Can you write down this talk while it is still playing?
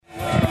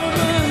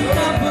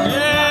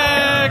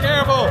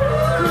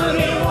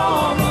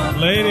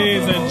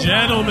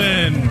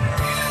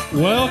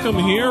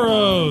Welcome,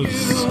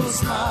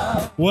 heroes.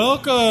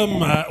 Welcome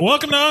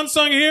to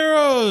Unsung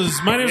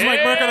Heroes. My name is Mike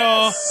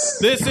Mercadal.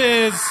 This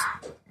is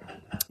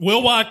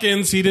Will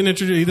Watkins. He didn't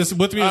introduce this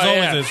with me as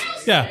always.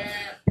 Yeah.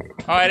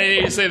 Oh, I didn't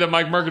even say the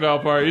Mike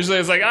Mercadal part. Usually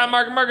it's like, I'm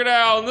Mark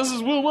Mercadal, and this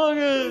is Will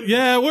Watkins.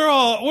 Yeah,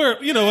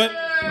 you know what?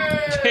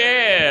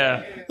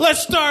 Yeah.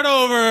 Let's start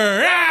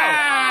over.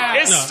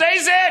 It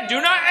stays in.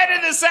 Do not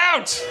edit this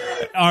out.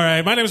 All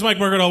right. My name is Mike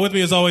Mercadal. With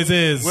me as always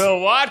is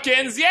Will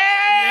Watkins.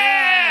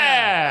 Yeah.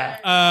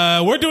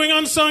 We're doing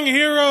Unsung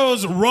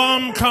Heroes,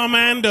 Rom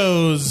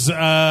Commandos.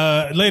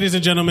 Ladies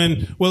and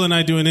gentlemen, Will and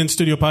I do an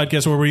in-studio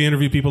podcast where we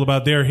interview people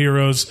about their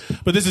heroes.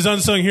 But this is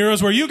Unsung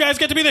Heroes, where you guys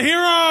get to be the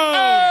heroes.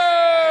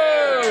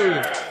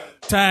 Oh!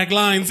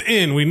 Taglines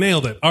in. We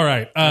nailed it. All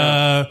right.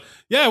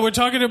 We're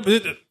talking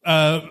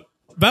about...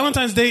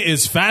 Valentine's Day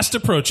is fast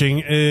approaching.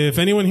 If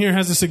anyone here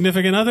has a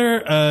significant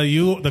other,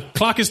 the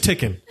clock is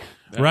ticking,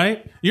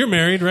 right? You're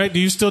married, right? Do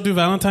you still do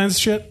Valentine's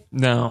shit?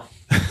 No.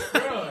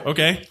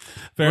 Okay,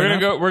 We're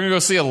gonna go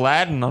see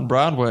Aladdin on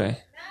Broadway.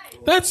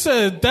 That's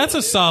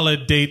a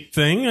solid date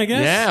thing, I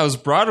guess. Yeah, it was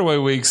Broadway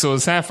week, so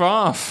it's half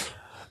off.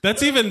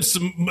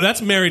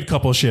 That's married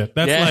couple shit.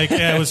 That's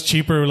it was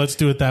cheaper. Let's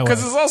do it that way.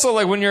 Because it's also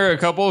like when you're a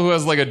couple who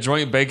has like a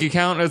joint bank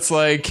account, it's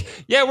like,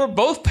 yeah, we're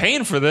both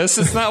paying for this.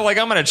 It's not like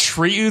I'm going to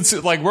treat you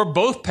to, like, we're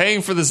both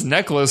paying for this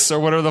necklace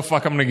or whatever the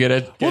fuck I'm going to get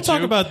it. We'll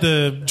talk about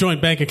the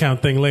joint bank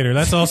account thing later.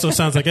 That also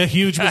sounds like a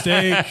huge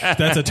mistake.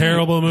 That's a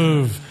terrible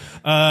move.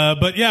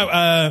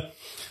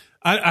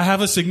 I have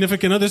a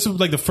significant other. This is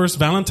like the first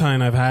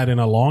Valentine I've had in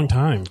a long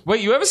time.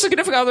 Wait, you have a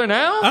significant other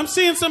now? I'm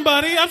seeing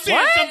somebody.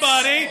 Yeah.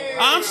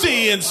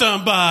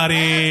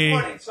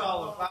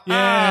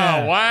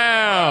 Oh,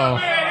 wow.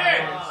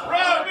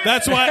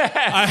 That's why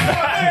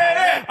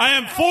I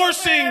am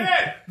forcing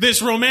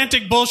this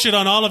romantic bullshit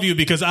on all of you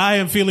because I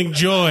am feeling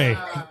joy.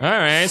 All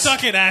right.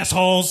 Suck it,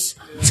 assholes.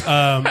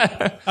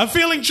 I'm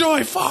feeling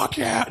joy. Fuck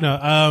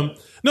yeah.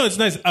 No, it's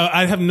nice.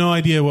 I have no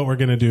idea what we're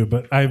gonna do,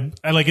 but I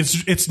like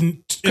it's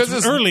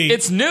early.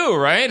 It's new,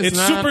 right? It's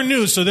super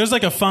new, so there's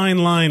like a fine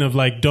line of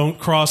like don't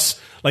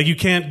cross. Like you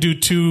can't do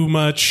too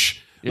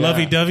much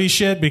lovey-dovey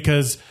shit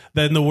because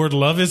then the word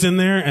love is in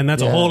there, and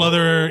that's a whole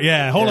other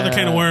other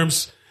can of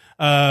worms.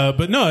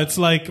 But no, it's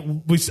like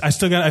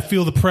I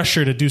feel the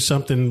pressure to do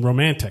something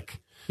romantic.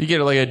 You get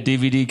like a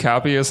DVD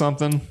copy or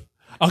something.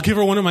 I'll give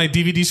her one of my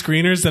DVD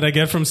screeners that I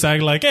get from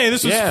SAG. Like, hey,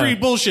 this was free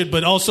bullshit,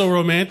 but also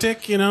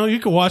romantic. You know, you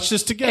can watch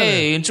this together.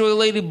 Hey, enjoy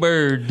Lady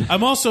Bird.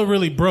 I'm also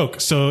really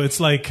broke, so it's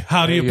like,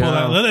 how do you pull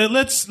out?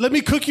 Let me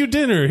cook you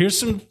dinner. Here's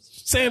some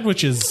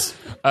sandwiches.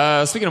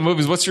 Speaking of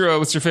movies, what's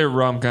your favorite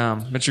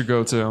rom-com? What's your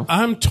go-to?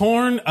 I'm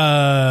torn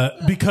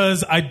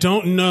because I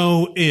don't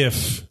know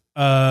if.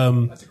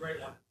 That's a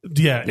great one.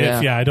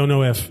 I don't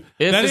know if.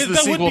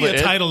 That would be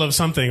a title of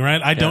something,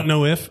 right? I don't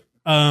know if.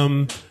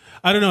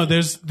 I don't know.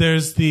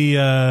 There's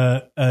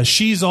the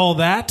She's All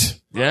That.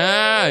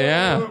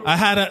 Yeah. I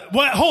had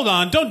hold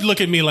on. Don't look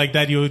at me like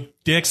that, you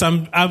dicks.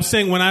 I'm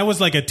saying when I was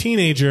like a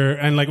teenager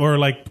and when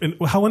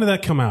did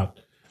that come out?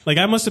 Like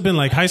I must have been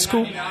like high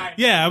school.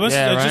 Yeah, I was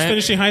just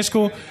finishing high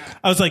school.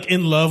 I was like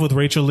in love with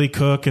Rachel Lee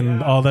Cook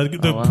and all that.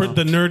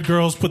 The nerd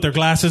girls put their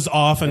glasses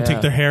off and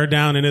take their hair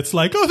down, and it's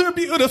like, oh, they're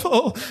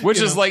beautiful.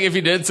 Which is like if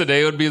you did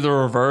today, it would be the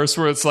reverse,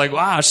 where it's like,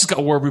 wow, she's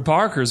got Warby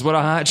Parkers. What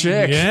a hot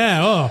chick. Yeah.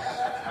 Oh.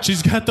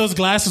 She's got those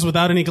glasses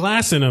without any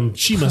glass in them.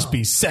 She must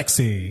be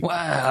sexy.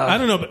 Wow. I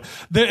don't know,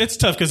 but it's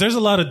tough because there's a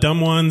lot of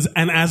dumb ones,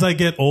 and as I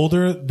get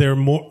older, they're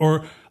more,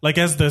 or like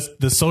as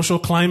the social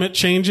climate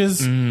changes,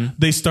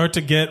 they start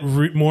to get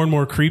more and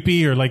more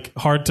creepy or like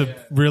hard to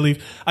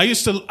really. I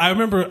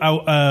remember,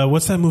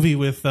 what's that movie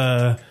with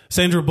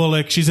Sandra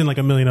Bullock? She's in like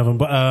a million of them,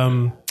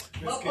 but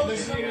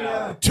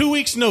 2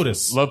 Weeks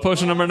Notice. Love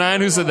Potion Number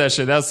 9. Who said that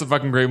shit? That's a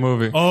fucking great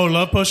movie. Oh,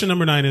 Love Potion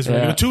Number 9 is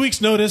really good. 2 Weeks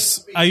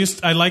Notice.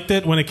 I liked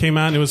it when it came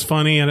out. And it was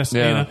funny, and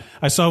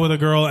I saw it with a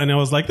girl, and I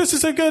was like, "This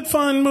is a good,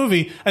 fun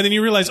movie." And then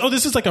you realize, oh,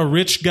 this is like a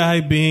rich guy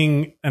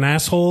being an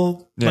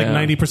asshole, like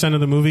 90% of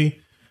the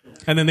movie,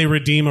 and then they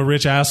redeem a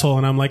rich asshole,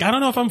 and I'm like, I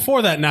don't know if I'm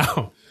for that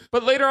now.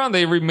 But later on,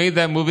 they remade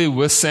that movie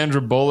with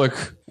Sandra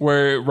Bullock,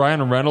 where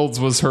Ryan Reynolds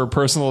was her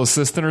personal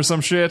assistant or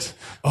some shit.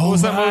 Oh, what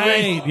was that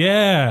movie?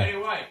 Yeah. Betty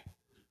White.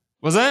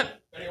 Was that?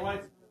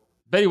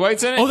 Betty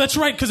White's in it? Oh, that's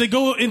right, because they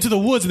go into the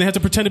woods and they have to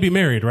pretend to be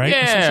married, right?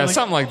 Yeah,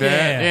 something like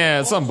that.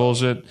 Yeah, some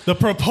bullshit. The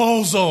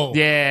Proposal.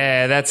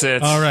 Yeah, that's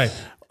it. All right,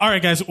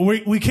 guys.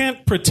 We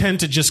can't pretend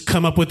to just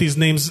come up with these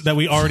names that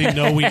we already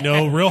know we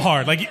know real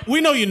hard. Like,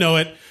 we know you know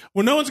it.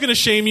 Well, no one's going to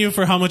shame you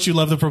for how much you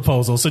love The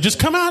Proposal. So just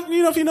come out,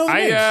 if you know the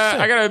names.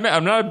 I got to admit,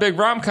 I'm not a big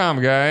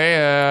rom-com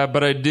guy,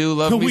 but I do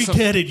love me some...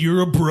 get it.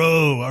 You're a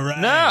bro, all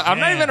right? No, I'm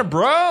not even a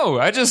bro.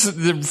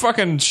 The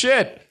fucking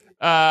shit.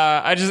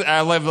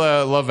 I love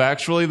Love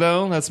Actually,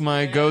 though. That's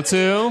my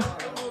go-to.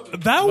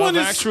 That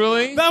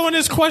one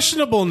is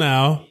questionable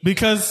now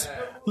because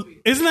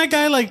isn't that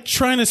guy like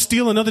trying to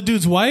steal another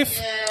dude's wife?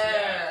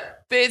 Yeah.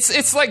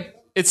 It's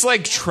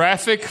like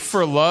Traffic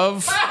for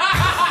Love,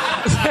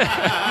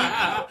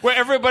 where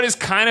everybody's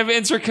kind of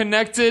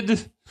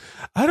interconnected.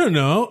 I don't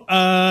know.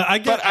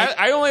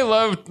 I only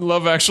love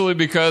Love Actually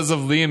because of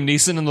Liam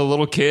Neeson and the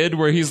little kid,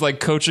 where he's like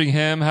coaching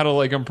him how to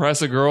like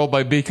impress a girl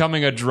by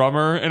becoming a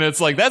drummer, and it's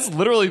like that's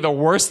literally the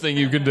worst thing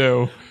you can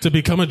do. To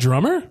become a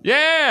drummer?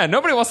 Yeah,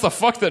 nobody wants to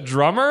fuck the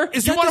drummer.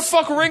 You want to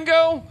fuck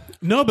Ringo?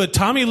 No, but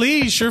Tommy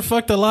Lee sure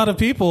fucked a lot of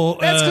people.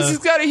 That's because he's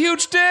got a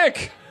huge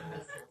dick.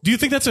 Do you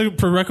think that's a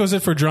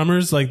prerequisite for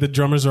drummers? Like the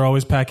drummers are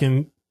always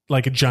packing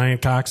like a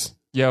giant cocks.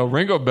 Yo,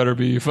 Ringo better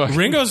be fucking.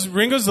 Ringo's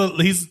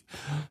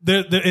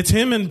it's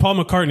him and Paul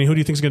McCartney. Who do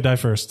you think is going to die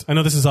first? I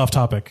know this is off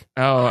topic.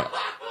 Oh,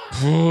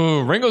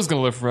 Ringo's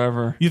gonna live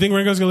forever. You think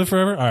Ringo's going to live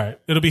forever? All right,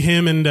 it'll be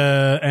him and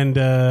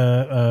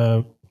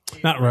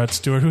not Rod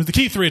Stewart. Who's the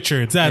Keith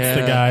Richards? That's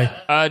the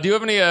guy. Do you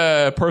have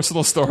any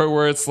personal story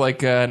where it's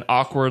like an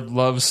awkward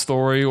love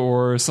story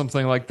or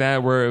something like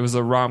that, where it was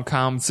a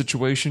rom-com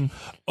situation?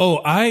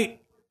 Oh, I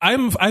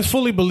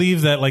fully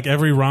believe that like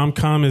every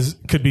rom-com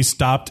could be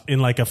stopped in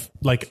like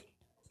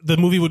the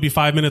movie would be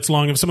 5 minutes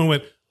long if someone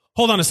went,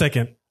 hold on a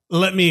second,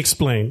 let me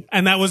explain.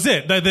 And that was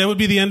it. That would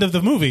be the end of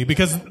the movie,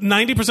 because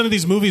 90% of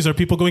these movies are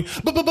people going,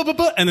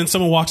 and then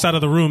someone walks out of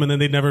the room and then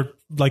they never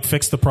like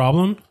fix the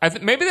problem.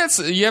 Maybe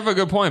you have a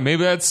good point.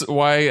 Maybe that's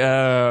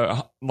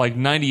why like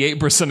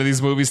 98% of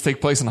these movies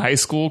take place in high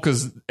school,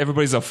 because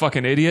everybody's a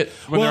fucking idiot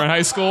when they're in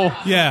high school.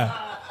 Yeah.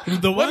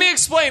 Let me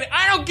explain.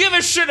 I don't give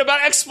a shit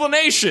about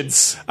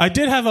explanations. I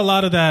did have a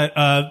lot of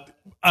that.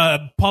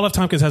 Paul F.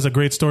 Tompkins has a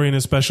great story in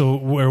his special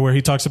where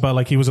he talks about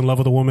like he was in love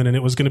with a woman and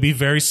it was going to be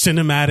very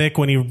cinematic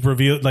when he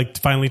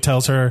finally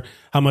tells her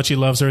how much he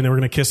loves her, and they were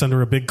going to kiss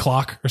under a big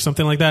clock or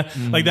something like that.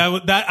 Mm. Like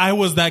that I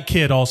was that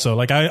kid also.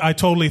 Like I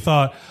totally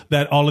thought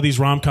that all of these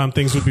rom-com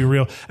things would be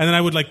real, and then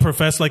I would like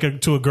profess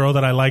to a girl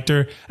that I liked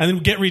her and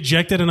then get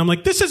rejected, and I'm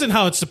like, this isn't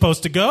how it's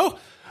supposed to go.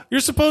 We're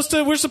supposed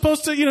to,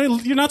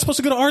 you're not supposed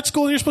to go to art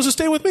school and you're supposed to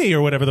stay with me,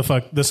 or whatever the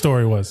fuck the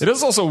story was. It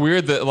is also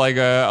weird that like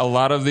a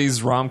lot of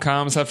these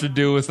rom-coms have to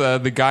do with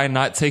the guy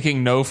not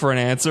taking no for an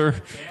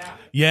answer.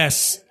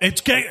 Yes.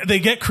 They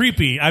get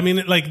creepy. I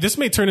mean, like this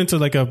may turn into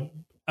like a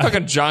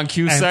fucking John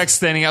Cusack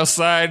standing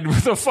outside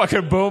with a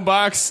fucking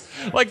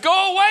boombox. Like,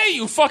 go away,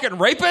 you fucking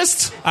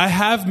rapist! I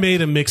have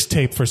made a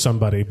mixtape for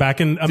somebody back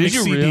in Did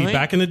you CD really?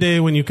 back in the day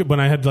when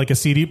I had like a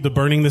CD, the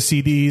burning the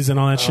CDs and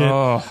all that shit.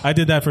 Oh. I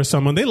did that for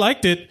someone. They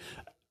liked it,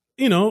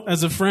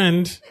 as a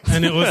friend,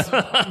 and it was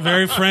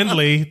very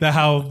friendly.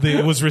 How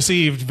it was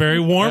received very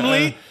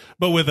warmly.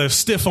 But with a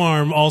stiff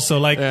arm, also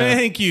like,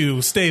 thank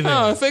you, stay there.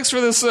 Oh, thanks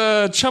for this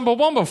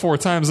Chumbawamba 4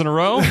 times in a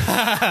row.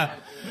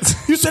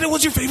 You said it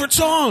was your favorite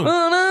song.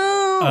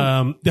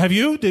 Oh no! Have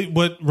you?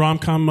 What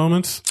rom-com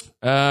moments?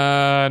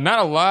 Not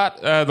a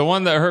lot. The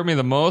one that hurt me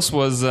the most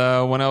was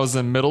when I was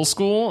in middle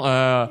school.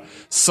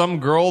 Some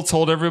girl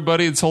told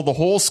the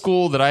whole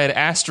school that I had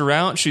asked her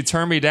out. She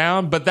turned me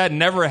down, but that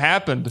never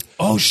happened.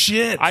 Oh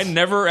shit! I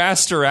never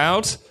asked her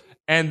out.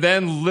 And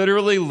then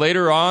literally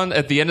later on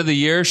at the end of the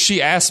year,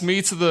 she asked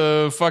me to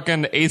the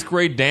fucking 8th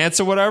grade dance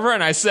or whatever.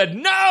 And I said,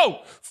 no,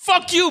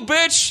 fuck you,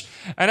 bitch.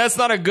 And that's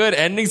not a good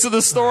ending to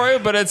the story,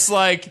 but it's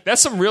like,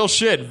 that's some real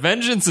shit.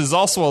 Vengeance is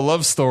also a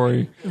love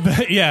story.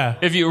 Yeah.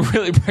 If you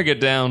really break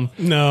it down.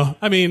 No,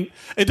 I mean,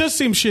 it does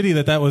seem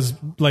shitty that was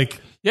like...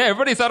 Yeah,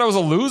 everybody thought I was a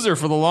loser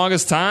for the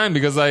longest time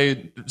because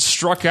I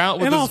struck out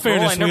with this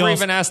girl I never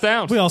even asked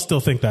out. We all still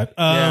think that.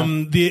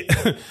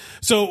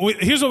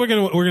 Here's what we're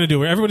gonna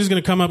do. Everybody's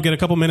gonna come up, get a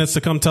couple minutes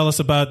to come tell us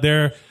about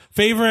their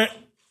favorite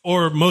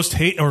or most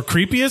hate or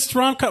creepiest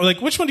rom-com.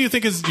 Like, which one do you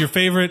think is your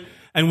favorite,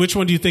 and which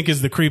one do you think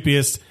is the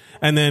creepiest?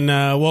 And then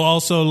we'll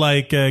also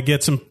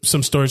get some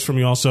stories from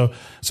you also.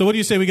 So what do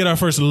you say we get our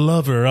first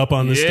lover up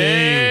on the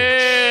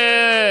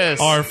stage?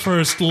 Our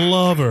first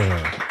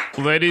lover.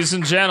 Ladies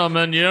and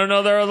gentlemen, you don't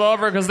know they're a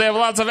lover because they have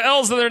lots of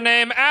L's in their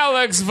name.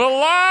 Alex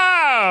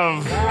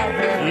Valav.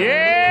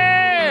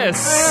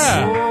 Yes.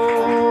 Yeah.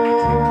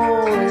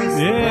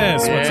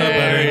 Yes. What's up,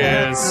 buddy?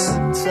 Yes.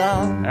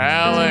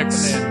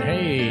 Alex.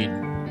 Hey.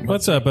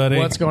 What's up, buddy?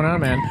 What's going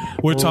on, man?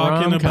 We're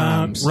talking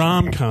about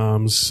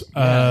rom-coms.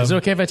 Yeah. Is it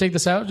okay if I take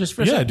this out just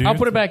for a second? I'll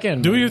put it back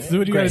in. Do what you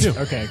got to do.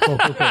 Okay, cool.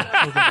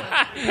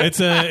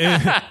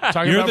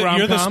 You're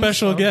the the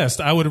special guest.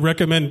 I would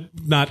recommend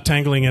not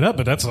tangling it up,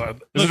 but that's...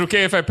 Is it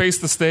okay if I pace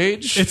the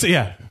stage?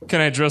 Yeah.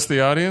 Can I address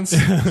the audience?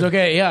 It's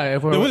okay, yeah.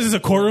 What is this, a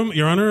courtroom,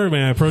 Your Honor?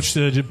 May I approach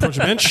the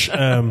bench?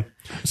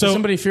 So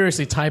somebody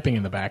furiously typing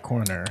in the back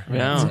corner.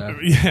 Yeah.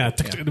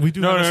 We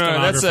do. No.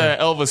 That's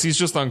Elvis. He's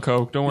just on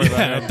coke. Don't worry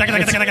about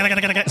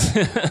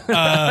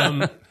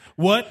it.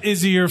 What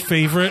is your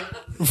favorite?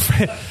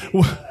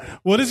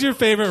 What is your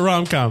favorite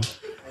rom-com?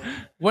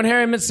 When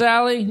Harry Met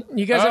Sally.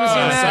 You guys ever seen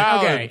that?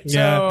 Salad. Okay.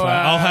 Yeah,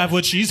 I'll have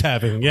what she's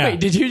having. Yeah. Wait,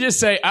 did you just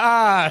say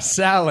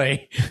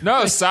Sally?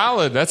 No,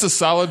 salad. That's a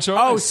solid choice.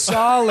 Oh,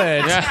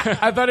 solid. Yeah.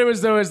 I thought it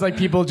was like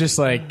people just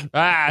like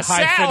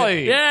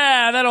Sally.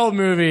 Yeah, that old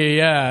movie.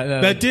 Yeah.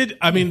 That did.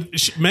 I mean,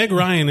 Meg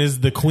Ryan is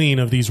the queen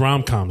of these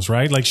rom-coms,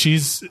 right? Like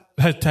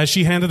has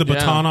she handed the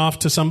baton off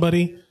to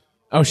somebody?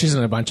 Oh, she's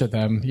in a bunch of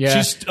them.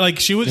 Yeah.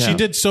 She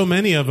did so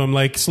many of them,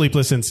 like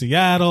Sleepless in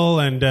Seattle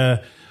and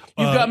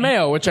You've Got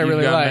Mail, which I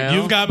really Got like. Mail.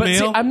 You've Got But see,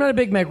 Mail. I'm not a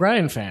big Meg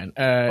Ryan fan.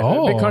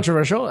 A bit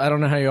controversial. I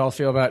don't know how you all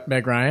feel about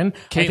Meg Ryan.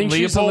 Kate I think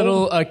she's a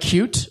Leopold? little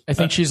cute. I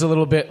think she's a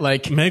little bit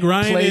like Meg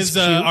Ryan plays is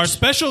cute. our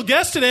special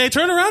guest today.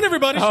 Turn around,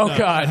 everybody. Oh No.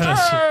 God!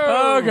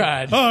 Oh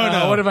God! Oh,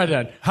 no. What have I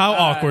done? How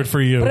awkward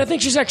for you. But I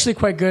think she's actually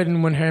quite good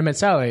in When Harry Met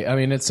Sally. I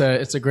mean, it's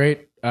a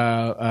great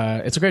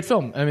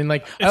film. I mean,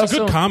 like It's a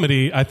good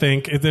comedy, I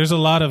think. There's a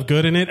lot of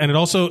good in it, and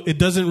it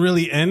doesn't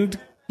really end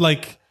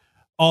like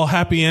all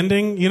happy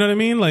ending. You know what I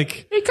mean?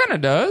 Like, It kind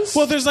of does.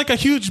 well, there's like a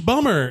huge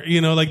bummer.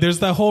 You know, like there's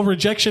that whole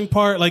rejection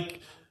part. Like,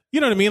 you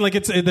know what I mean? Like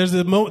there's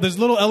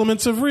little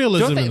elements of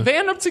realism. don't in it. they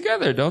end up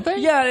together? Don't they?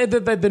 Yeah,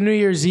 the New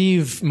Year's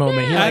Eve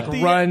moment. He At like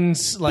the-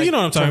 runs like you know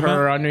what I'm to talking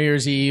her about. on New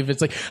Year's Eve.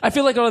 It's like I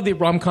feel like all of the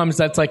rom coms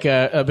that's like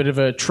a bit of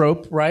a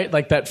trope, right?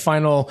 Like that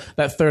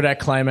third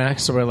act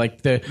climax where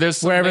like There's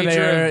some wherever major they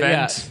are,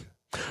 event.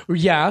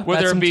 yeah. Would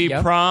that's there some- be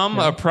yeah. prom,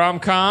 a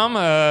prom-com?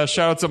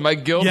 Shout out to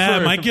Mike Guild. Yeah,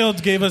 for, Mike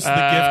Guild gave us the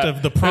gift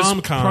of the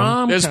prom com.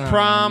 prom. There's Prom,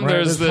 prom. right,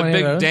 There's there's the plenty of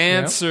big those,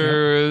 dance, yeah,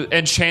 or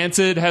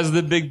Enchanted has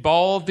the big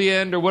ball at the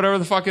end, or whatever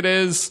the fuck it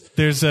is.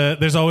 There's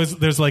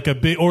like a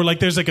big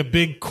there's like a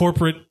big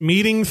corporate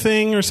meeting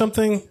thing or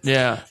something.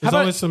 Yeah. There's about-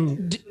 always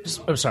some.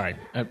 I'm sorry.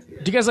 Do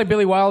you guys like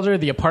Billy Wilder,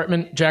 The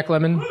Apartment, Jack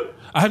Lemmon?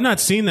 I have not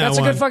seen that. That's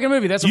a one. good fucking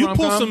movie. That's a you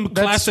rom-com. pull some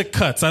That's- classic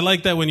cuts. I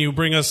like that when you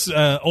bring us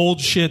old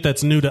shit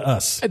that's new to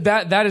us.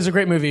 That is a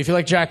great movie. If you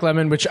like Jack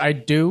Lemmon, which I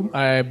do,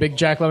 I'm a big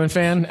Jack Lemmon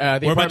fan. Where my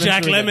Apartment's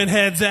Jack really Lemon good.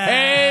 heads at?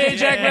 Hey,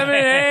 Jack Lemmon.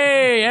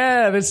 Hey,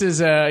 yeah. This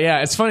is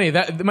it's funny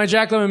that my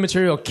Jack Lemmon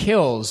material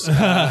kills.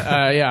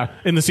 Yeah,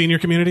 In the senior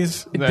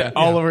communities.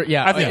 all over.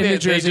 Yeah, I think in they New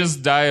Jersey.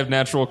 just die of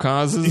natural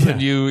causes,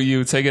 and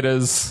you take it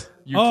as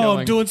you're killing.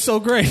 I'm doing so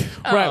great.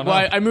 right.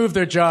 Well, I move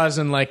their jaws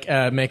and like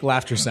make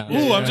laughter sounds.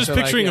 Ooh, I'm just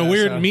picturing a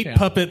weird meat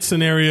puppet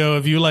scenario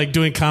of you like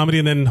doing comedy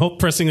and then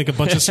pressing like a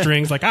bunch of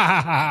strings, like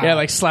ha. Yeah,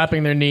 like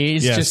slapping their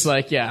knees, Yes. just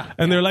like yeah.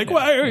 And they're like,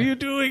 "Why are you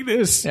doing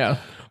this?" Yeah.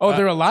 Oh,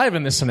 they're alive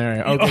in this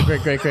scenario. Okay,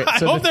 great. I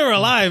hope they're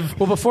alive.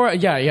 Well, before,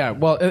 yeah.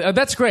 Well,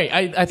 that's great.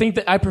 I think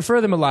that I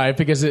prefer them alive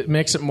because it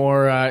makes it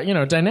more,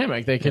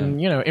 dynamic. They can,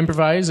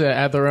 improvise,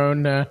 add their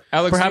own.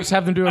 Alex, perhaps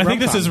have them do. I think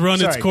this has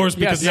run its course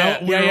because now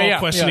we're all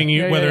questioning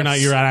you whether or not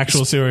you're an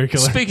actual serial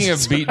killer. Speaking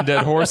of beaten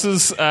dead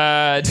horses,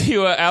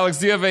 Alex,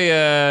 do you have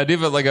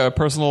a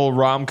personal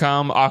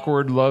rom-com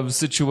awkward love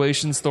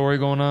situation story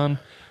going on?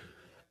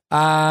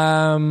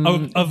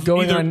 Of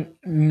going either- on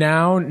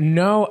now.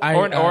 No,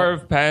 Or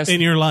past?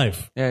 in your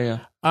life? Yeah.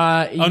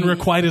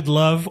 Unrequited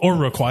love or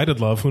requited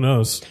love? Who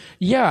knows?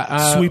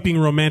 Yeah. Sweeping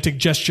romantic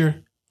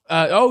gesture.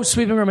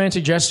 Sweeping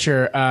romantic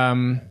gesture.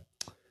 Well,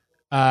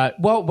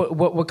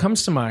 what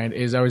comes to mind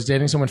is I was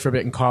dating someone for a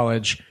bit in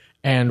college,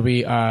 and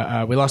we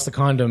lost the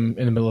condom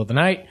in the middle of the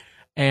night,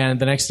 and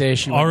the next day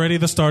she went, Already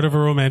the start of a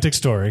romantic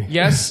story.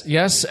 yes.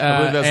 believe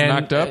that's and,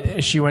 knocked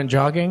up. She went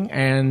jogging,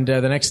 and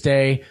the next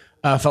day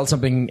felt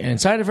something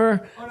inside of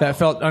her that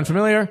felt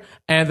unfamiliar,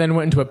 and then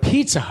went into a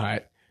Pizza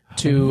Hut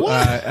to.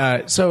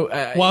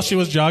 While she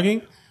was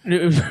jogging?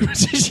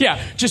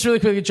 Yeah, just really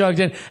quickly jogged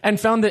in and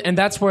found that, and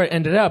that's where it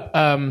ended up.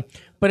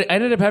 But I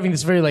ended up having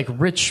this very like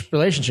rich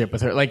relationship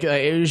with her. Like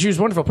she was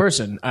a wonderful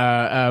person,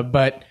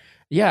 but.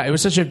 Yeah, it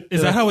was such a.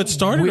 Is that how it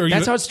started? Or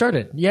that's how it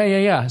started.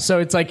 Yeah. So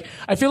it's like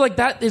I feel like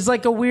that is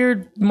like a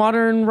weird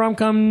modern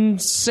rom-com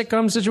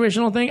sitcom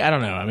situational thing. I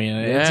don't know. I mean,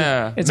 it's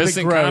a bit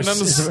Missing gross.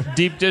 condoms,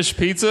 deep dish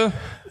pizza.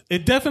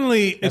 It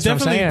definitely what I'm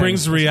saying.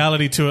 brings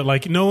reality to it.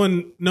 Like no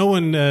one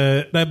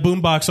that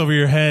boombox over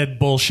your head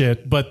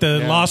bullshit, but the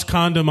lost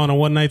condom on a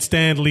one night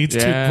stand leads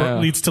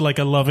to like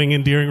a loving,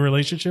 endearing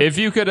relationship. If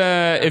you could,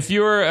 if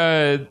your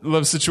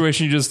love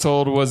situation you just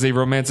told was a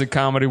romantic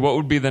comedy, what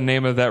would be the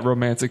name of that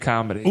romantic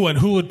comedy? Ooh, and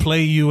who would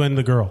play you and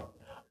the girl?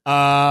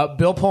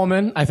 Bill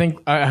Pullman, I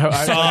think.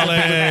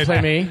 Solid.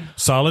 Play me.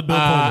 Solid Bill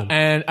Pullman.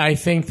 And I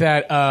think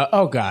that.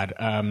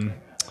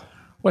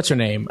 What's her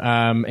name?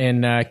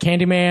 In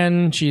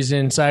Candyman, she's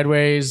in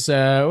Sideways.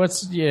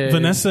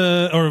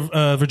 Vanessa or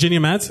Virginia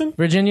Madsen?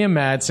 Virginia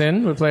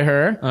Madsen would play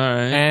her. All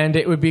right. And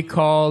it would be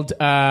called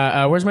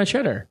Where's My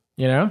Cheddar?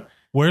 You know?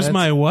 Where's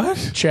my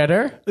what?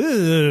 Cheddar. Ugh.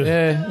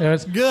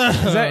 Is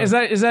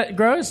that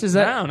gross? Is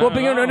that No,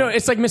 no.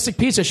 It's like Mystic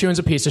Pizza. She owns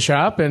a pizza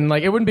shop, and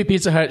like it wouldn't be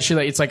Pizza Hut.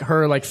 It's like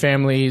her like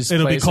family's.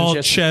 It'll be place and called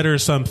shit. Cheddar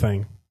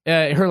something.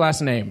 Her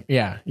last name.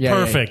 Yeah.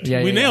 Perfect.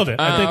 We nailed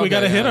it. I think we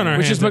got a hit on our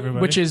Which hands. is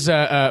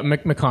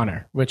everybody.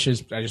 McConnor, which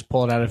is I just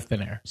pull it out of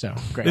thin air. So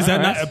great. Is that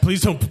All right. not?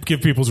 Please don't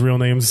give people's real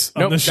names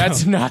on Nope, the show.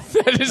 that's not.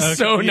 That is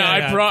so yeah, not.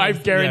 yeah, I yeah.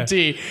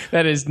 guarantee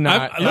that is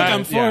not.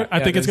 I'm for it. I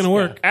think it's going to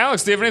work.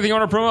 Alex, do you have anything you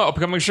want to promote?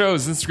 Upcoming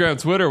shows, Instagram,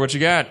 Twitter, what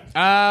you got?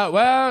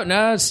 Well,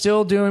 no,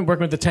 still working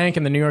with the Tank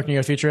and the New York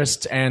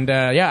Futurist, and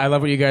I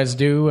love what you guys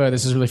do.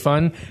 This is really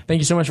fun. Thank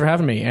you so much for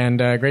having me, and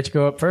great to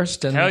go up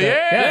first. And, Hell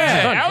yeah! this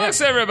is fun.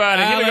 Alex,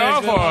 everybody, give it a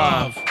go for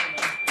him.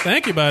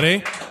 Thank you,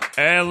 buddy.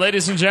 And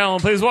ladies and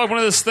gentlemen, please welcome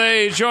to the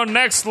stage your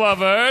next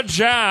lover,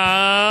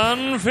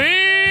 John Field.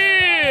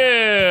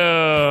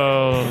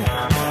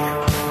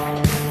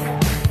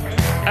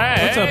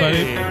 Hey. What's up,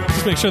 buddy?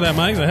 Just make sure that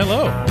mic's a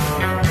hello.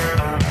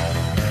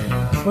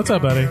 What's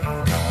up, buddy?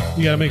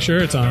 You got to make sure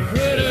it's on.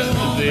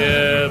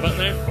 The button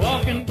there.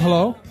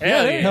 Hello?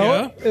 Hell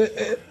yeah.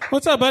 Yeah.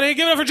 What's up, buddy?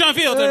 Give it up for John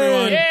Fields,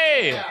 everyone.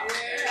 Yay!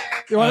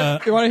 You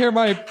want to hear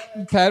my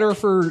patter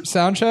for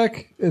sound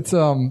check? It's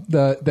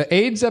the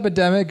AIDS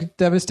epidemic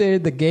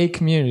devastated the gay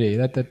community.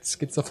 That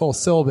gets the full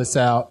syllabus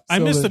out. I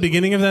missed the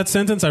beginning of that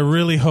sentence. I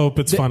really hope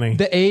it's funny.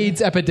 The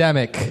AIDS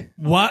epidemic.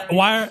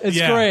 Why? It's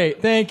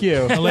great. Thank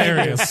you.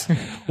 Hilarious. I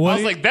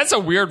was like, that's a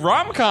weird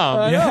rom-com.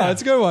 I know,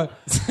 it's a good one.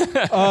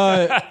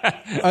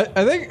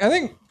 I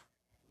think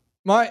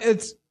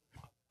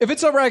if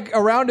it's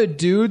around a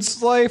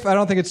dude's life, I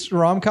don't think it's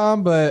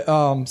rom-com, but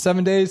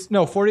 40 days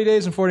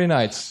and 40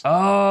 nights.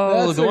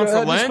 Oh, the one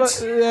for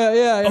Lent?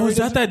 Yeah. Oh, is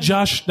that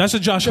Josh? That's a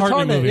Josh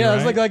Hartnett movie, yeah,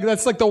 right? it's like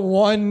that's like the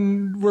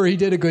one where he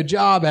did a good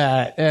job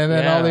at, and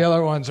then all the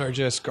other ones are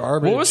just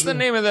garbage. What was the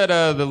name of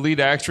that the lead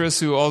actress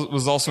who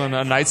was also in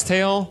A Knight's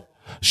Tale?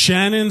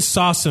 Shannon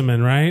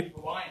Sossaman, right?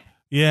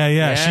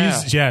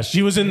 Yeah.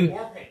 She was in.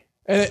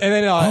 And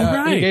then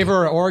right. he gave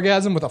her an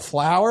orgasm with a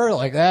flower.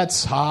 Like,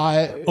 that's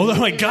hot. Oh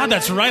my God,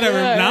 that's right.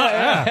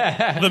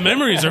 The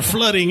memories are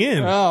flooding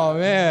in. Oh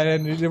man!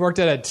 And he worked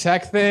at a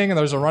tech thing, and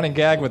there's a running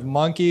gag with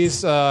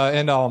monkeys.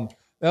 And the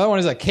other one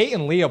is like Kate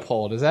and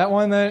Leopold. Is that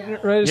one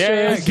that registers?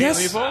 Yeah, I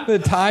guess the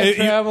time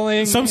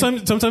traveling.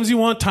 Sometimes you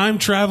want time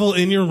travel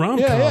in your rom-com.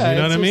 Yeah. You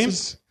know what I mean?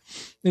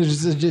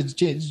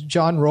 There's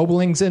John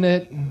Roebling's in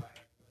it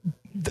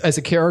as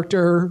a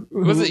character.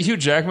 Was it Hugh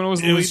Jackman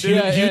was the It lead was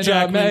dude? Hugh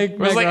Jackman. It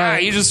was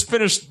like, you just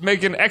finished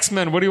making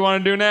X-Men. What do you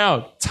want to do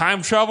now?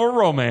 Time travel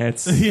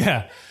romance.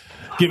 Yeah.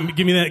 Give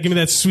me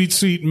that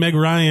sweet Meg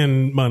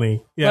Ryan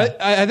money. Yeah.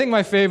 But I think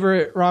my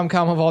favorite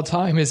rom-com of all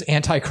time is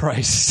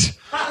Antichrist.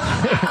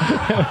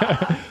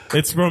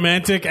 It's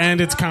romantic and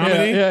it's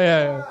comedy.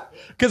 Yeah.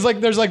 Because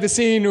there's the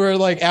scene where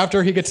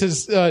after he gets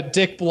his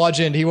dick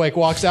bludgeoned, he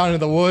walks out into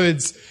the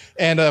woods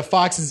and a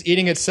fox is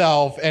eating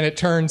itself, and it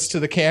turns to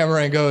the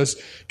camera and goes,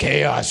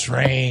 "Chaos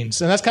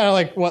reigns," and that's kind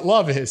of what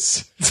love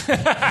is.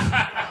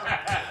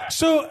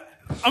 So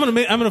I'm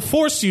gonna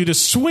force you to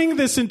swing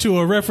this into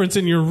a reference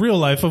in your real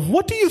life of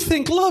what do you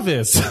think love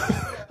is?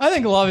 I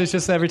think love is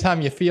just every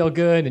time you feel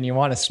good and you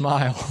want to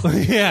smile.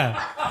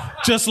 Yeah,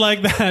 just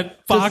like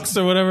that fox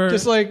or whatever.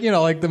 Just like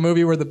the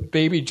movie where the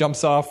baby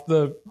jumps off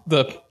the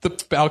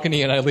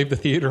balcony and I leave the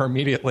theater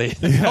immediately.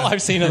 That's all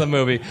I've seen of the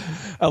movie.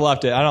 I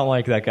loved it. I don't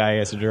like that guy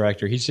as a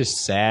director. He's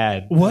just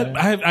sad. What?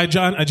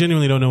 John, I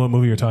genuinely don't know what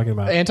movie you're talking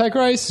about.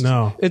 Antichrist?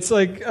 No. It's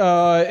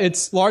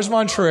it's Lars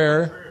von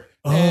Trier,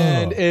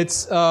 and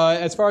it's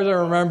as far as I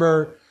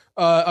remember,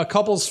 a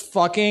couple's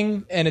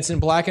fucking, and it's in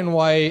black and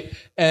white,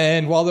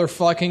 and while they're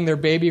fucking, their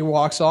baby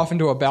walks off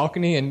into a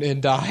balcony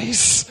and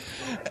dies.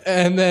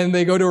 And then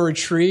they go to a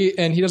retreat,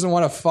 and he doesn't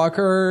want to fuck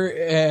her,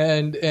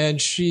 and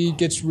she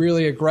gets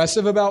really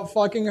aggressive about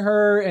fucking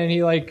her, and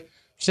she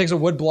takes a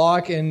wood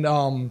block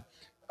and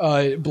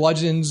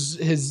bludgeons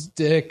his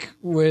dick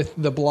with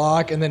the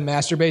block, and then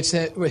masturbates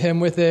him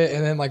with it,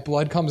 and then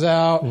blood comes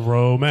out.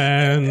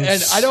 Romance.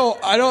 And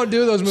I don't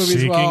do those movies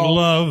Seeking well.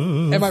 love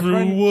And my through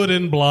friend-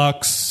 wooden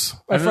blocks.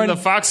 And then the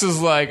fox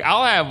is like,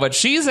 I'll have what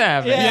she's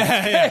having.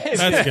 Yeah,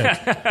 that's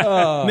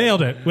good.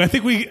 Nailed it. I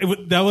think it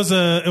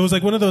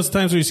was one of those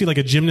times where you see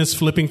a gymnast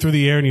flipping through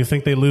the air and you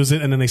think they lose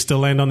it and then they still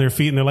land on their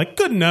feet and they're like,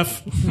 good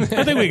enough.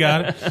 I think we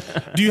got it.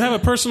 Do you have a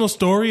personal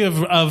story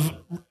of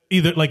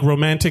either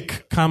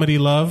romantic comedy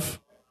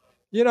love?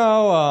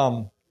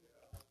 That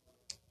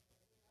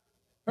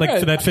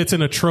fits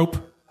in a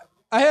trope?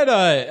 I had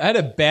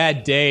a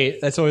bad date.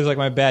 That's always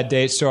my bad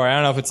date story. I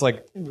don't know if it's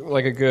like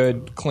a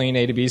good clean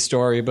A to B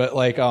story, but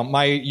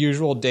my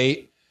usual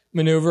date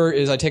maneuver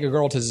is I take a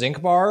girl to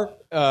Zinc Bar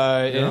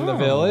in the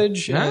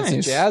Village, and it's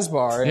a jazz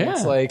bar, and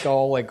it's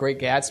all Great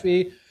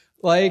Gatsby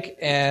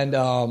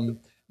and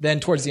then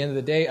towards the end of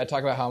the day, I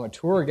talk about how I'm a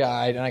tour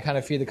guide, and I kind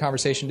of feed the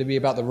conversation to be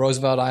about the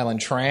Roosevelt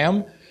Island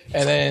tram.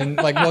 And then,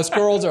 most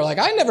girls are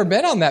I've never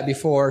been on that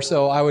before.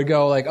 So I would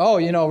go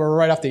we're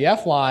right off the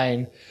F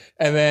line.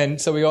 And then,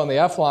 so we go on the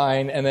F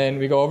line, and then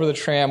we go over the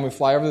tram, we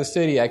fly over the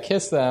city, I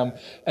kiss them,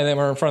 and then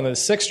we're in front of the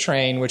 6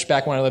 train, which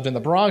back when I lived in the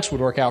Bronx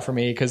would work out for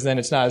me, because then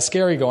it's not as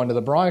scary going to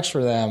the Bronx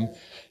for them.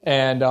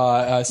 And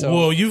so,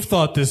 whoa, you've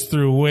thought this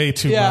through way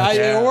too much.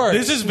 It works.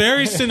 This is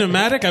very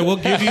cinematic. I will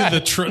give you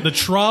the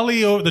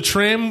trolley or the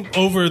tram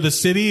over the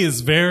city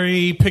is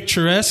very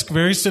picturesque,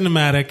 very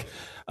cinematic.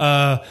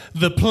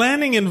 The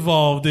planning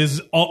involved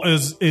is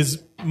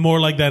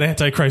more like that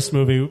Antichrist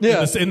movie.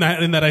 Yeah. In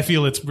that I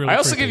feel it's really. I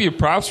also creepy. give you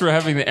props for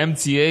having the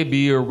MTA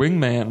be your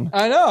wingman.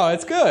 I know,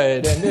 it's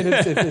good. And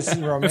it's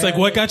romantic. It's like,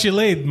 what got you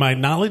laid? My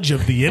knowledge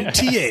of the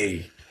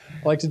MTA.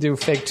 I like to do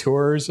fake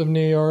tours of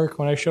New York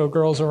when I show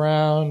girls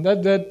around.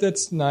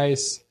 That's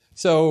nice.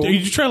 So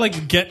You try to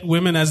like get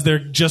women as they're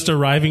just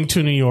arriving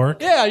to New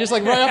York. yeah, just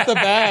like right off the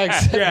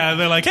bags. Yeah,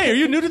 they're like, "Hey, are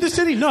you new to the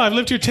city?" "No, I've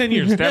lived here 10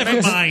 years."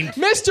 "Never mind."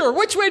 Mister,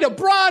 which way to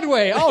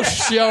Broadway? I'll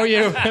show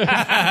you.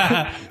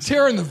 It's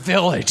here in the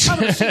Village.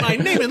 My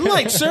name and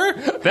light, sir.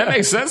 That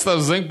makes sense.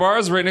 Those zinc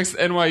bars right next to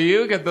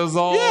NYU. Get those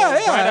all Yeah,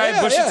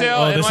 bright-eyed, bushy-tail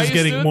Oh, this NYU is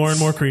getting students. more and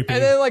more creepy.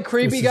 And then like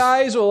creepy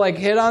guys will like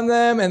hit on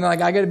them, and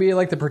like I got to be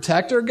like the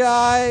protector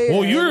guy.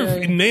 Well, and,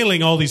 you're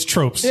nailing all these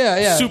tropes.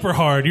 Yeah. Super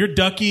hard. You're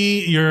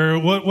Ducky. You're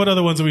what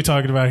other ones are we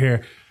talking about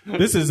here?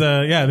 This is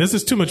this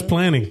is too much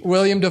planning.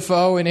 William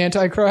Dafoe in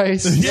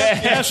Antichrist.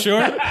 Yeah, sure.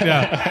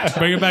 Yeah.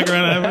 Bring it back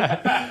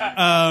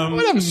around.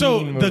 What a So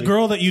mean the movie.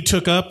 girl that you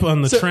took up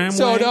on the tramway.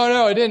 So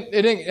no, it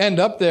didn't end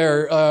up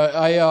there.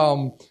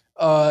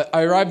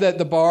 I arrived at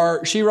the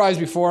bar. She arrives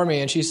before me,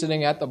 and she's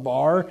sitting at the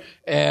bar.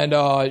 And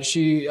I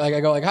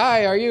go like,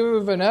 "Hi, are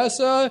you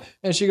Vanessa?"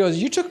 And she goes,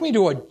 "You took me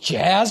to a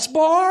jazz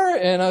bar?"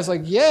 And I was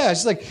like, "Yeah."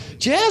 She's like,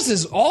 "Jazz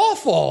is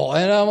awful."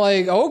 And I'm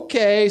like,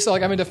 "Okay." So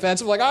like I'm in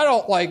defensive, like I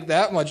don't like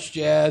that much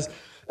jazz.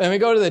 And we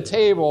go to the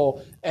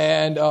table,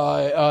 and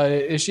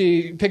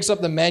she picks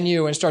up the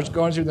menu and starts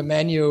going through the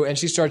menu, and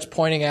she starts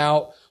pointing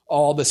out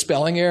all the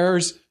spelling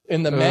errors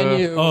in the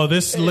menu. Oh,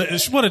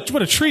 what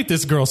a treat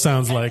this girl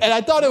sounds like. And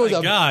I thought it was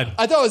God.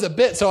 I thought it was a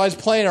bit, so I was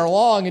playing her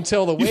along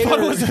until the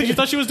waiter. You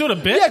thought she was doing a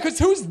bit? Yeah, because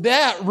who's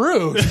that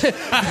rude?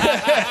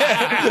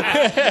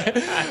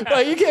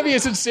 Like you can't be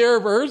a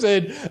sincere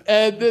person.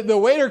 And the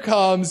waiter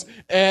comes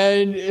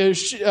and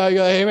I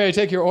go, "Hey, may I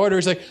take your order?"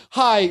 He's like,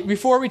 "Hi,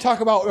 before we talk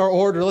about our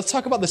order, let's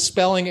talk about the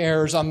spelling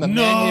errors on the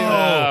menu."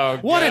 No.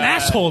 What an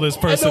asshole this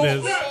person And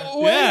is. the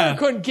waiter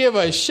couldn't give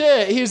a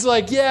shit. He's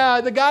like, "Yeah,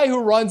 the guy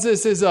who runs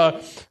this is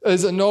a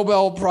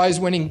Nobel Prize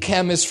winning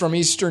chemist from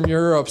Eastern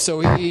Europe,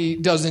 so he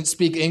doesn't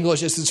speak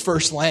English as his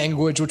first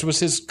language," which was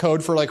his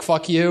code for like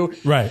 "fuck you."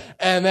 Right.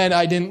 And then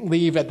I didn't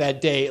leave at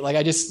that date. Like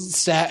I just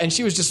sat, and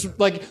she was just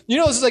like,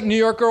 this is like New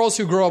York girls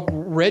who grow up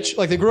rich.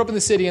 Like they grew up in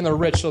the city and they're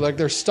rich, so like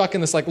they're stuck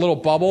in this like little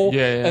bubble.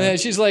 Yeah. And then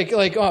she's like,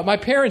 oh, my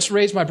parents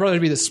raised my brother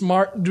to be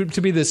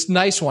this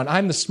nice one.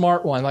 I'm the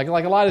smart one. Like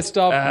a lot of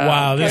stuff.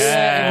 Wow,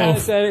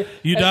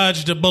 you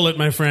dodged a bullet,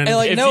 my friend. And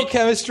like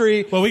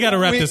chemistry. Well, we got to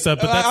wrap this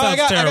up, but that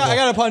sounds terrible. I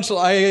got a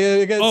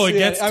punchline. It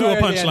gets to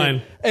a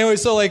punchline. Anyway,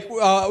 so like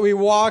we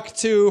walk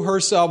to her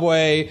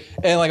Subway,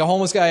 and like a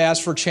homeless guy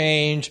asks for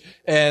change,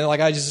 and like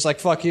I just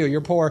like, "Fuck you,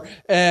 you're poor,"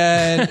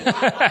 and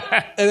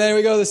and then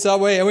we go to the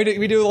Subway, and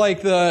we do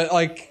like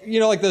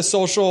the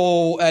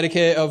social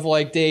etiquette of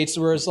like dates,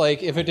 where it's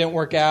like if it didn't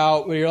work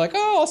out, you're like,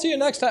 "Oh, I'll see you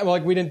next time." Well,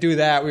 like we didn't do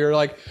that. We were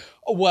like,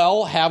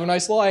 "Well, have a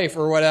nice life"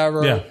 or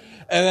whatever. Yeah.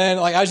 And then,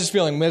 like, I was just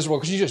feeling miserable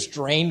because you just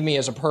drained me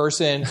as a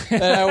person.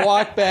 And I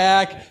walk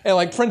back, and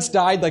like Prince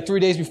died like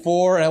 3 days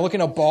before, and I look in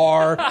a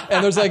bar,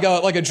 and there's like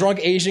a drunk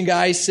Asian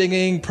guy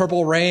singing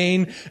 "Purple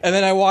Rain." And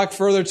then I walk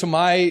further to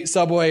my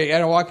Subway,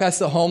 and I walk past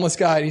the homeless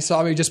guy, and he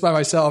saw me just by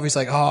myself. He's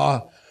like,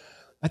 "Oh,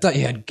 I thought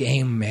you had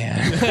game,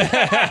 man."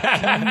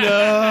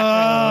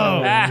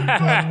 No.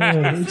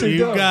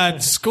 You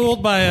got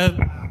schooled by a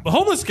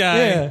homeless guy.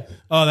 Yeah.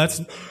 Oh,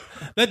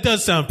 that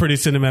does sound pretty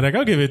cinematic.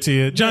 I'll give it to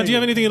you. John, do you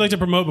have anything you'd like to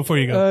promote before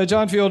you go?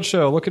 John Field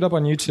Show. Look it up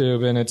on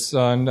YouTube, and it's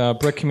on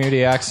Brick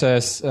Community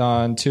Access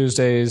on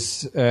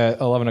Tuesdays at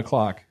 11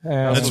 o'clock.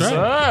 That's right.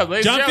 Up,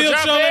 ladies John and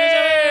Fields gentlemen,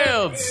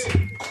 Show, John Fields.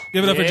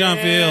 Give it up for John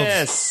Fields.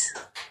 Yes.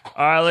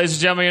 All right, ladies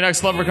and gentlemen, your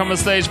next lover come on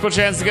stage. Put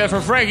your hands together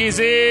for Frankie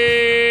Z.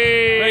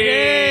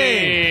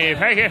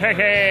 Frankie.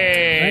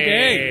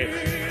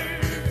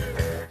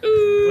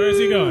 Where's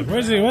he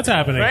going? What's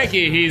happening?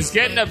 Frankie, he's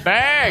getting a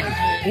bag.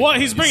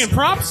 What? He's bringing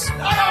props?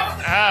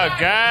 Oh,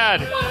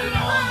 God.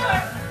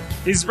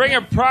 He's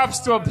bringing props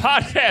to a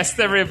podcast,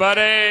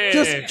 everybody.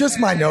 Just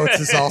my notes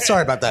is all.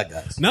 Sorry about that,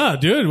 guys. No,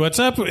 dude, what's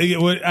up?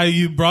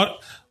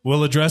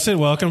 We'll address it.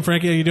 Welcome,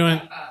 Frankie. How you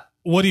doing?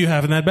 What do you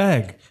have in that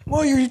bag?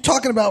 Well, you're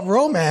talking about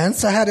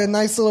romance. I had a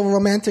nice little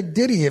romantic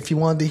ditty if you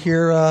wanted to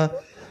hear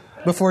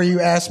before you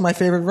asked my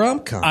favorite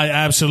rom-com. I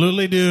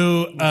absolutely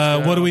do.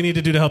 What do we need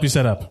to do to help you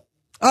set up?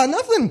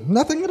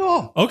 Nothing at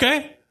all.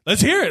 Okay,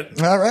 let's hear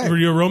it. All right. For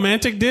your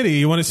romantic ditty,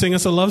 you want to sing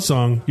us a love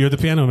song. You're the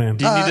piano man.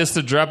 Do you need us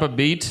to drop a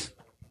beat?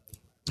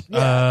 No,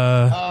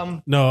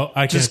 I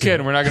can't. Just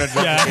kidding. We're not going to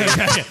drop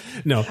a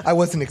beat. No. I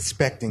wasn't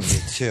expecting you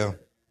to.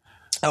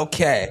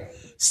 Okay.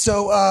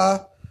 So,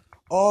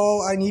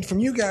 all I need from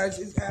you guys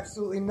is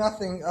absolutely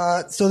nothing.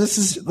 So this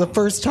is the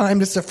first time.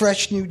 This is a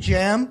fresh new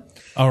jam.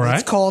 All right.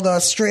 It's called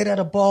Straight Out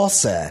of Ball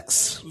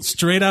Sacks.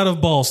 Straight out of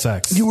ball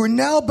sacks. You are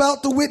now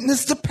about to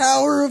witness the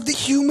power of the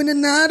human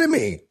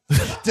anatomy.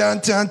 Dun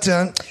dun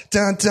dun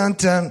dun dun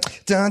dun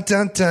dun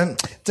dun dun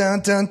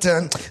dun dun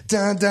dun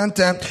dun dun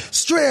dun.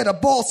 Straight out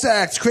of ball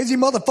sacks. Crazy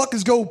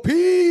motherfuckers go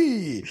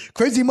pee.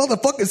 Crazy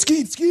motherfuckers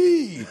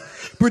ski.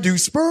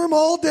 Produce sperm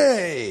all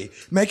day,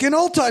 making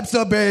all types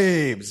of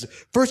babes.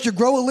 First you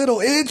grow a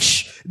little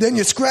itch, then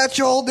you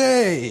scratch all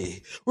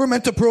day. We're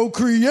meant to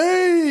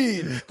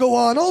procreate, go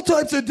on all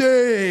types of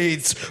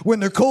dates. When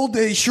they're cold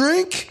they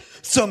shrink,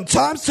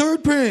 sometimes turn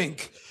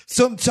pink,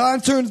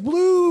 sometimes turns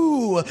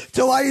blue,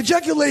 till I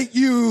ejaculate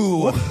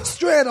you.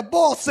 Straight out of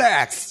ball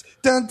sacks.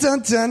 Dun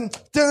dun dun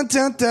dun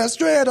dun dun.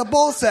 Straight out of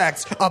ball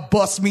sacks. A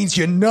bust means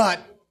you're nut.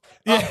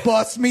 A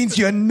bust means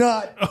you're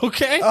nut.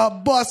 Okay. A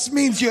bust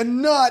means you're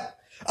nut.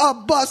 A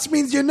bust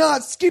means you're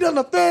not. Skeet on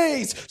the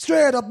face.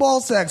 Straight out of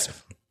ball sacks.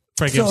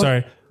 Frankie, I'm So-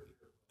 sorry.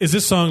 Is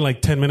this song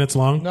like 10 minutes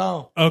long?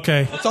 No.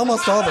 Okay. It's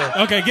almost over.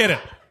 Okay, get it.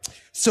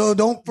 So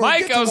don't forget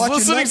Mike, to I was watch your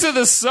listening nuts. to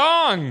the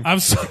song. I'm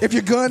sorry. If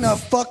you're gonna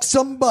fuck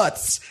some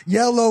butts,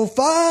 yellow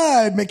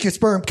 5, make your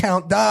sperm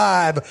count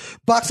dive.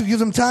 Boxer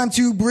gives him time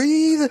to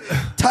breathe.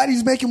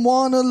 Tidies make him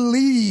wanna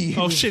leave.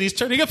 Oh shit, he's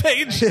turning a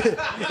page.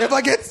 If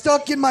I get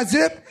stuck in my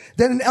zip,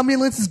 then an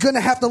ambulance is gonna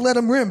have to let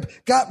him rimp.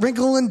 Got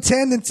wrinkling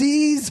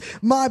tendencies.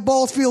 My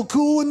balls feel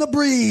cool in the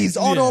breeze.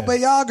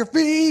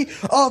 Autobiography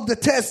of the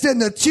test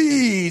and the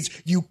cheese.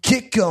 You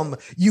kick 'em,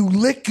 you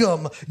lick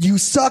 'em, you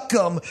suck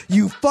 'em,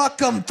 you fuck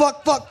 'em, fuck,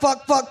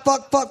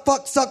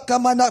 suck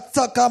on my nut,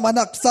 suck on my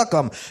nut, suck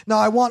 'em. Now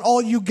I want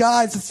all you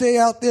guys to say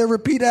out there,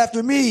 repeat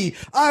after me.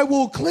 I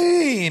will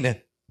clean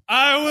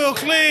I will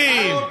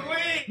clean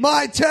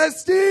my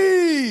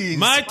testes.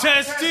 my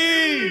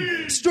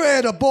testes. Straight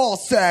out of ball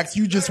sacks,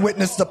 you just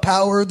witnessed the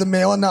power of the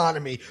male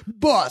anatomy.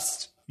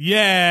 Bust.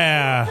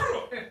 Yeah.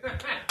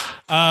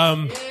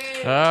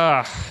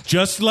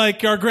 Just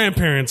like our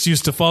grandparents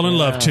used to fall in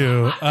love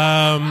to.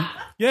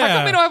 How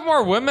come we don't have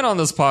more women on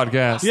this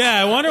podcast?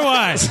 Yeah, I wonder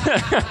why.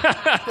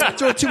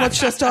 Throw too much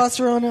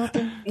testosterone out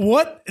there.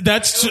 What?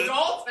 That's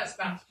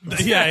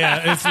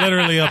yeah. It's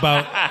literally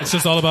about. It's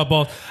just all about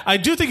balls. I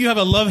do think you have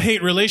a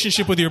love-hate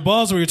relationship with your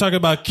balls, where you're talking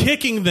about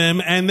kicking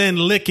them and then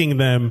licking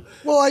them.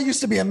 Well, I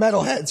used to be a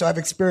metalhead, so I've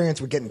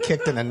experience with getting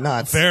kicked in the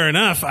nuts. Fair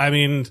enough. I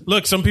mean,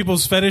 look, some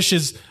people's fetish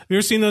is. Have you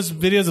ever seen those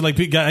videos of like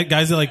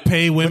guys that like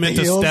pay women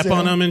to heels, step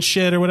on yeah. them and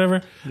shit or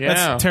whatever? Yeah.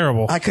 That's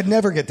terrible. I could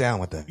never get down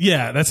with that.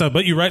 Yeah, that's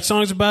but you write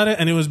songs about it,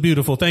 and it was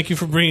beautiful. Thank you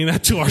for bringing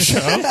that to our show.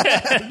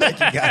 Thank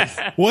you, guys.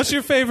 What's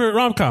your favorite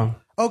rom-com?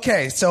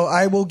 Okay, so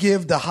I will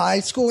give the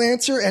high school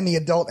answer and the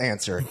adult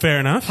answer. Fair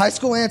enough. High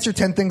school answer,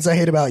 10 Things I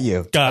Hate About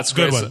You. That's a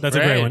good great. one. That's a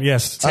great one.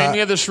 Yes.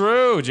 Taming of the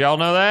Shrew. Y'all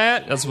know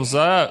that? That's what's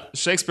up.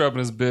 Shakespeare opened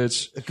his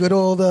bitch.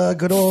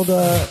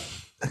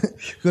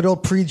 Good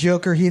old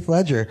pre-Joker Heath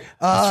Ledger.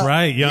 That's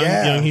right. Young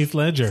yeah. Heath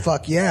Ledger.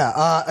 Fuck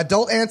yeah.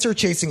 Adult answer,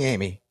 Chasing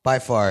Amy, by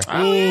far.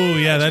 Oh,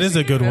 yeah, that is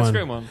a good That's one. a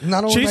great one.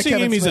 Not only by Chasing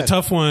Kevin Amy's Smith. a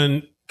tough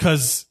one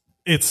because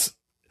it's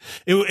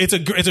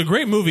a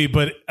great movie,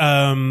 but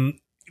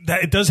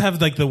that it does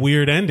have like the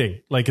weird ending.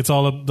 Like it's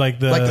all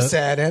like the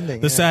sad ending.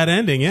 The sad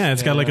ending. Yeah,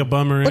 it's got like a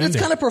bummer But ending.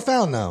 it's kind of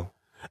profound, though.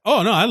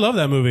 Oh no, I love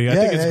that movie. I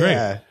think it's yeah, great.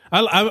 yeah.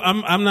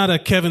 I'm not a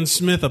Kevin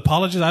Smith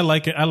apologist. I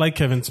like it. I like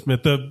Kevin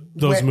Smith.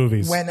 Those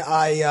movies. When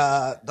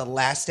I the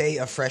last day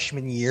of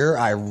freshman year,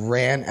 I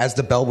ran as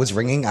the bell was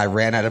ringing. I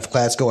ran out of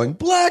class going,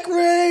 "Black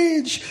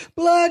Rage,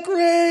 Black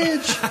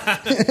Rage."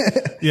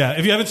 Yeah,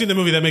 if you haven't seen the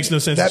movie, that makes no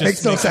sense. That It makes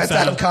just no it sense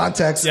out of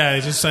context. Yeah,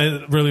 it's just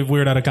really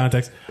weird out of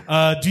context.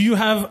 Do you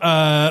have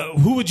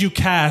who would you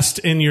cast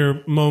in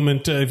your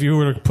moment if you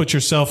were to put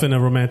yourself in a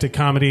romantic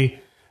comedy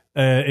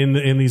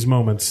in these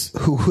moments?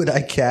 Who would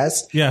I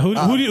cast? Yeah,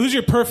 who's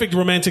your perfect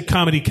romantic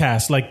comedy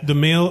cast? Like the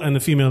male and the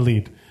female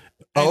lead.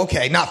 Oh,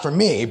 okay, not for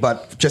me,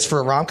 but just for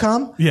a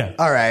rom-com? Yeah.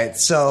 All right,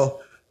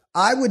 so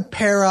I would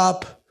pair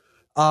up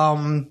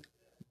Danny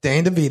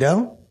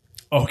DeVito.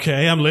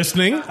 Okay, I'm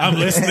listening.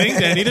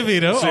 Danny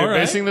DeVito. So All you're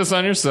right. basing this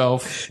on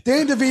yourself.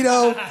 Danny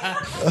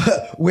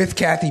DeVito with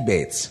Kathy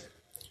Bates.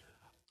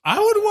 I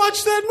would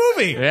watch that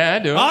movie. Yeah, I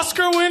do.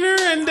 Oscar winner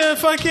and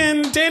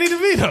fucking Danny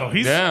DeVito.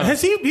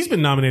 He's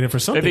been nominated for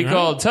something. It'd be right?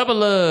 called Tub of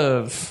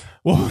Love.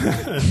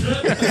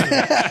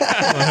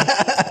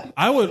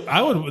 I would.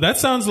 That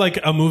sounds like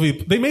a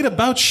movie they made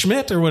about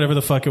Schmidt or whatever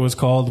the fuck it was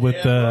called.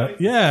 With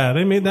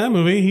they made that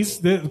movie.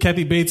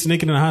 Kathy Bates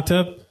naked in a hot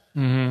tub.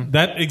 Mm-hmm.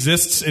 That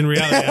exists in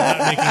reality. I'm not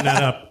making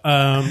that up.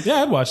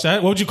 I'd watch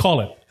that. What would you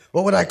call it?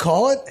 What would I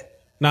call it?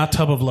 Not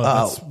Tub of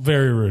Love. That's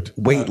very rude.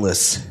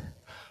 Weightless.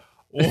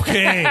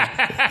 Okay.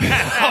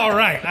 All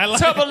right. I like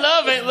Tub of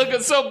Love ain't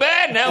looking so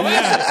bad now,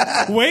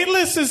 is it?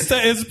 Weightless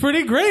is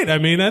pretty great. I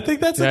mean, I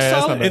think that's that's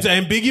solid. not bad. It's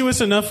ambiguous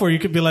enough where you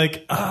could be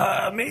like,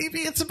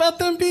 maybe it's about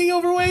them being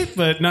overweight,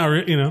 but not.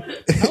 I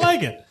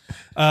like it.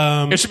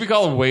 It should be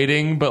called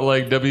Waiting, but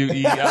like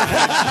WEI.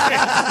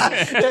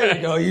 There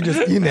you go. You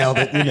nailed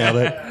it. You nailed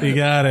it. You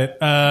got it.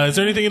 Is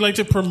there anything you'd like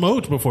to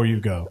promote before you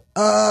go?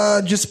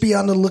 Just be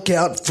on the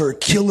lookout for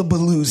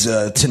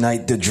Killapalooza.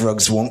 Tonight the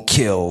drugs won't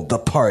kill, the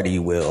party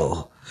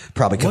will.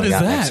 Probably coming is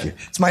out that? next year.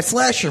 It's my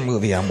slasher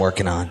movie I'm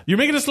working on. You're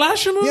making a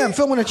slasher movie? Yeah, I'm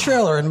filming a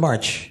trailer in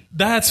March.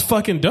 That's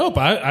fucking dope.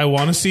 I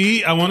want to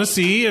see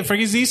a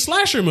Frankie Z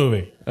slasher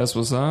movie. That's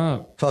what's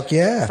up. Fuck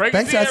yeah. Frankie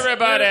Thanks, Z, guys.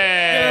 everybody.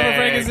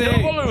 Frankie Z.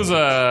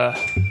 Killapalooza.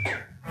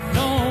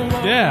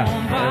 Yeah.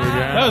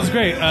 That was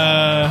great.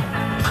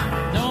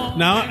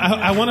 Now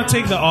I want to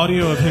take the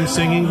audio of him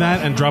singing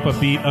that and drop a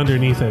beat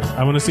underneath it.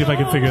 I want to see if I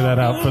can figure that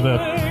out for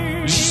the.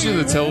 You should do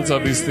the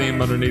Teletubbies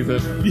theme underneath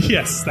it.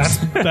 Yes,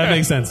 that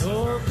makes sense.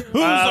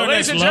 Who's our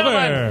Ladies next and lover?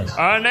 gentlemen,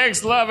 our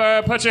next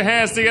lover, put your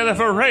hands together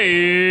for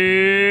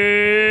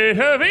Ray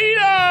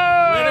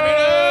DeVito!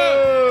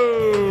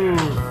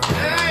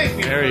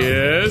 There he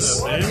is.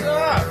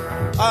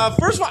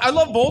 First of all, I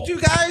love both you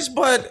guys,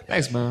 but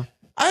Thanks, man.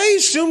 I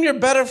assume you're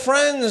better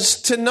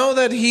friends to know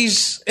that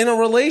he's in a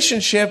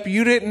relationship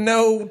you didn't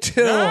know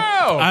till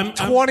No.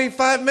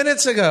 25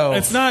 minutes ago.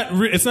 It's not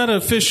an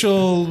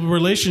official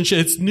relationship.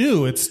 It's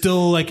new. It's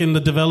still like in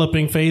the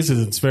developing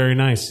phases. It's very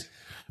nice.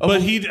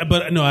 But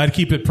no, I'd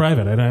keep it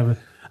private.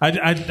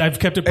 I've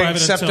kept it private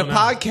Except until a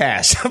now.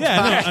 podcast.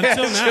 Yeah, no,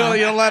 until now. Until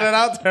you let it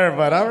out there,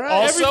 but all right.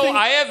 Also, everything-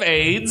 I have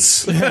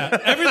AIDS.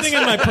 Everything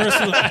in my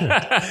personal.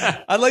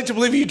 I'd like to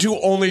believe you two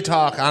only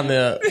talk on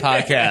the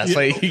podcast.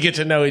 Like, you get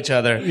to know each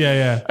other.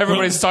 Yeah.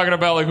 Everybody's talking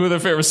about like who their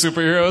favorite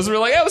superheroes. We're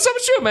like, hey, what's up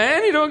with you,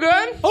 man? You doing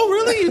good? Oh,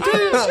 really? You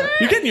did?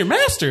 You're getting your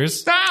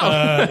master's.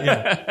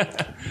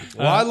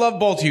 Well, I love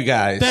both you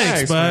guys.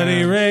 Thanks,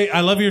 buddy. Ray,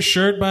 I love your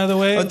shirt, by the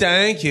way. Oh,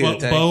 thank you.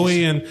 Thank Bowie.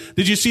 you. And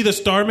did you see the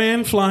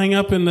Starman flying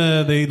up in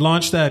they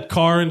launched that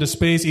car into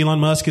space? Elon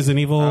Musk is an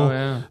evil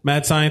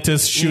mad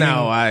scientist shooting.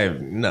 No, I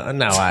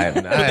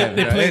haven't.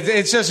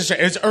 It's just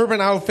it's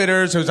Urban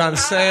Outfitters. It was on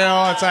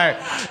sale. It's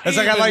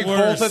like I like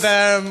worse. both of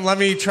them. Let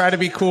me try to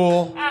be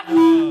cool.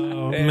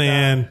 Oh,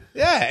 man.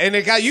 Yeah, and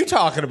it got you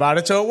talking about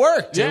it, so it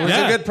worked. It was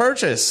Yeah. a good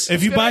purchase.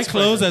 If you buy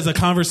clothes as a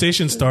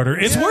conversation starter,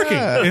 it's working.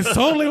 It's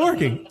totally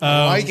working.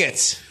 Like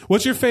it.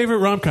 What's your favorite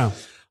rom-com?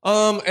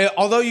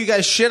 Although you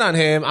guys shit on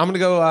him, I'm gonna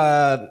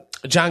go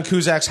John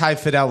Cusack's High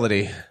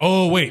Fidelity.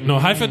 Oh, wait. No,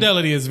 High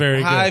Fidelity is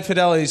very High good.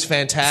 Fidelity is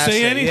fantastic.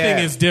 Say Anything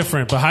is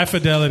different, but High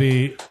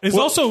Fidelity is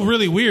also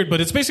really weird,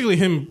 but it's basically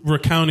him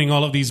recounting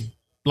all of these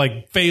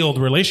like failed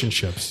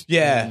relationships.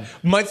 Yeah.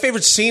 My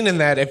favorite scene in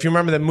that, if you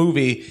remember the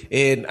movie,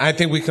 and I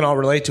think we can all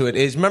relate to it,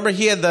 is remember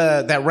he had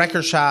that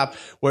record shop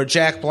where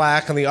Jack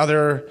Black and the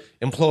other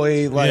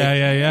employee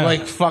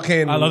like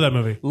fucking I love that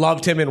movie.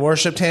 Loved him and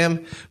worshipped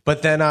him.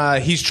 But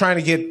then he's trying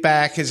to get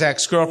back his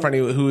ex-girlfriend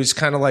who is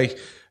kind of like,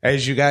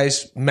 as you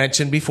guys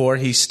mentioned before,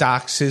 he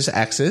stalks his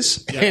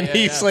exes, and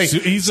he's like,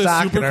 He's a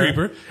stalking super her.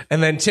 creeper.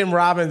 And then Tim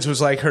Robbins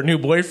was like her new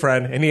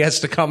boyfriend, and he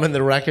has to come in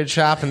the record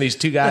shop, and these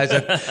two guys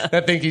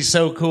that think he's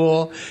so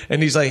cool,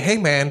 and he's like, "Hey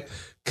man,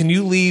 can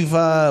you leave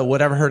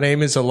whatever her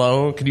name is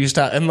alone? Can you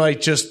stop?" And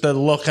like just the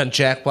look on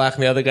Jack Black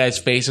and the other guy's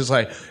face is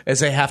like as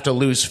they have to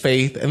lose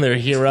faith in their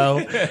hero,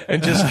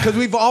 and just because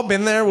we've all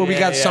been there where we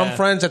got some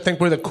friends that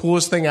think we're the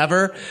coolest thing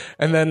ever,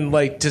 and then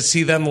like to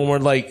see them when we're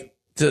like.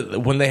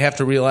 When they have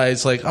to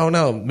realize, like, oh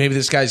no, maybe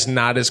this guy's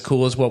not as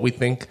cool as what we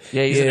think.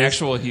 Yeah, he's he an is.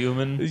 actual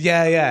human.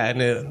 Yeah,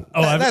 and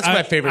that's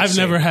my favorite. I've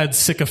scene. never had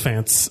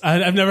sycophants.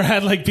 I've never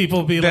had like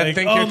people be That like,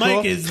 think "Oh, you're Mike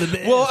cool? is the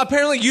best." Well,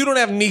 apparently you don't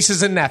have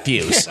nieces and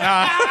nephews.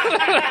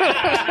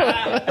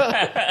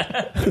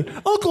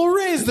 Uncle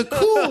Ray's the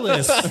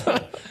coolest.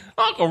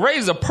 Uncle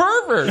Ray's a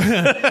pervert.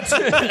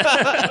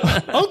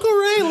 Uncle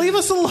Ray, leave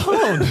us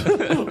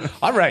alone.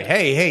 All right,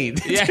 hey.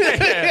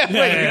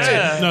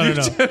 No.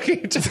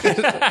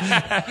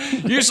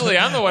 Usually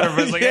I'm the one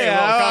who's like, hey, Yeah,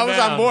 well, I calm was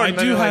down. on board.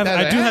 I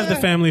do have the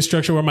family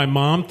structure where my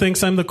mom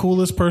thinks I'm the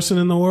coolest person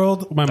in the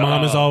world. My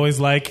mom is always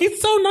like, "He's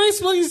so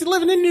nice when he's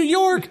living in New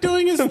York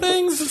doing his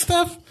things and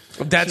stuff."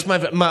 That's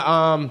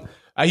my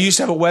I used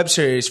to have a web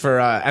series for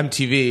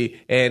MTV,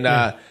 and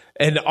I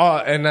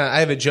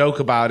have a joke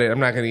about it. I'm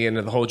not going to get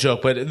into the whole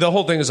joke, but the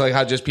whole thing is like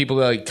how just people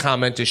like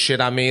comment to shit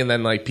on me, and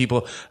then like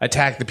people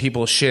attack the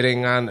people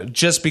shitting on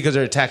just because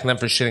they're attacking them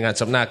for shitting on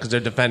something, not because they're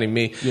defending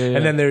me.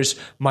 And then there's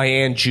my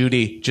Aunt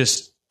Judy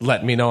just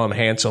letting me know I'm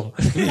handsome,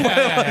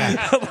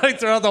 like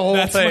throughout the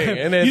whole thing.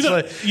 And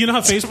it's you know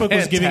how Facebook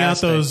was giving out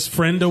fantastic. those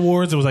friend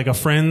awards? It was like a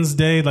Friends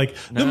Day, like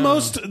the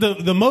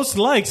most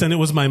likes, and it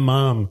was my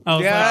mom. I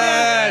was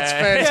it's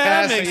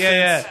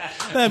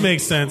fantastic. that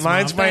makes sense.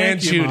 Mine's Mom. my Thank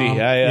Aunt you, Judy. Mom.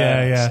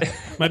 Yeah.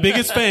 My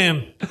biggest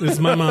fan is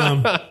my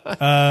mom.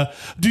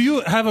 Do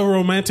you have a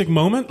romantic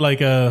moment, like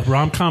a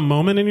rom-com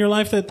moment in your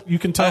life that you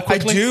can tell I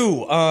quickly?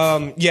 do.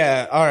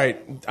 Yeah. All right.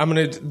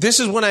 This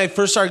is when I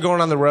first started going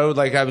on the road.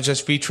 Like I was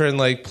just featuring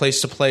like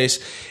place to place,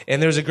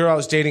 and there was a girl I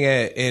was dating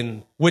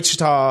in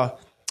Wichita,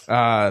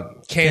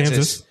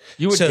 Kansas.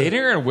 You were dating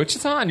her in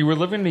Wichita and you were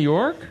living in New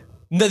York?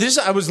 No,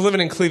 I was living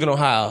in Cleveland,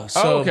 Ohio.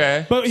 So,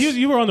 okay. But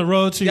you were on the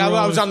road, so you Yeah, were I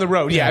always- was on the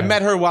road. Yeah, I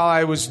met her while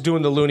I was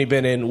doing the Looney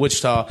Bin in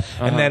Wichita,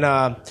 and then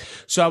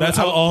That's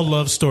how all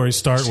love stories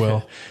start,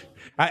 Will.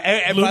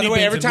 And by Looney the way,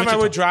 Bins every in time I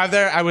Wichita. would drive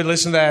there, I would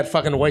listen to that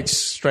fucking White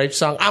Stripes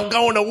song. I'm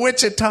going to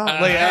Wichita.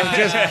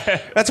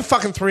 That's a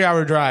fucking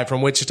 3-hour drive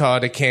from Wichita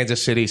to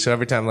Kansas City. So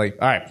every time, like,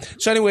 all right.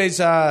 So, anyways,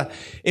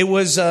 it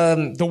was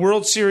the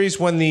World Series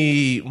when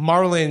the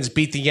Marlins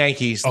beat the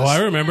Yankees. Oh,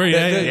 I remember. The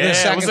Yeah.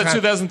 second Was that time.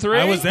 2003?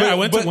 I was there. I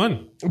went to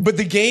one. But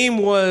the game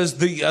was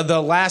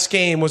the last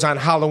game was on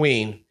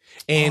Halloween.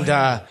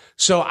 And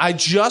so I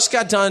just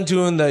got done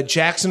doing the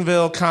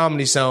Jacksonville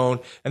Comedy Zone,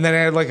 and then I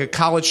had like a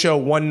college show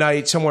one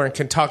night somewhere in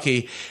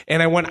Kentucky,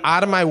 and I went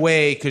out of my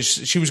way because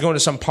she was going to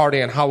some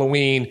party on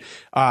Halloween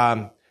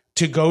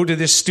to go to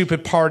this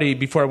stupid party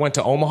before I went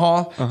to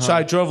Omaha. So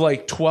I drove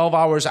like 12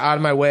 hours out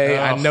of my way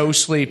on no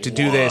sleep to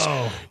do this.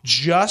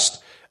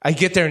 I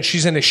get there and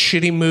she's in a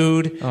shitty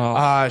mood.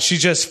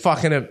 She's just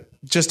fucking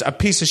just a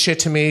piece of shit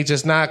to me,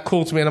 just not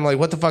cool to me. And I'm like,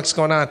 what the fuck's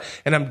going on?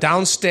 And I'm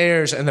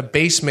downstairs in the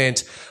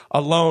basement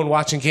alone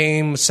watching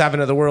Game 7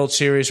 of the World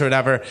Series or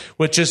whatever,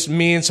 with just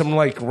me and some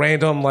like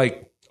random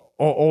like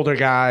older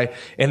guy,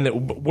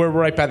 and we're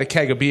right by the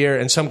keg of beer,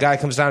 and some guy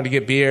comes down to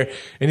get beer,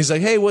 and he's like,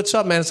 hey, what's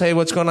up, man? I say, hey,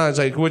 what's going on? He's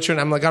like, what's your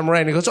name? I'm like, I'm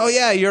Ray. And he goes, oh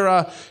yeah,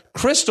 you're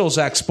Crystal's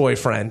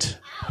ex-boyfriend.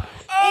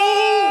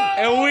 Oh!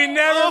 And we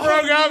never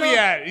broke up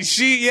yet.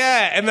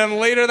 And then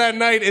later that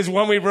night is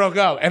when we broke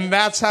up, and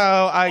that's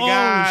how I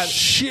got.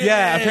 Shit.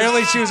 Yeah,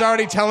 apparently she was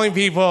already telling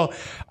people.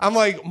 I'm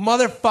like,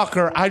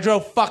 motherfucker, I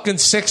drove fucking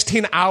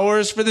 16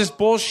 hours for this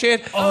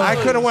bullshit. I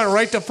could have went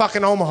right to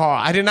fucking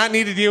Omaha. I did not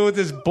need to deal with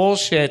this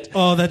bullshit.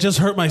 Oh, that just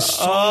hurt my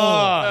soul.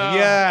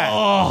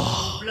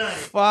 Yeah.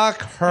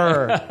 Fuck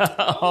her.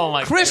 Oh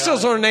my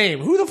Crystal's her name.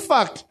 Who the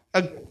fuck?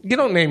 You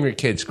don't name your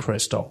kids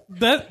Crystal. You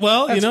met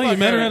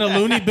her at a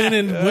loony bin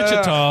in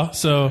Wichita,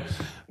 so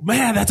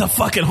man, that's a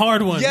fucking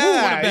hard one. Ooh, what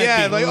a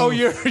bad beat. Like, oh,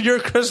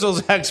 you're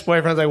Crystal's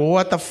ex-boyfriend. Like, well,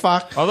 what the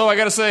fuck? Although I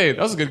gotta say,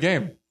 that was a good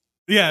game.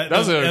 Yeah, That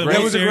was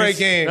a great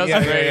game. That was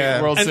a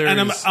great World Series.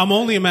 And I'm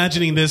only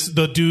imagining this.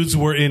 The dudes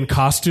were in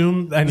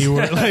costume, and you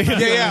were like,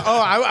 Yeah. Oh,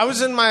 I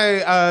was in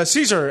my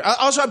Caesar.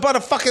 Also, I bought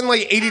a fucking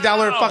like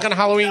 $80 fucking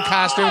Halloween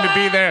costume to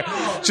be there,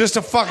 just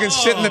to fucking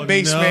sit in the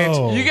basement.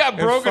 no. You got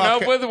broken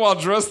up with while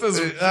dressed as.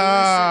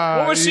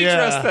 What was she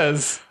dressed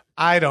as?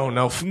 I don't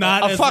know.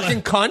 Not a as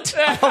fucking cunt.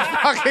 A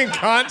fucking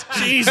cunt.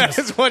 Jesus.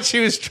 That's what she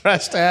was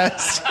dressed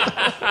as.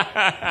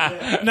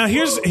 Now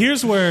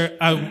here's where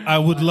I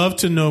would love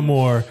to know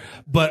more,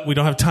 but we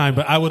don't have time.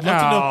 But I would love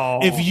to know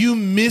if you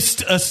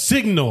missed a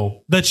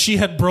signal that she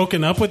had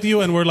broken up with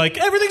you, and we're like,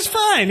 everything's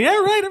fine. Yeah,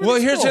 right. Well,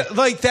 everything's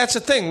cool. that's the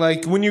thing.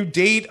 Like when you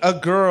date a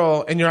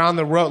girl and you're on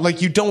the road,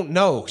 like you don't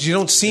know because you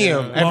don't see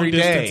them every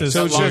day. distance is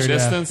So it's long just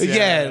distance.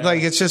 Yeah,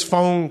 like it's just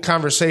phone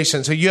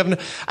conversation. So you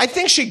have. I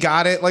think she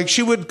got it. Like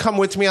she would come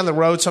with me on the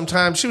road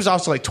sometimes. She was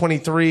also like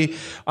 23,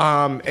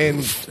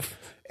 and.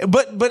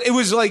 But it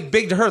was like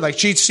big to her. Like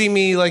she'd see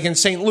me like in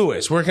St.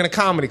 Louis working a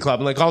comedy club,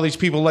 and like all these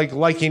people like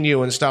liking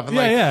you and stuff.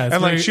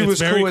 And she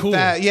was cool with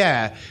that.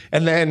 Yeah,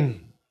 and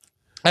then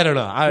I don't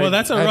know.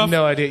 That's I have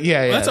no idea.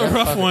 Yeah, that's a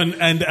rough one.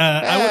 And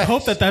I would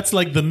hope that that's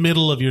like the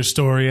middle of your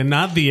story and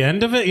not the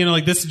end of it. You know,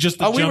 like this is just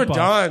the we were jump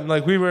off. done.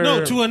 Like we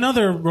were to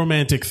another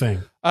romantic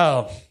thing.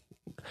 Oh.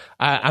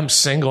 I'm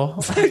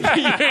single.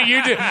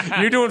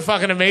 You're doing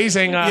fucking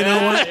amazing. You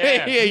know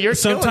what? You're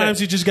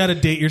Sometimes you just got to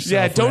date yourself.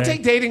 Yeah, don't right?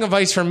 take dating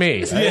advice from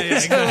me.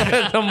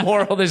 The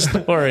moral of the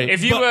story.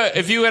 If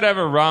you had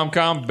ever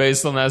rom-com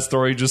based on that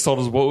story you just told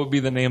us, what would be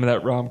the name of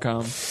that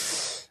rom-com?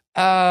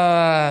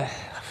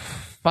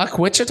 Fuck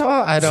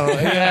Wichita? I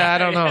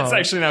don't know. It's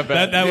actually not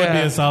bad. That would be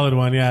a solid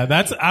one. Yeah,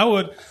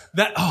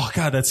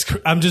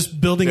 I'm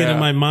just building it in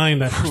my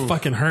mind. That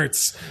fucking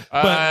hurts.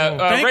 But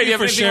thank Ray, you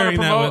for sharing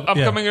that.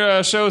 Upcoming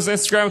shows,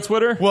 Instagram,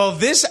 Twitter. Well,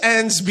 this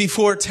ends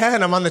before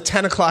 10. I'm on the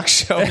 10 o'clock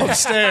show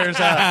upstairs.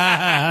 But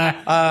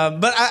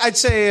I'd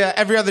say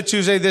every other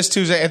Tuesday. This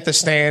Tuesday at the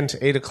Stand,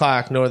 8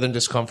 o'clock. Northern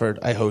Discomfort.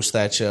 I host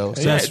that show.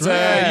 So That's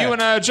right. You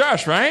and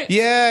Josh, right?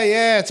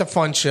 Yeah. It's a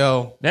fun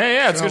show.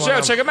 Yeah. It's a good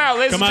show. Check them out,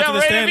 ladies and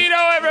gentlemen. Ray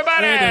DeVito,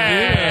 everybody. Ray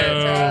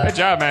DeVito. Good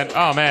job, man.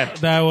 Oh man,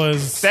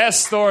 that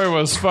story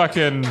was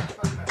fucking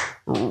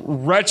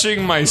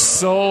retching my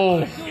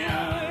soul.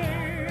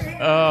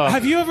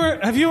 Have you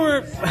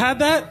ever had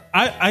that?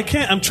 I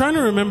can't. I'm trying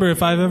to remember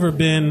if I've ever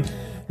been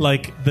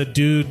like the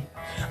dude,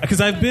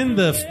 because I've been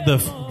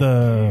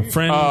the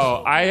friend.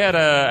 Oh, I had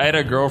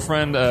a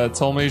girlfriend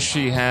told me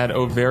she had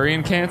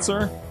ovarian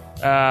cancer.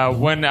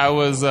 When I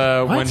was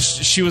when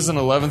she was in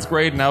 11th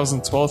grade and I was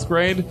in 12th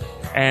grade,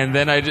 and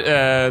then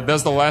that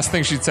was the last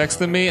thing she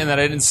texted me, and then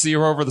I didn't see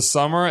her over the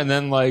summer, and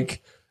then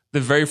like the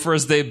very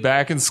first day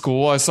back in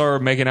school, I saw her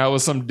making out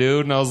with some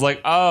dude, and I was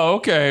like, oh,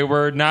 okay,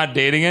 we're not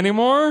dating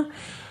anymore.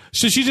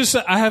 So she just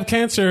said, I have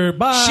cancer.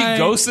 Bye. She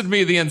ghosted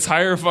me the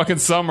entire fucking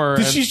summer.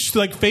 Did she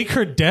like fake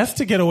her death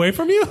to get away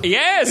from you?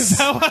 Yes.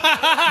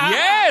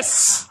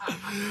 Yes.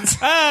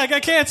 I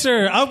got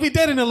cancer. I'll be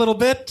dead in a little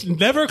bit.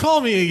 Never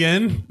call me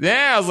again.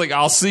 Yeah, I was like,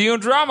 I'll see you in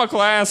drama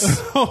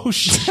class. Oh,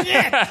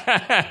 shit.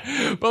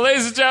 But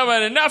ladies and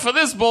gentlemen, enough of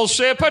this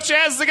bullshit. Put your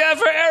hands together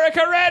for Eric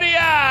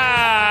Heredia.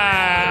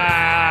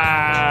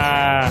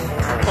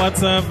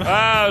 What's up?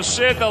 Oh,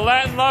 shit, the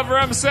Latin lover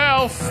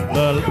himself.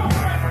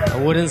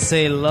 I wouldn't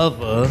say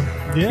lover.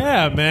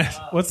 Yeah, man.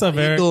 What's up,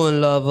 Eric?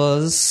 Doing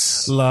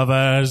lovers.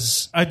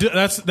 Lovers. I do.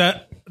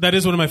 That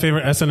is one of my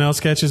favorite SNL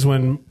sketches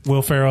when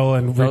Will Ferrell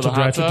and Rachel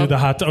Dratch do the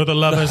hot tub. Or the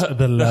lovers.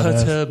 The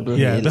lovers.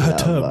 Yeah, the hot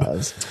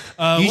tub.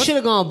 You should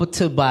have gone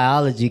to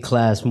biology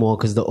class more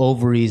because the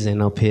ovaries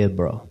ain't up here,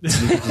 bro. You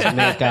could just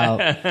make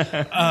out.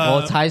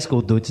 All high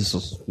school dudes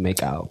just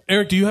make out.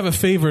 Eric, do you have a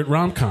favorite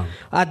rom-com?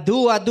 I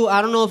do. I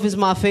don't know if it's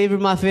my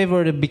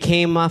favorite. It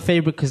became my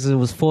favorite because it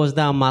was forced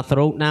down my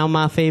throat. Now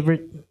my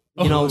favorite.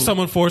 You know,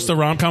 someone forced a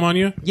rom com on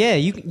you. yeah,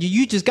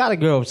 you just got a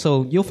girl,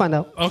 so you'll find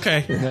out.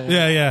 Okay,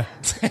 yeah.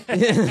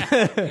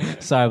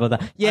 Sorry about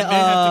that. Yeah,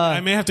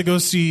 I may have to go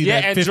see.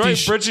 Yeah, that enjoy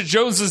 50 Bridget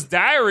Jones's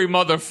Diary,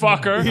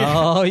 motherfucker.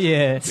 oh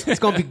yeah, it's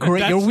gonna be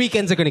great. Your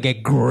weekends are gonna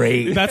get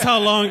great. That's how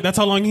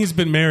long he's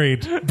been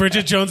married.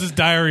 Bridget Jones's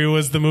Diary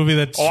was the movie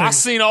that. Oh, I've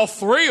seen all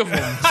 3 of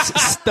them.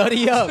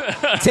 Study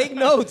up, take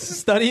notes,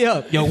 study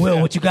up. Yo,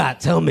 Will, what you got?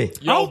 Tell me.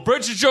 Yo,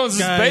 Bridget Jones's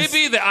Guys.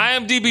 Baby, the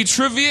IMDb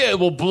trivia, it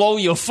will blow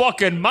your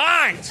fucking mind.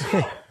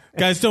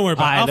 Guys, don't worry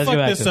about it. All right, I'll let's fuck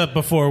go back this to it. up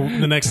before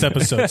the next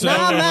episode. So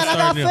Nah, we'll man, I start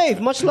got new. faith.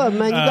 Much love,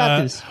 man. You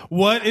got this.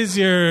 What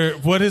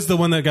is the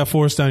one that got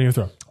forced down your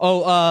throat?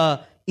 Oh,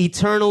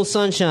 Eternal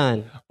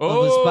Sunshine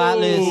of the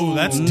Spotless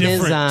that's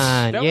different.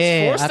 Mizan. That was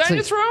Yeah, forced I down took-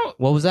 your throat?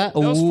 What was that?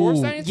 was forced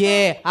Ooh, down your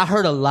yeah, I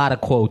heard a lot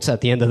of quotes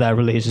at the end of that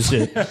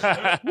relationship.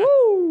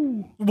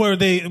 Were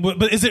they?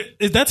 But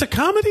is that's a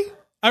comedy?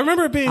 I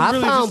remember it being I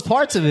really. found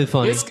parts of it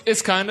funny.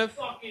 It's kind of.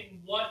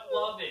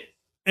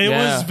 It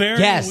Yeah. was very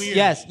Yes, weird.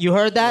 yes, you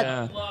heard that?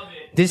 Yeah.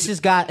 This has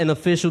got an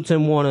official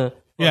Tim Warner.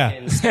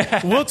 Yeah,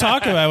 we'll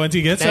talk about it once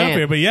he gets up Damn.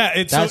 here. But yeah,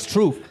 it's That's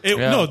truth.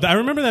 No, I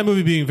remember that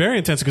movie being very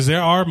intense because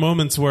there are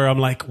moments where I'm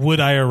like, would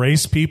I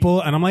erase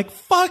people? And I'm like,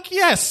 fuck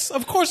yes,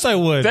 of course I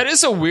would. That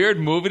is a weird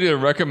movie to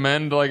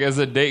recommend, like as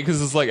a date,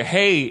 because it's like,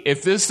 hey,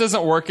 if this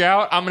doesn't work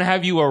out, I'm gonna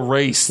have you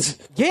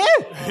erased. Yeah,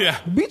 Yeah.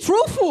 Be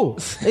truthful.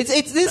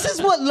 It's this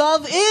is what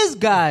love is,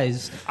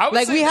 guys. I would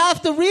Like say we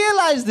have to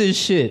realize this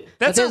shit.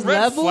 That's That a there's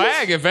red levels.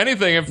 flag, if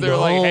anything. If they're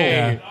like, No.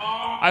 hey,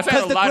 I've had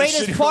Because a the lot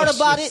greatest of shitty part about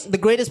relationships. it, the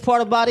greatest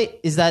part about it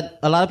is that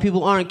a lot of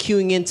people aren't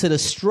queuing into the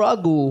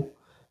struggle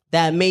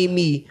that made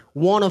me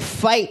want to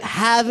fight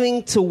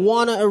having to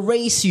want to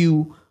erase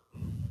you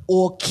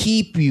or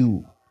keep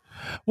you.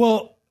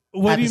 Well,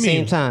 what At do you the mean?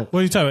 same time. What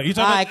are you talking about? You All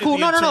talking right, about cool.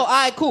 the No. All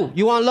right, cool.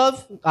 You want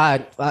love? All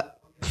right.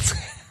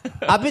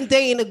 I've been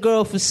dating a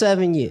girl for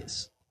 7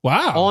 years,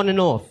 Wow. on and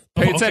off.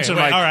 Pay attention,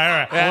 wait, Mike. all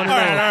right. All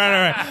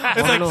right.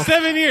 It's like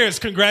 7 years.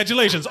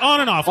 Congratulations. On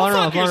and off. Well, On and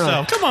fuck off, on and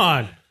yourself. off. Come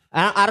on.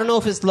 I don't know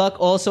if it's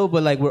luck also,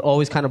 but like we're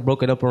always kind of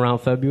broken up around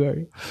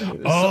February.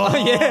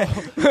 Oh,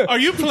 yeah. Are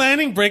you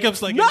planning breakups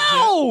like?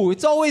 No,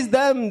 it's always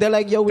them. They're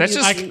like, yo, we That's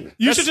just, just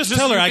you that's should just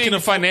tell her you I being can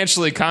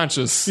financially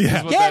conscious. Yeah.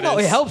 is what yeah, that no,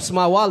 is. it helps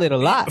my wallet a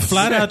lot.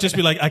 flat out just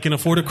be like, I can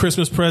afford a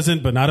Christmas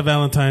present, but not a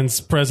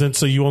Valentine's present,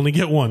 so you only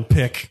get one.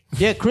 Pick.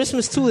 Yeah,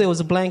 Christmas too. There was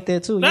a blank there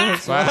too. Yeah,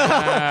 so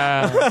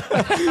Wow.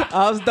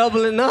 I was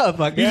doubling up.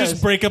 I You guess.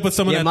 just break up with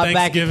someone yeah, at my bank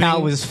Thanksgiving.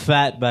 account was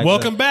fat back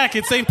Welcome back.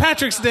 It's St.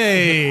 Patrick's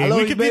Day. I love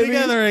We you, could be baby.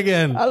 together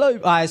again. I love you.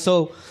 All right,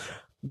 so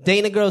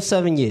dating a girl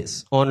 7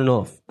 years, on and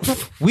off.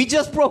 We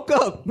just broke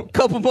up a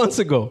couple months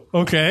ago,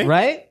 Okay.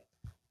 right?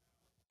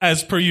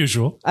 As per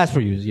usual. As per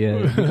usual, yeah.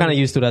 We're kind of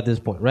used to it at this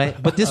point,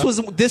 right? But this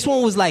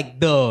one was like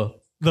The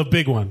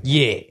big one.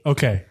 yeah.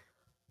 Okay.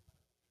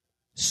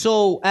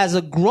 So as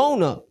a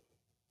grown up,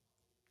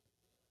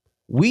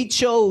 we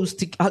chose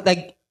to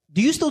like.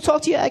 Do you still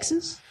talk to your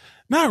exes?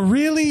 Not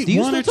really. Do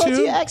you one still or talk two.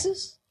 to your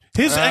exes?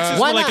 His exes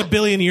Why were like not? a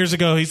billion years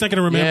ago. He's not going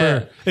to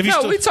remember. Yeah. If he's No,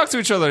 still, we talk to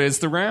each other on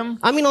Instagram.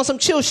 I mean, on some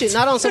chill shit,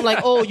 not on some like,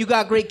 oh, you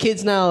got great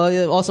kids now.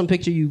 Awesome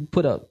picture you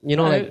put up. You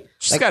know, like,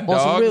 She's like got on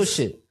some real dogs.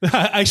 shit.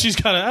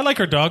 I like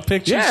her dog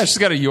pictures. Yeah, she's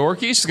got a Yorkie.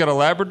 She's got a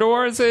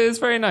Labrador. It's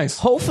very nice.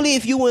 Hopefully,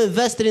 if you were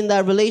invested in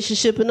that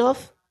relationship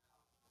enough,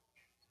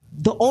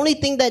 the only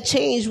thing that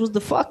changed was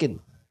the fucking.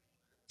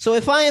 So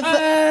if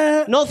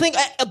I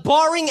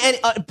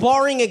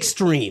barring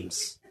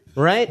extremes,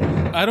 right?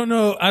 I don't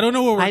know. I don't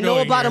know where we're I know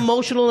going about here.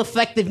 emotional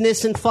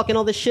effectiveness and fucking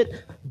all this shit,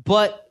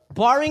 but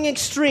barring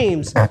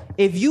extremes,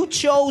 if you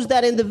chose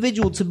that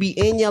individual to be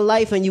in your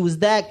life and you was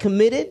that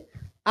committed,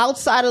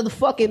 outside of the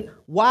fucking,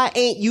 why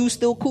ain't you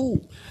still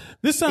cool?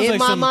 This sounds in like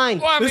my some, mind.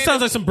 Well, I this mean,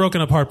 sounds like some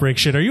broken up heartbreak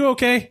shit. Are you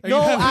okay? Are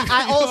No, you having-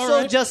 I you all also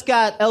right? just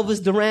got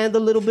Elvis Duran a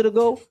little bit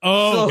ago.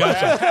 Oh, So-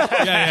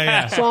 gotcha.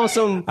 Yeah. So on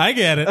some, I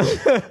get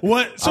it.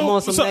 What? So, I'm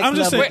on some so next I'm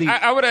just level saying.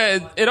 Wait, I would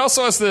add, it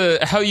also has to,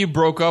 how you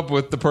broke up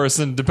with the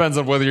person depends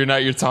on whether or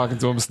not you're talking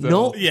to them still.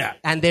 no, Yeah.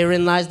 and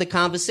therein lies the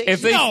conversation.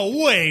 If they, No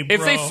way, bro.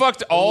 if they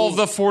fucked all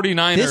the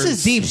 49ers. This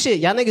is deep shit.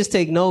 Y'all niggas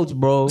take notes,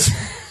 bro.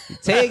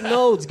 Take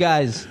notes,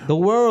 guys. The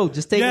world,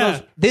 just take Yeah.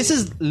 notes. This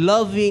is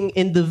loving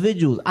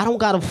individuals. I don't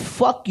gotta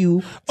fuck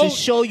you to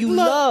show you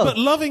love. But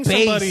loving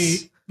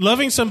Base.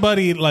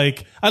 somebody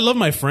like I love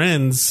my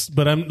friends,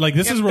 but I'm like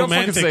this is Don't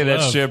romantic fucking say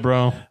love. that shit,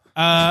 bro.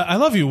 I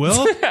love you,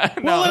 Will. Will, I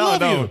love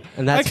no. you.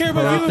 And that's I care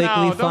about perfectly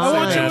you. No, don't I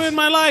want say you that. in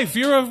my life.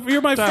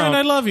 You're my friend.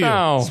 I love you.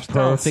 No,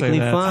 don't say Perfectly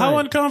that. fine. How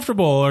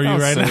uncomfortable are you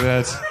Don't right say now?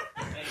 that.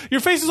 Your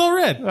face is all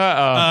red.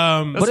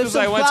 That's But if because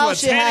I some went to foul a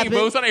shit tanning happened-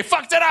 booth and I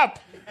fucked it up.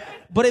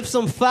 But if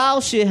some foul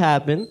shit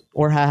happened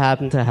or had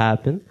happened to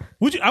happen,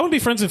 I would be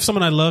friends if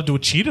someone I loved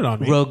would cheated on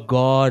me.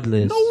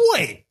 regardless. No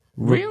way.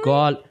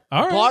 Regard.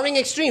 All right. Barring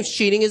extremes,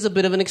 cheating is a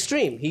bit of an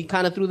extreme. He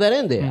kind of threw that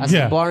in there. I said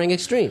Yeah. barring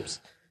extremes.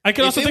 I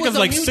can also If it think was of a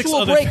like 6 mutual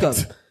other breakup,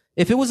 things.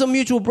 if it was a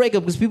mutual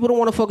breakup, because people don't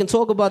want to fucking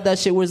talk about that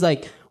shit, where it's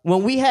like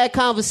when we had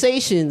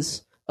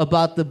conversations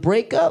about the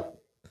breakup,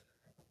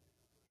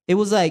 it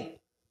was like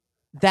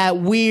that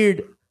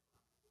weird.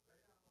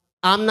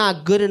 I'm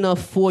not good enough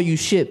for you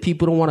shit.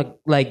 People don't want to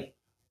like.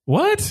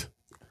 What?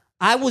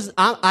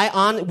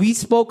 We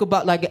spoke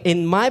about like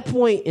in my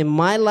point in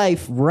my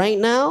life right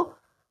now,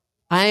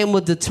 I am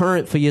a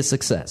deterrent for your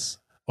success.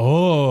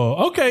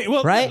 Oh, okay.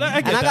 Well, Right? I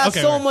get And I that. got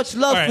Okay, so all right. much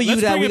love All right, for you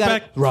let's that bring we it gotta-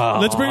 back.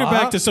 Let's bring it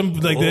back to some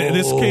like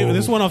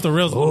this went off the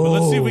rails a little bit.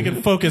 Let's see if we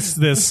can focus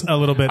this a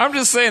little bit. I'm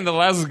just saying the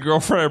last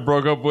girlfriend I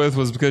broke up with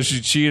was because she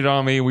cheated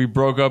on me. We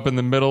broke up in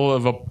the middle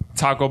of a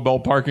Taco Bell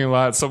parking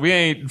lot, so we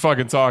ain't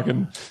fucking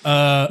talking.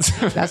 That's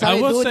how I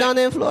they will do it say- down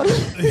there in Florida.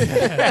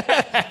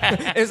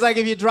 It's like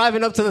if you're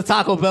driving up to the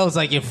Taco Bell, it's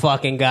like you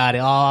fucking got it.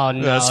 Oh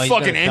no, That's he's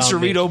fucking gonna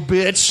dump me. Anchorito,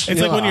 bitch.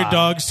 It's like when your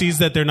dog sees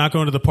that they're not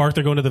going to the park,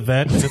 they're going to the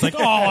vet. And it's like,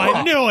 oh,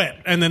 I knew it.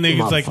 And then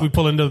it's like we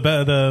pull into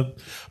the.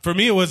 For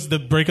me, it was the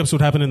breakups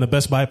would happen in the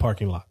Best Buy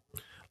parking lot.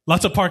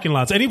 Lots of parking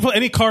lots.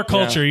 Any car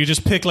culture, you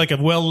just pick like a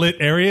well lit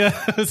area,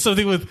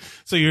 something with.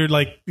 So you'd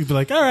be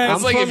like, all right.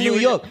 I'm like from if New you-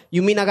 York.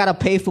 You mean I gotta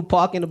pay for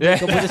parking to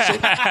break up with a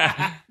chick?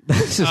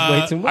 That's just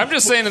way too much. I'm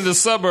just saying in the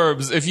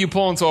suburbs, if you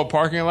pull into a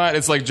parking lot,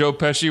 it's like Joe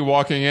Pesci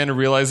walking in and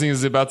realizing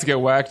he's about to get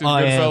whacked in Oh,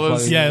 yeah, Goodfellas.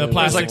 fucking- Yeah, the It's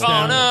plastic. like,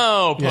 oh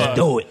no, puss.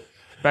 do it.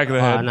 Back of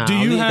the head. Nah, Do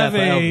I'll you leave have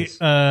that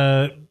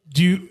for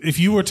Elvis. if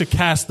you were to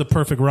cast the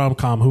perfect rom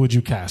com, who would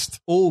you cast?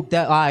 Oh,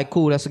 all right,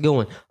 cool. That's a good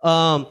one.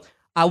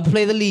 I will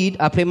play the lead.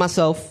 I play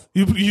myself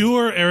You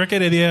or Eric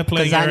Heredia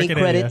playing because I Eric need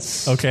Heredia.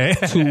 credits. Okay.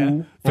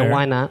 Too, Fair. and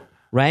why not?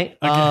 Right?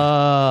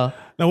 Now,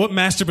 what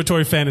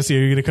masturbatory fantasy are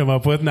you going to come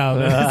up with now?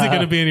 Is it going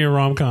to be in your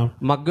rom com?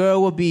 My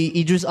girl would be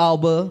Idris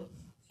Elba.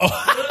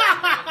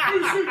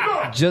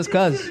 Just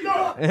cause.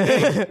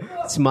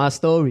 It's my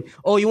story.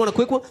 Oh, you want a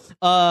quick one?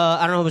 I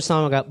don't know how much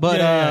time I got, but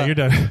Yeah, you're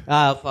done.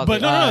 Fuck But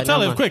it. no, tell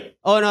never it mind. quick.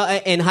 Oh no,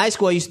 in high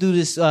school I used to do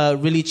this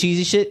really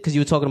cheesy shit because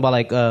you were talking about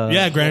like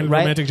grand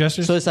romantic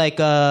gestures. So it's like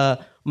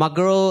my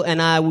girl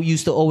and I we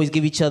used to always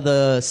give each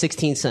other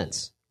 16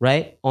 cents,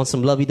 right, on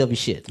some lovey-dovey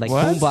shit, like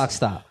What? boombox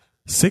style.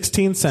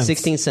 16 cents.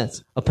 16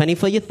 cents, a penny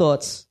for your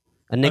thoughts,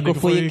 a nickel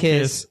for your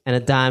kiss, and a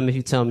dime if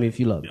you tell me if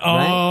you love me. Oh,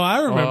 right? I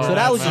remember. So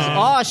that was just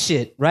our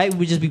shit, right?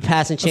 We just be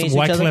passing change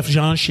to each other. Wyclef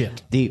Jean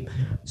shit. Deep.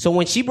 So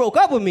when she broke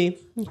up with me,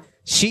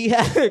 she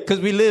had, because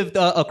we lived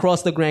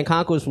across the Grand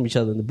Concourse from each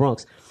other in the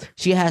Bronx,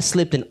 she had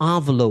slipped an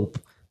envelope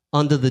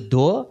under the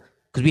door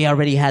because we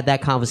already had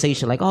that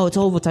conversation, like, oh, it's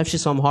over type shit,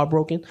 so I'm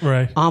heartbroken.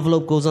 Right.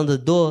 Envelope goes under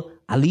the door.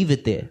 I leave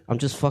it there. I'm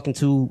just fucking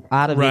too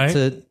out of Right. it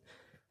to.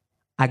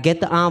 I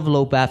get the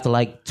envelope after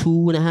like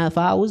 2.5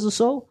 hours or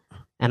so,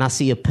 and I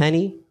see a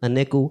penny, a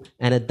nickel,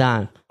 and a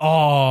dime. Oh.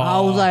 I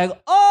was like,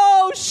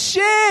 oh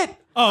shit!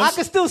 Oh, I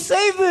can still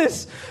save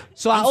this.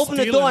 So I open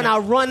the door and I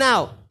run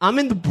out. I'm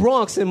in the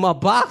Bronx in my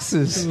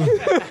boxers. They're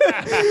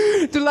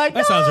like,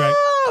 That sounds right.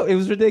 "No!" It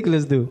was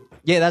ridiculous, dude.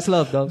 Yeah, that's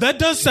love, dog. That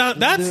does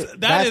sound. That's is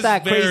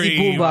that crazy very,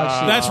 boombox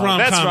shit. That's rom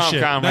That's com rom-com,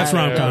 shit. right? That's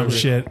rom com Yeah.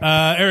 shit.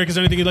 Eric, is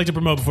there anything you'd like to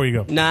promote before you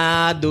go?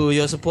 Nah, dude,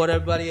 yo, support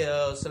everybody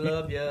else. I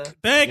love ya.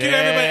 Thank you,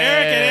 everybody.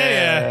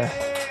 Eric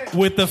Heredia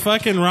with the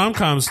fucking rom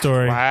com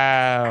story.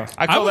 Wow.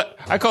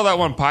 I call that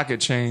one Pocket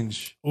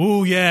Change.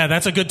 Ooh, yeah,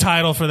 that's a good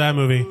title for that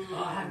movie.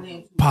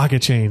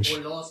 Pocket Change.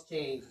 Lost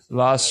change.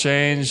 Lost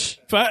Change.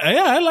 But,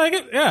 yeah, I like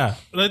it. Yeah,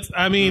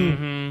 I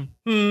mean,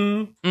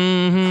 All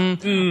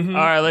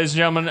right, ladies and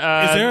gentlemen.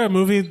 is there a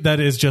movie that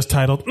is just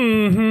titled?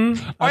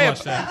 Mm-hmm. Oh,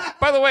 yeah.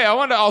 By the way, I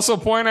wanted to also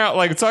point out,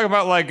 like, talk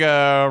about like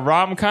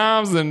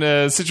rom-coms and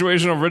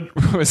situational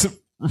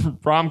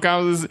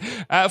rom-coms.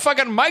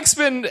 Fucking Mike's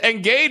been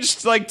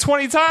engaged like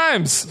 20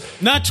 times.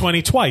 Not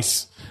 20,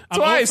 twice.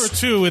 Twice. I'm 0 for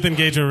 2 with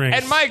engagement rings.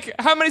 And Mike,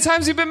 how many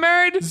times you been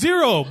married?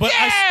 0, but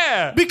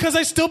Yeah! because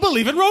I still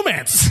believe in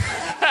romance.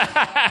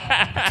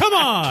 Come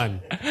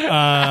on.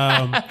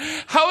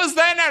 How is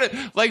that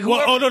not like?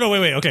 Well, Whoever, no,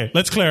 wait. Okay,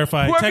 let's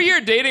clarify. whoever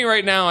you're dating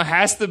right now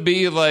has to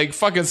be like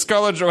fucking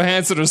Scarlett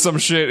Johansson or some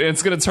shit, and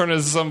it's gonna turn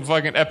into some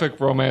fucking epic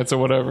romance or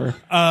whatever.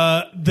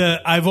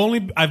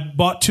 I've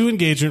bought 2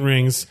 engagement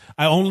rings.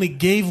 I only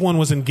gave one,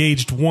 was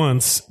engaged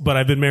once, but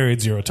I've been married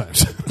 0 times.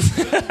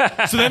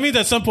 So that means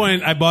at some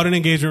point I bought an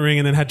engagement ring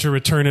and then had to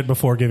return it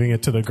before giving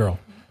it to the girl.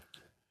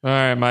 All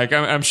right, Mike.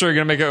 I'm sure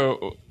you're gonna make a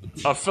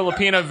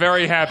Filipina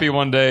very happy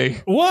one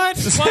day. What? Why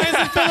is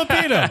it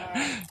Filipino?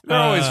 They're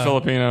always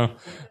Filipino.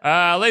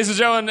 Ladies and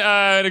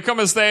gentlemen, to come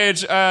on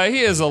stage,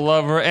 he is a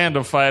lover and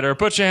a fighter.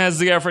 Put your hands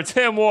together for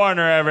Tim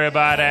Warner,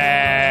 everybody.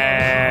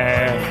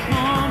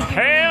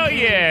 Hell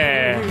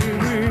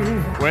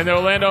yeah. Win the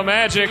Orlando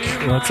Magic.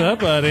 What's up,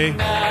 buddy?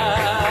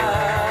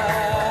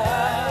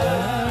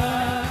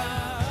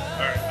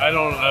 I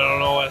don't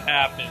know what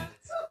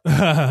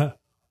happened.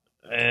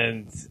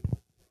 And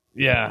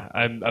yeah,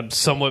 I'm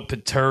somewhat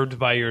perturbed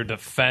by your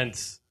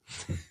defense.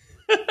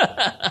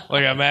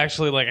 Like I'm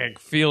actually like I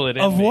feel it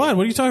in Of me. what?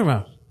 What are you talking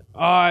about?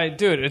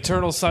 Dude,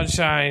 Eternal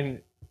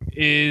Sunshine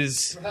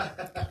is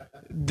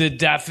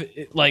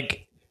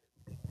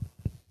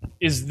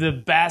is the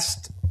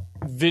best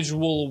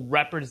visual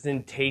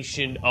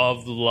representation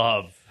of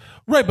love.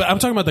 Right, but I'm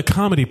talking about the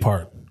comedy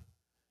part.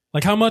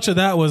 Like, how much of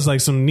that was like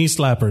some knee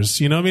slappers?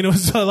 You know what I mean? It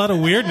was a lot of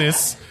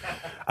weirdness.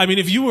 I mean,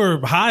 if you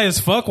were high as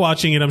fuck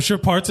watching it, I'm sure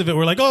parts of it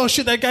were like, oh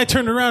shit, that guy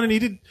turned around and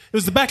it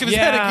was the back of his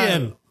head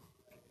again.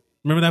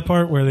 Remember that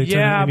part where they turn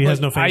and he has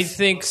no face? I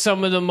think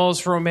some of the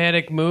most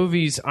romantic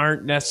movies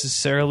aren't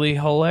necessarily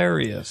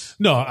hilarious.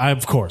 No,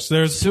 of course.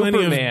 There's plenty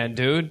of... Superman,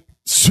 dude.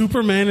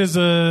 Superman is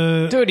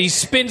a... Dude, he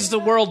spins the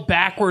world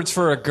backwards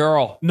for a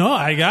girl. No,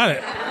 I got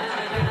it.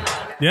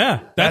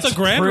 Yeah, that's a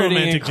grand pretty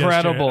romantic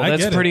incredible. gesture.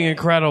 That's pretty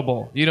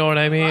incredible. You know what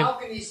I mean? How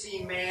can you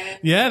see, man?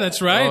 Yeah, that's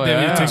right. Oh,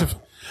 David yeah. takes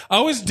I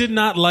always did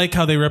not like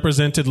how they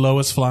represented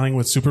Lois flying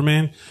with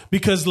Superman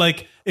because,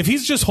 like, if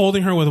he's just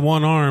holding her with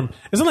one arm,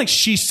 it's not like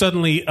she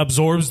suddenly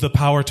absorbs the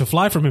power to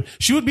fly from him.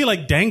 She would be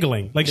like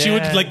dangling, like she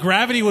would, like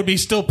gravity would be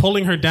still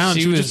pulling her down.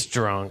 She would was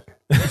drunk.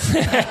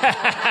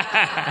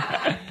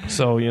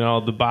 So, you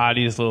know, the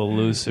body is a little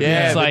looser.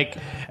 Yeah, It's but- like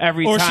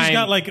every Or she's time,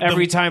 got, like,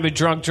 every the- time a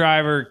drunk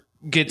driver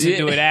gets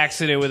into an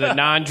accident with a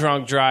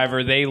non-drunk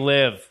driver, they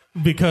live.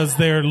 because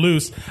they're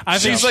loose. I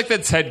think She's like the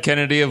Ted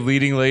Kennedy of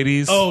leading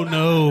ladies. Oh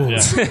no!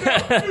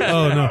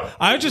 Oh no!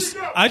 I just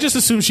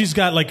assume she's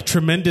got like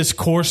tremendous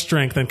core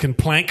strength and can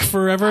plank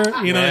forever.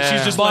 You know, Yeah.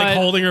 she's just like But-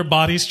 holding her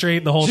body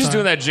straight the whole She's time.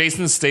 doing that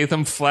Jason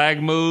Statham flag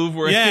move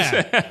where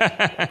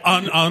Yeah,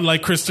 on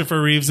like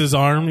Christopher Reeves's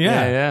arm.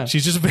 Yeah, Yeah.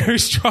 She's just very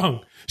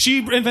strong. She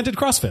invented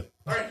CrossFit.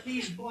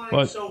 He's blind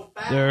But so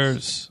fast.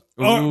 there's...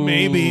 Or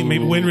maybe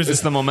wind resistance.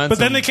 It's the momentum. But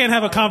then they can't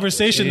have a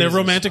conversation. Their Jesus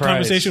romantic Christ.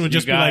 conversation would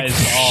just You be like,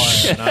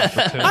 guys are an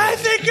opportunity. "I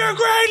think you're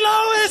great,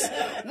 Lois.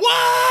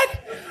 What?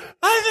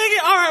 I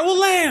think all right. We'll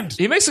land."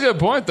 He makes a good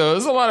point, though.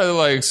 There's a lot of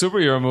like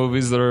superhero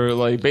movies that are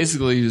like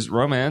basically just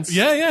romance.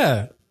 Yeah,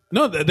 yeah.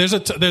 No, there's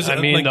I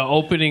mean, like, the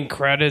opening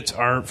credits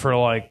aren't for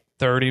like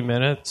 30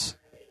 minutes.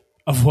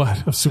 of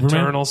what of Superman.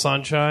 Eternal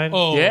Sunshine.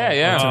 Oh, Yeah,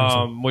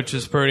 yeah. Which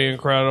is pretty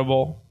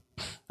incredible.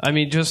 I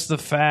mean, just the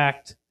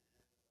fact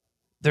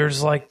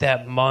there's like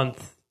that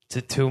month to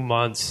 2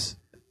 months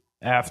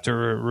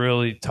after a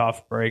really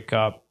tough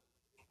breakup,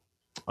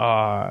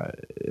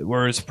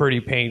 where it's pretty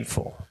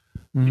painful.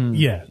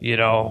 Yeah. You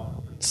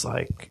know, it's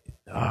like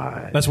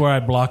That's where I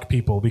block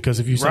people because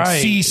if you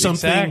Right, see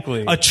something,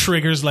 exactly. it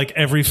triggers like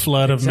every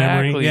flood of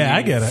memory. Yeah,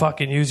 I get it.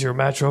 Fucking use your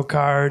Metro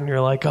card, and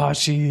you're like, oh,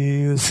 she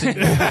used.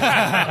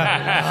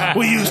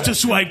 We used to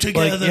swipe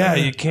together. Like, yeah,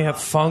 you can't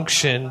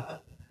function,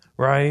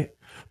 right?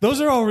 Those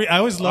are all. I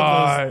always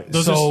love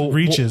those. Those are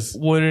reaches.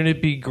 Wouldn't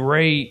it be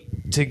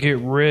great to get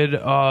rid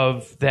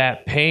of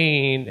that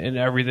pain and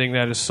everything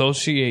that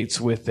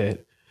associates with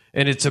it?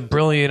 And it's a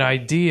brilliant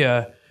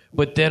idea,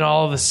 but then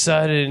all of a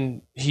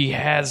sudden he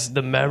has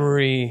the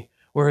memory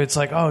where it's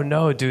like, oh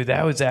no, dude,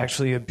 that was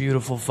actually a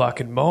beautiful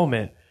fucking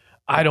moment.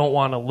 I don't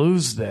want to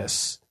lose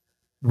this.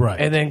 Right.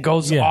 And then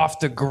goes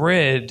off the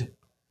grid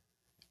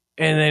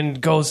and then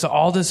goes to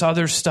all this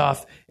other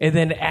stuff. And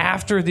then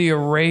after the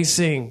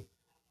erasing,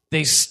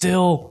 they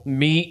still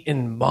meet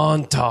in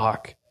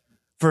Montauk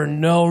for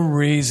no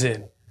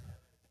reason.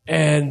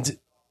 And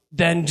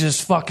then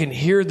just fucking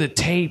hear the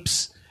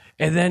tapes.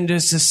 And then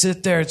just to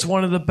sit there, it's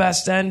one of the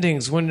best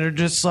endings when they're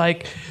just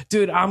like,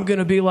 dude, I'm going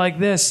to be like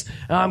this.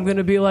 I'm going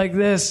to be like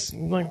this.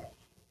 I'm like,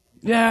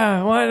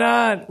 yeah, why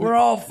not? We're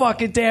all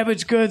fucking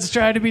damaged goods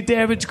trying to be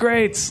damaged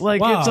greats. Like,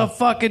 Wow. it's a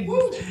fucking,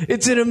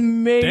 it's an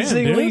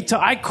amazingly, Damn, dude.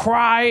 I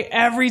cry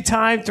every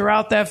time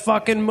throughout that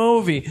fucking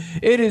movie.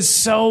 It is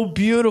so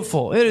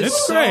beautiful. It is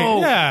It's so, great.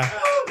 Yeah.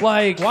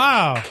 like,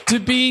 Wow. to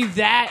be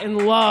that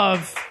in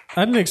love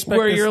I didn't expect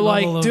where this you're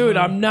level like, of, dude,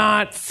 I'm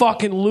not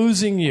fucking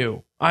losing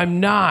you.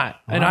 I'm not.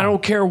 And I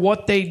don't care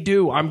what they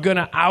do. I'm going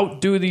to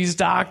outdo these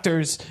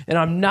doctors, and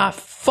I'm not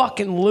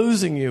fucking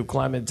losing you,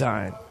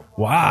 Clementine.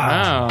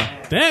 Wow.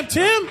 Damn,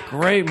 Tim.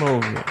 Great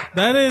movie.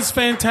 That is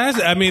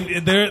fantastic. I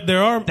mean,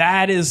 there are.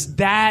 That is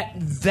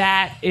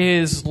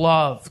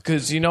love.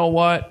 Because you know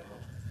what?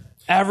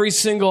 Every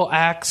single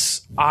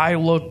ex I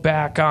look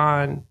back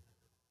on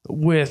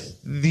with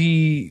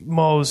the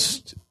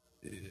most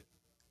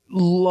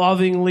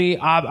lovingly.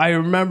 I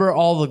remember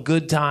all the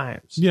good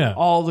times. Yeah.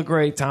 All the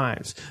great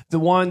times. The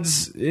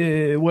ones,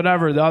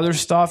 whatever, the other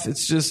stuff,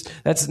 it's just,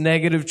 that's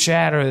negative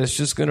chatter that's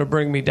just going to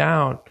bring me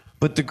down.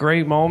 But the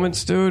great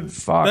moments, dude,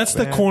 fuck. That's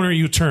the man. corner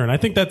you turn. I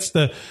think that's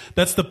the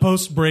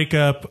post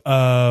breakup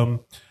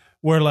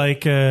where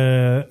like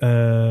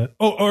or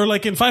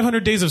like in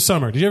 500 Days of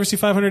Summer. Did you ever see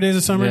 500 Days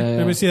of Summer? Yeah,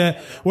 yeah. Ever see that?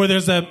 Where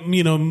there's that,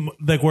 you know,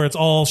 like where it's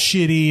all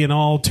shitty and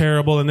all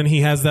terrible, and then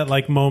he has that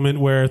like moment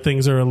where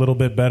things are a little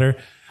bit better.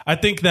 I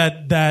think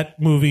that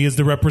movie is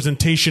the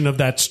representation of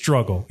that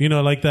struggle. You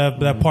know, like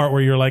that part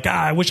where you're like,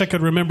 I wish I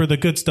could remember the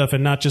good stuff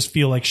and not just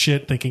feel like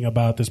shit thinking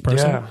about this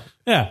person. Yeah.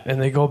 Yeah.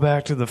 And they go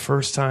back to the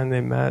first time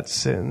they met,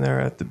 sitting there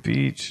at the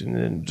beach, and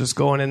then just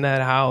going in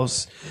that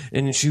house.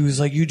 And she was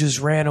like, "You just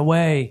ran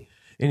away."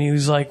 And he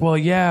was like, "Well,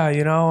 yeah,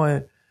 you know,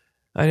 and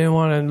I didn't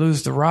want to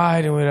lose the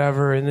ride and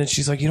whatever." And then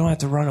she's like, "You don't have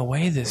to run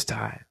away this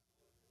time."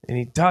 And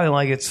he tells him,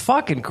 like, it's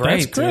fucking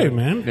great. That's great, dude.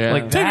 man. Yeah.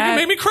 Like Tim, you that,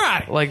 made me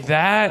cry. like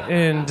that,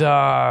 and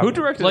Who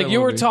directed like that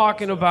you were movie?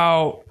 talking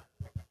about.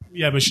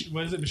 Yeah, but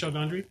what is it, Michel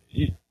Gondry?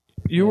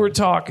 You were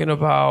talking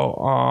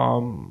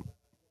about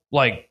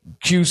like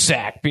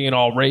Cusack being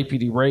all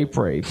rapey rape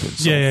and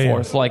so Yeah.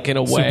 forth, like in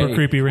a Super way,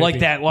 creepy, rapey. like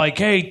that, like,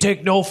 hey,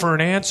 take no for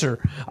an answer.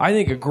 I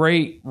think a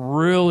great,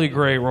 really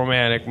great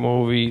romantic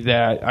movie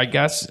that I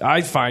guess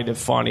I find it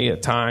funny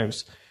at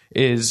times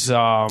is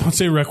Don't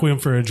say Requiem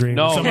for a Dream.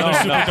 No, Some no, other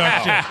super no.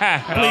 dark shit.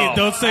 Please,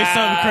 don't say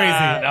something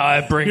crazy. no,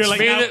 it brings You're like,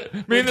 me,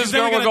 now- me and this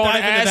then girl we're were gonna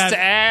going dive into ass that. to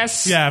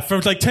ass. Yeah, for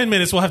like 10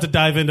 minutes, we'll have to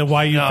dive into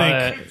why you No,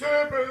 think.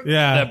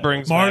 Yeah, that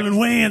brings Marlon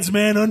Wayans,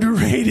 man,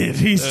 underrated.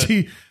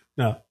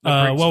 No.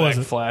 brings What was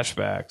back it?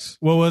 flashbacks.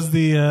 What was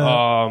the?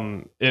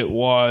 It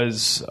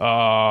was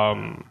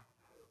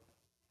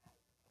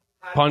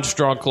Punch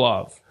Drunk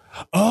Love.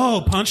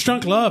 Punch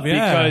Drunk Love.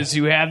 Yeah, Because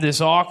you have this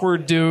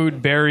awkward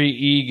dude, Barry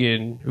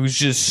Egan, who's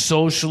just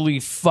socially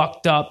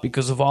fucked up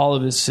because of all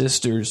of his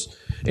sisters,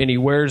 and he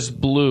wears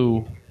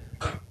blue.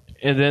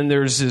 And then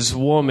there's this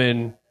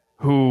woman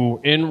who,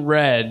 in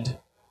red,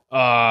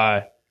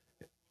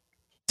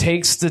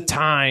 takes the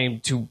time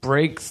to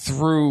break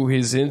through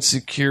his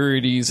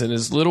insecurities and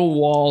his little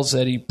walls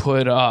that he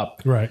put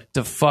up right.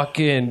 to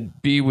fucking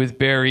be with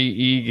Barry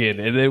Egan.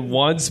 And then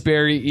once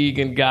Barry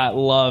Egan got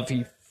love,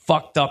 he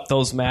fucked up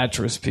those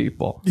mattress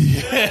people.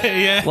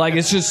 Yeah. Like,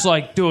 it's just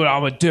like, dude,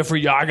 I'm a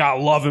different, I got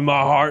love in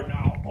my heart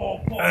now.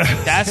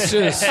 That's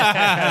just,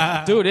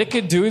 dude, it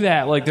could do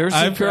that. Like, there's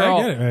a girl,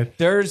 I get it,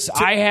 man.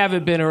 I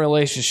haven't been in a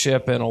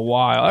relationship in a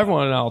while.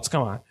 Everyone else,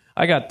 come on.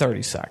 I got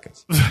 30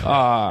 seconds.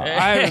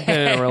 I haven't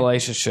been in a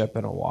relationship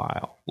in a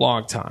while.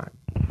 Long time.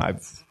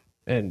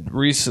 And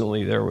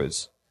recently there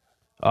was,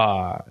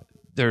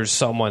 there's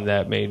someone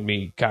that made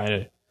me kind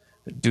of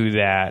do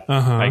that.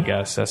 I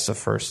guess that's the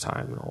first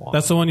time in a while.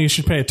 That's the one you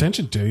should pay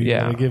attention to. You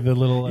Yeah. gotta give it a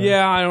little.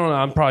 Yeah, I don't know.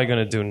 I'm probably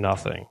going to do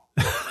nothing.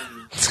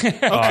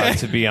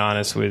 To be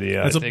honest with you,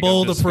 That's I a think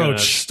bold I'm just gonna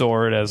approach.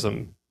 Store it as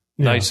a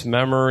nice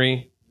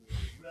memory,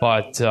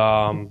 but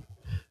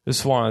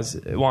just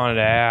wanted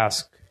to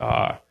ask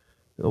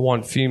the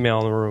one female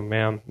in the room,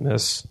 ma'am,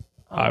 Miss.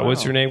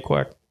 What's your name,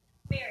 quick?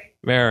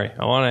 Mary.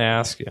 I want to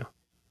ask you,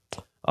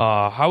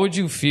 how would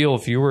you feel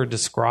if you were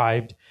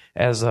described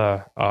as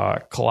a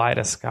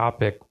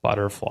kaleidoscopic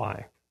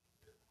butterfly?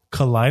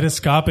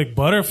 Kaleidoscopic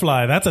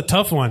butterfly. That's a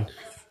tough one.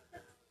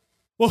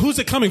 Well, who's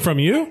it coming from?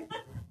 You?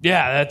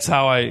 Yeah, that's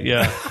how I.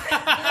 Yeah,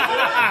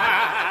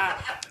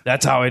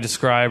 that's how I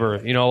describe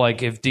her. You know,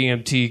 like if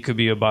DMT could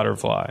be a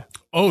butterfly.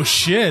 Oh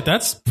shit,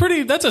 that's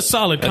pretty. That's a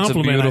solid That's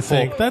compliment. a beautiful. I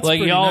think. That's like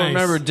pretty y'all nice.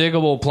 remember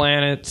Diggable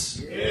Planets?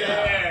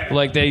 Yeah.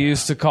 Like they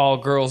used to call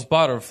girls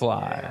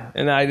butterfly,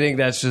 and I think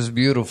that's just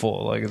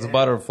beautiful. Like it's a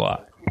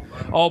butterfly.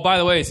 Oh, by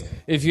the way,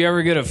 if you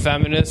ever get a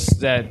feminist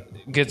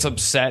that gets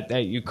upset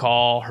that you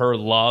call her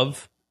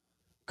love,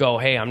 go,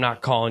 hey, I'm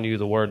not calling you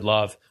the word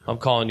love. I'm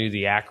calling you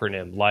the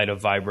acronym light of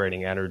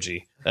vibrating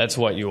energy. That's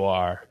what you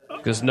are.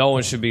 Because no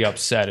one should be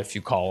upset if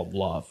you call them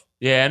love.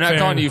 Yeah, I'm not Fair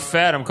calling enough. you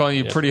fat. I'm calling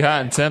you pretty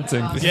hot and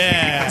tempting.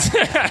 Yeah.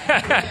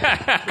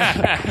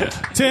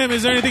 Tim,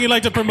 is there anything you'd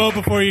like to promote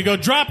before you go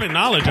dropping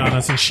knowledge on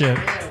us and shit?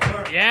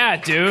 Yeah,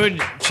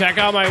 dude. Check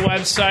out my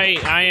website,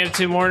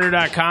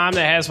 IamTimWarner.com.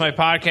 That has my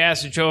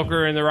podcast, The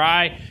Joker in the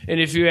Rye. And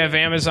if you have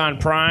Amazon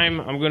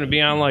Prime, I'm going to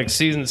be on like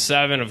season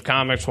 7 of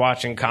Comics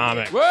Watching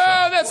Comics. Whoa,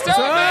 that's dope,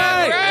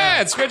 man.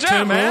 Congrats. Good job,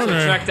 Tim man.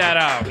 Warner. Check that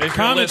out. If you're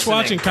Comics listening.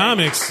 watching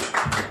comics.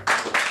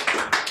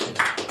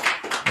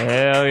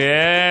 Hell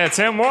yeah.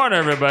 Tim Warner,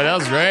 everybody. That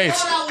was great.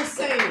 That's what I was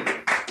saying.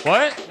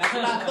 What? That's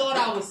what I thought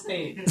I was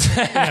saying.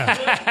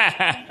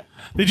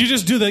 Did you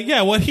just do the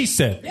what he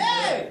said?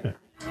 Yeah.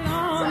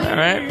 All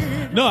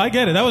right. No, I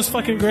get it. That was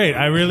fucking great.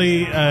 I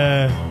really,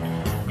 there's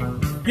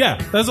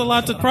a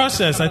lot to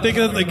process. I think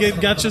it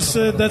got us.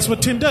 That's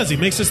what Tim does. He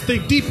makes us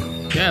think deeper.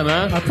 Yeah,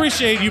 man. I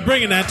appreciate you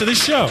bringing that to the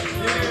show.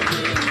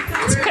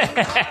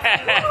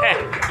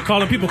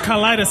 Calling people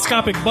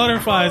kaleidoscopic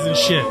butterflies and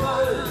shit.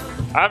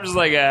 I'm just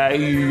like,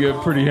 you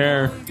got pretty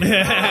hair.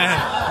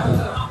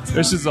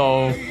 This is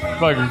all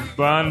fucking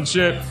fun and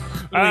shit.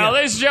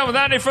 Ladies and gentlemen,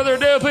 without any further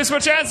ado, please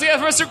put your hands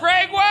together for Mr.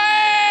 Greg Waits!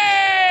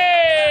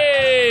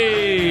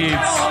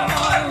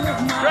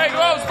 Greg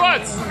loves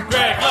butts!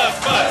 Greg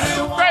loves butts!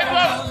 Greg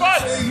loves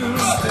butts!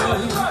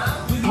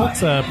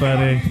 What's up,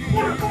 buddy?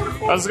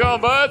 How's it going,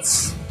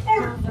 butts?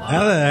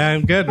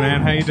 I'm good,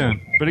 man. How you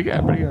doing? Pretty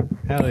good, pretty good.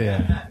 Hell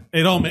yeah.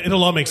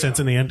 It'll all make sense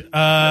in the end. In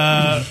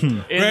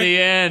the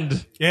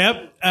end.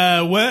 Yep.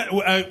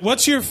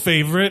 What's your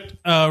favorite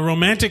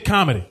romantic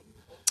comedy,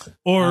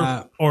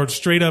 or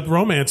straight up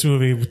romance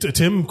movie?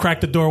 Tim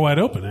cracked the door wide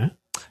open, eh?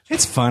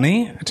 It's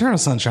funny. Eternal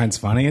Sunshine's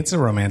funny. It's a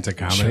romantic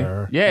comedy.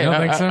 Yeah, You don't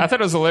think so? I thought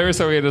it was hilarious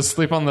that we had to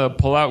sleep on the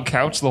pull-out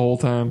couch the whole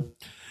time.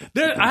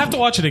 I have to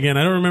watch it again.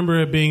 I don't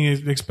remember it being.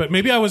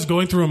 Maybe I was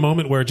going through a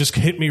moment where it just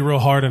hit me real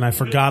hard, and I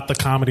forgot the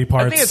comedy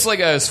parts. I think it's like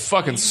a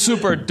fucking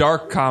super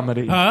dark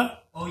comedy. Huh?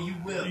 Oh, you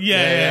will.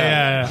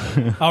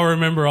 Yeah. I'll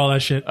remember all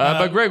that shit.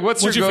 But Greg,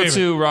 what's your go-to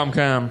favorite?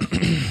 rom-com?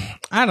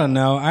 I don't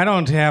know. I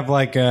don't have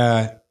like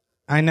a.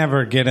 I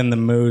never get in the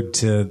mood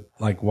to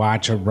like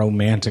watch a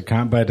romantic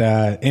but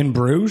In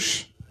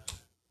Bruges.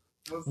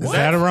 Is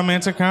that a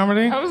romantic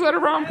comedy? How is that a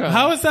rom-com?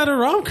 How is that a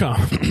rom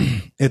com?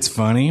 It's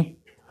funny,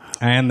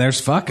 and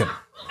there's fucking.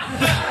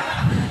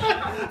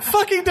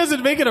 Fucking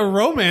doesn't make it a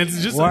romance.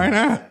 It's just Why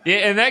not?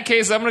 Yeah, in that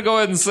case, I'm going to go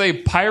ahead and say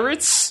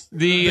Pirates.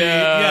 The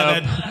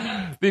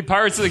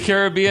Pirates of the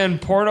Caribbean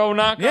porno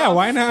knockoff. Yeah,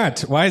 why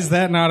not? Why is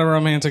that not a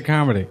romantic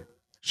comedy?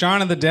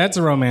 Shaun of the Dead's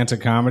a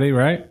romantic comedy,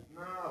 right?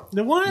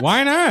 The what?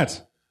 Why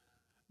not?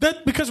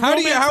 That because How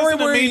do you- romance how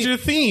isn't are a we- major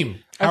theme.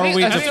 How are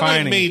we It's not a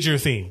defining? major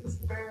theme.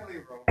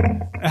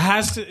 It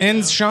has to.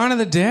 In Shaun of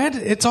the Dead,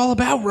 it's all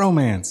about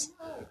romance.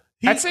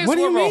 I'd say it's What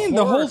do you more of a mean?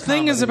 The horror whole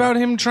thing is comedy. about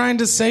him trying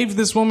to save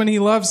this woman he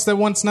loves that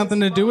wants nothing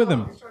to do with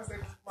him.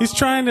 He's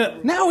trying to.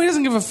 No, he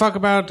doesn't give a fuck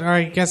about. Or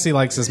I guess he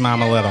likes his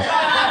mom a little.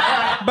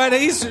 But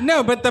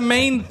but the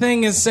main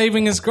thing is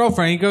saving his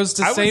girlfriend. He goes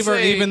to I would save her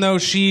say- even though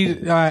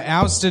she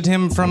ousted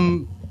him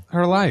from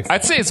her life.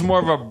 I'd say it's more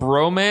of a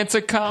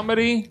bromantic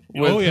comedy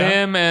with Oh, yeah.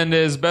 him and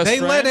his best They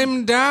friend. let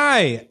him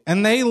die,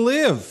 and they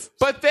live.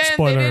 But then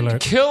Spoiler they didn't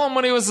alert. kill him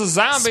when he was a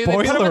zombie. They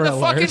put him in the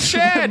fucking the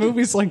shed.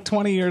 movie's like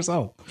 20 years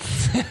old.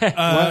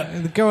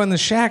 Go in the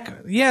shack.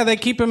 Yeah, they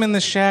keep him in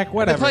the shack.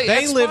 Whatever. play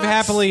They live Xbox?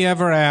 happily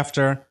ever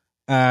after.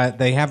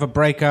 They have a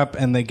breakup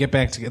and they get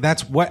back together.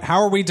 That's what.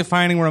 How are we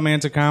defining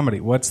romantic comedy?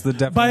 What's the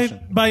definition?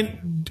 by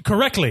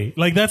correctly,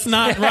 like that's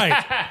not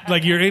right.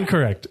 Like you're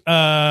incorrect.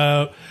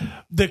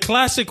 The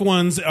classic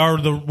ones are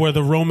where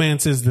the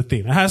romance is the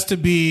theme. It has to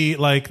be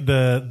like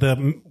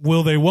the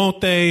will they,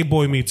 won't they,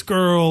 boy meets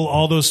girl.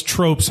 All those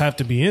tropes have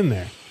to be in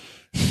there.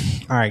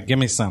 All right, give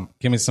me some.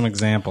 Give me some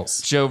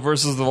examples. Joe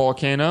versus the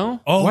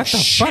volcano. Oh What the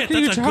shit, fuck are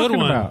you that's a talking good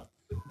one. about?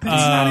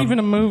 That's not even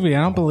a movie.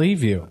 I don't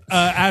believe you.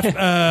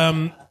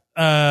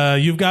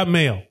 You've got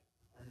mail.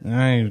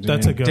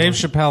 That's a good Dave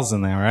one. Chappelle's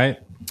in there, right?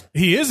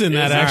 He is in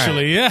that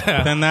actually.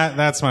 Yeah. Then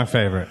that's my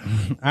favorite.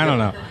 I don't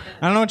know.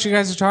 I don't know what you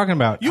guys are talking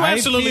about. You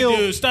absolutely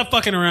do. Stop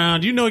fucking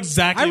around. You know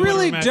exactly. I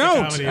really what romantic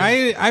don't.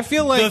 comedy is. I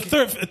feel like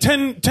the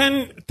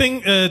 10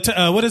 thing.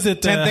 What is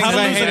it? 10 Things How to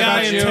I Lose Hate a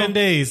Guy About in You. 10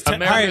 days. all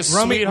right, America's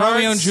Romeo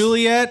Sweethearts. and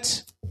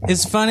Juliet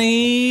is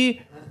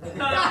funny.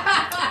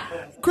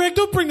 Greg,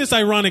 don't bring this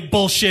ironic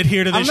bullshit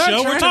here to I'm this not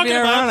show. trying We're to talking be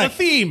about ironic. the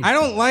theme. I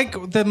don't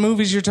like the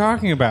movies you're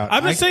talking about.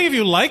 I'm not saying if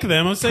you like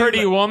them. I'm saying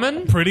Pretty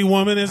Woman. Pretty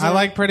Woman is. I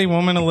like Pretty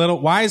Woman a little.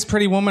 Why is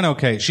Pretty Woman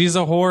okay? She's a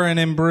whore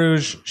in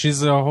Bruges.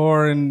 She's a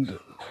whore in.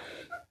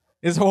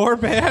 Is whore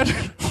bad?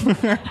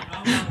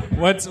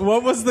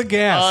 What was the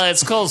gas?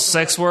 It's called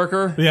Sex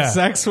Worker. Yeah.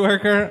 Sex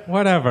worker?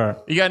 Whatever.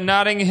 You got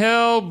Notting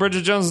Hill,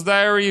 Bridget Jones'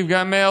 Diary. You've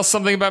got Mail.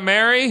 Something About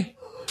Mary.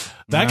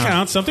 That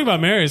counts. Something About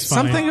Mary is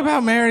funny. Something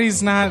About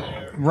Mary's not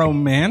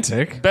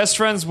romantic. Best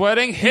Friend's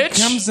Wedding. Hitch.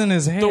 Comes in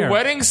his hair. The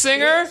Wedding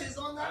Singer. I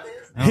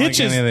don't Hitch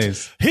like is any of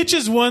these. Hitch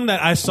is one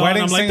that I saw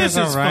Wedding and I'm like, this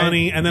Singer's is all right.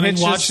 funny, and then Hitch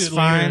I watched is it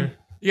fine. later.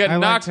 You got I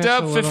liked Knocked Hitch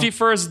Up, a little. 50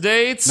 First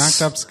Dates.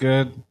 Knocked Up's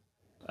good.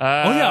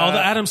 Oh yeah, all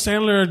the Adam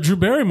Sandler, Drew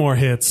Barrymore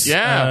hits.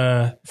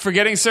 Yeah.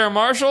 Forgetting Sarah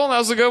Marshall. That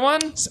was a good one.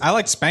 I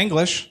like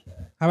Spanglish.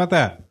 How about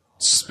that?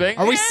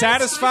 Are we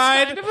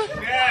satisfied?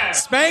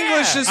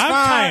 Spanglish is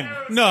fine.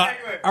 No.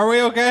 Are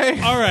we okay?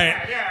 All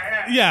right.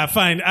 Yeah,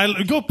 fine.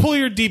 Go pull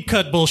your deep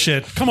cut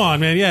bullshit. Come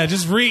on, man. Yeah,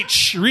 just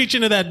reach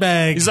into that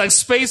bag. He's like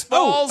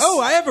Spaceballs. Oh,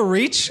 I have a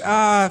reach.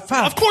 Fuck.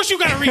 Of course you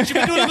got to reach. You've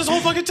been doing it this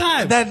whole fucking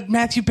time. That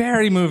Matthew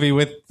Perry movie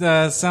with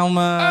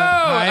Selma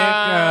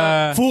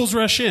Hayek. Fools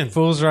Rush In.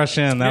 Fools Rush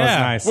In. That was Yeah.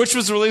 nice. Which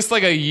was released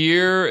like a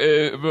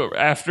year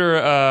after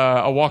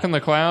A Walk in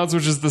the Clouds,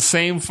 which is the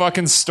same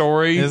fucking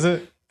story. Is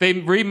it? They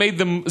remade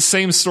the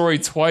same story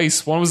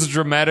twice. One was a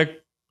dramatic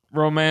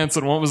romance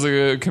and one was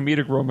a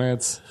comedic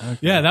romance.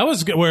 Yeah, that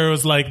was good, where it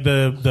was like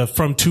the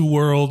from two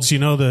worlds, you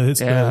know,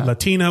 the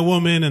Latina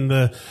woman and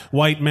the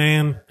white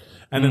man.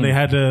 And then they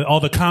had all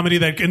the comedy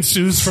that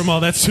ensues from all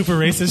that super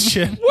racist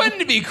shit.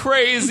 Wouldn't it be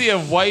crazy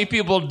if white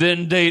people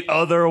didn't date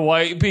other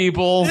white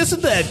people?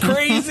 Isn't that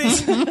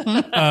crazy?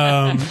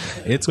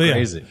 It's But yeah.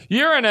 crazy.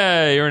 You're in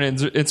an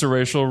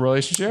interracial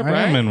relationship, I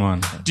right? am in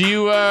one. Do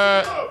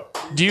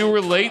you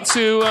relate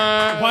to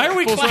Why are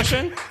we Fools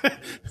clapping? Rush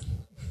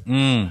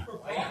In?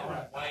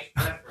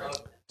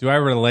 Do I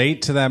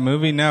relate to that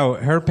movie? No.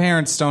 Her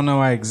parents don't know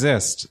I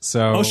exist.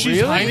 So Oh,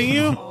 she's hiding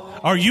you?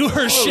 Are you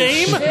her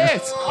shame?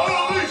 Shit.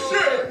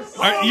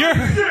 You're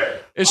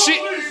Is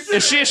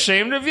she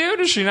ashamed of you?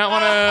 Does she not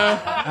want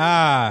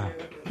to?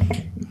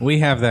 we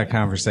have that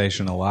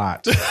conversation a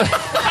lot.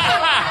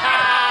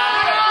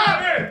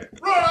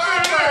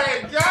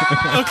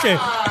 okay.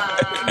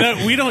 No,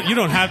 you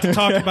don't have to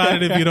talk about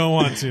it if you don't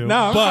want to. No,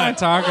 I'm but fine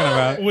talking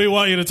about it. we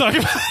want you to talk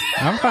about it.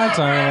 I'm fine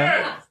talking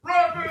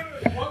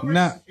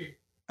about it.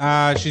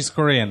 No. She's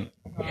Korean.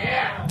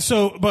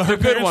 So, but her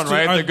The good parents one,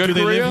 right? The do good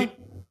they live Korea. here?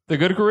 The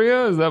good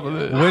Korea is that what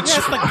it? Which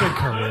That's the good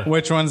Korea.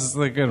 which one's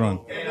the good one?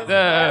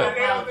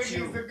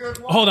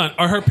 Hold on.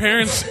 Are her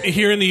parents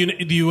here in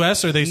the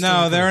U.S. or are they still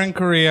No, in they're in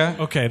Korea.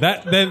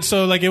 Okay,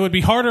 so like it would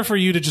be harder for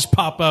you to just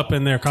pop up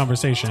in their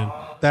conversation.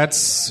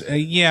 That's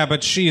yeah,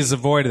 but she's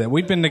avoided it.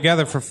 We've been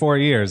together for 4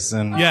 years,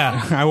 and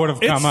Yeah, I would have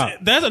come up.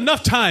 There's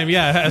enough time,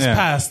 has Yeah.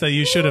 passed that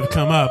you should have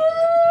come up.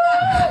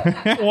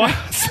 What?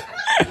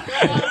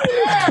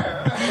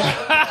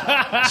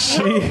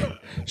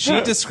 She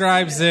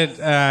describes it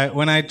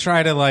when I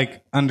try to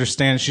like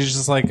understand. She's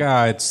just like,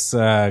 it's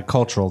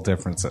cultural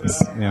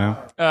differences, you know.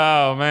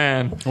 Oh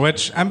man.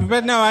 Which,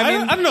 but no, I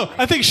mean, I don't know.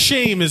 I think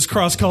shame is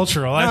cross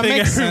cultural. I No, it think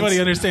makes everybody sense.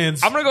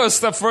 understands. I'm gonna go a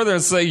step further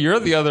and say you're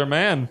the other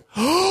man.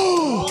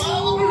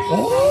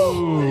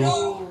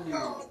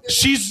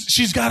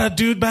 She's got a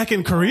dude back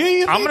in Korea.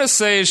 You I'm think? gonna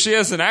say she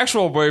has an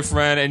actual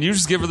boyfriend, and you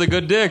just give her the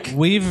good dick.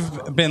 we've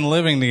been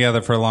living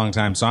together for a long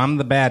time, so I'm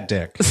the bad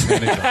dick.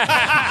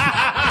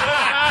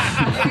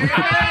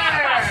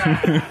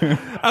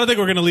 I don't think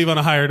we're going to leave on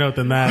a higher note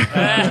than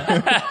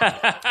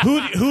that.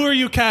 Who are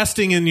you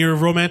casting in your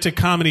romantic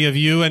comedy of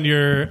you and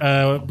your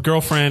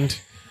girlfriend?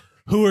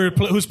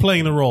 Who's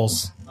playing the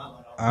roles?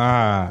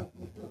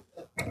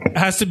 It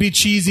has to be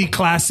cheesy,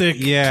 classic,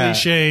 Yeah.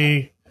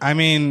 cliche. I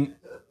mean,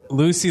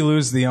 Lucy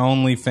Liu's the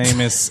only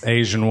famous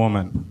Asian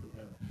woman.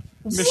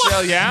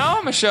 Michelle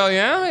Yeoh? Michelle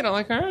Yeoh? You don't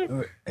like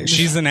her?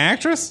 She's an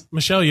actress?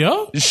 Michelle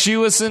Yeoh? She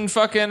was in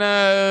fucking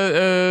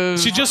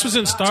She just was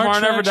in Star Tomorrow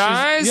Trek. Never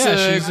Dies.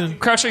 She's in.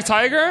 Crouching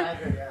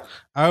Tiger.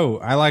 Oh,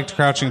 I liked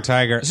Crouching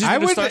Tiger. She's I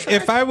in the would, Star Trek?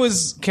 if I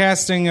was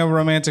casting a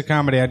romantic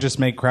comedy, I'd just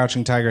make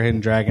Crouching Tiger,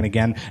 Hidden Dragon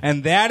again,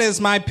 and that is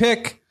my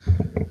pick.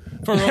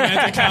 For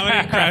romantic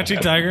comedy, Crouching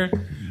Tiger.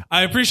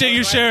 I appreciate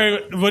you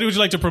sharing. What would you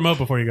like to promote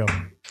before you go?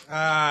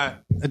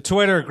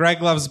 Twitter,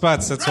 Greg Loves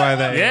Butts. That's why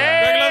they.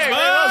 Yeah. Greg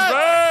loves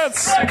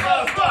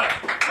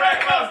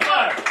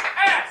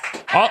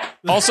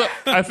Also,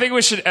 I think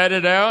we should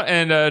edit out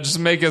and just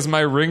make as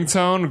my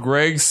ringtone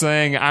Greg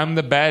saying, "I'm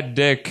the bad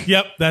dick."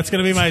 Yep, that's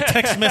going to be my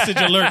text message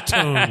alert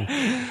tone.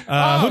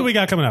 Who do we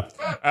got coming up?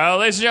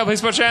 Ladies and gentlemen,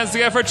 please put your hands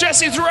together for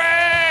Jesse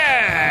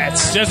Threat.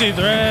 Jesse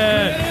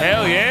Threat.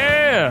 Hell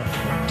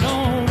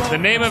yeah! The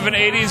name of an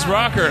 '80s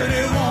rocker.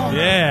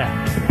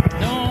 Yeah.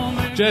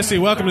 Jesse,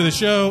 welcome to the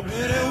show.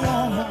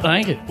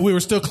 Thank you. We were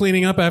still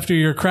cleaning up after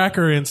your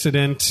cracker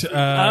incident.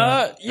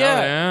 yeah.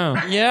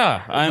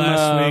 Yeah. I'm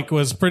Last week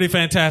was pretty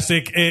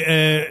fantastic.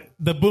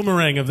 The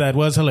boomerang of that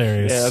was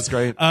hilarious. Yeah, that's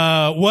great.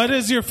 What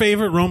is your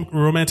favorite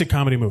romantic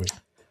comedy movie?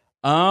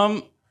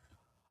 I'm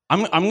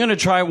gonna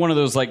try one of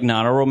those like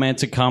not a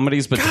romantic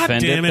comedies but God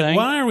defend damn it it! thing.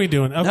 Why are we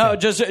doing? Okay. No,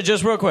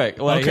 just real quick.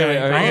 Like, Okay,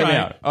 hear me all right.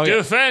 out. Okay.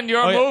 Defend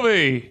your Okay.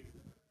 movie.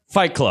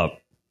 Fight Club.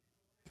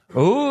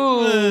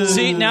 Ooh.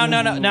 See,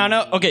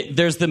 no. Okay,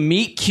 there's the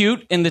meet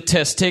cute and the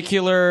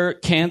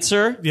testicular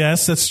cancer.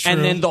 Yes, that's true.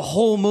 And then the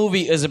whole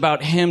movie is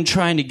about him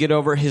trying to get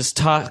over his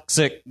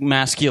toxic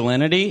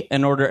masculinity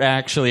in order to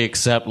actually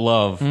accept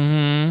love.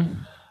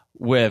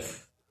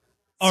 With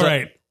all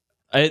right.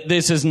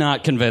 This is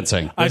not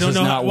convincing. This I don't is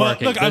know not how- well,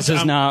 working. look, this is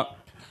I'm- not.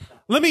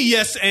 Let me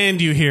yes and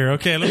you here,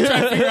 okay? Let me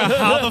try to figure out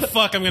how the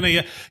fuck I'm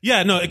gonna.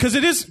 Yeah, no, because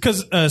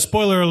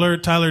spoiler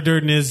alert, Tyler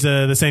Durden is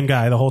the same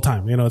guy the whole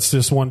time. You know, it's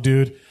just one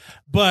dude,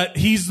 but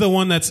he's the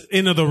one that's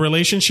in the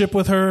relationship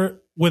with her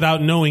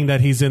without knowing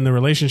that he's in the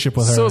relationship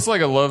with her. So it's like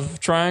a love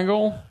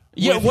triangle.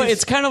 Yeah, with well, his-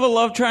 it's kind of a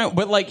love triangle,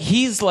 but like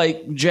he's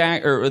like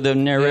Jack or the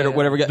narrator,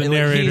 whatever. the like,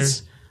 narrator.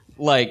 He's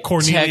like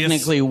Cornelius.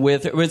 technically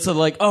with her. It's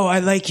like, oh, I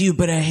like you,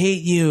 but I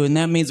hate you, and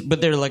that means,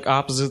 but they're like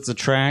opposites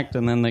attract,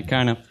 and then they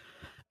kind of.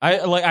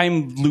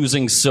 I'm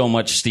losing so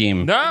much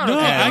steam. no,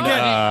 I get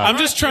it. I'm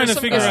just trying to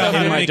figure out how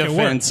in to my make it work.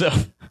 defense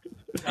of.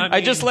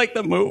 I just like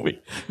the movie.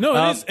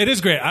 No, it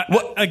is great.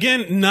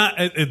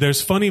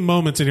 There's funny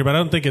moments in here, but I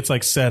don't think it's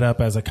like set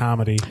up as a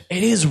comedy.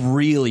 It is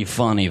really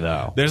funny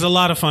though. There's a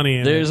lot of funny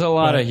in There's it. a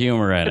lot but- of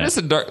humor in It it. is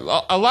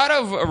a lot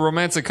of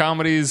romantic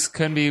comedies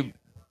can be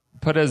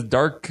put as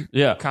dark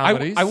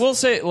comedies. I will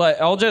say, like,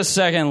 I'll just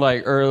second,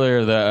 like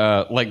earlier,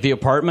 the like The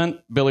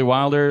Apartment, Billy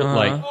Wilder,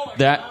 like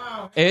that.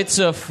 It's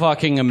a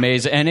fucking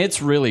amazing, and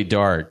it's really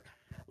dark.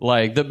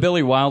 Like the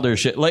Billy Wilder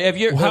shit. Like, if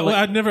you're,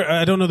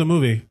 I don't know the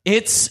movie.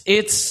 it's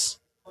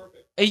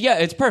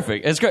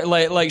perfect. It's great.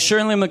 Like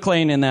Shirley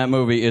MacLaine in that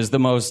movie is the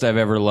most I've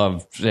ever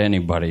loved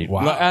anybody.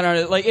 Wow. Like, I don't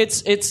know. Like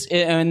it's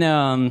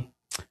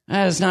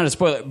not a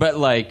spoiler, but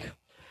like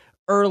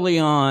early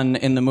on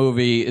in the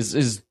movie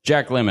is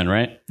Jack Lemmon,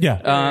 right?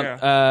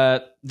 Yeah.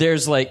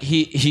 There's like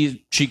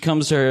she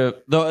comes to her,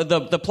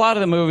 the plot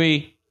of the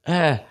movie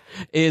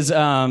is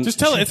Just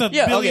tell it. It's a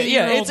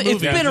billion-year-old it's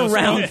movie. been Just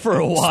around don't- for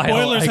a while.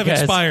 Spoilers I have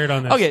guess. expired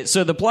on this. Okay,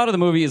 so the plot of the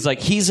movie is like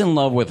he's in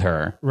love with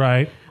her.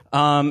 Right.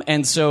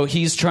 And so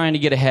he's trying to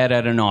get ahead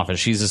at an office.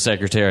 She's a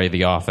secretary of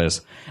the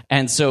office.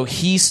 And so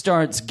he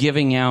starts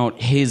giving out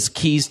his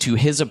keys to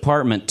his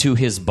apartment to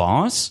his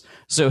boss,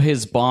 so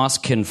his boss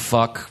can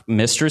fuck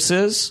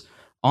mistresses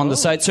on the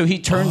side. So he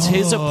turns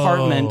his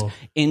apartment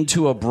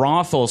into a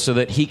brothel so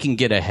that he can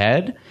get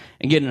ahead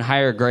and get in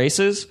higher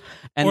graces.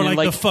 And Or then,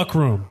 like the fuck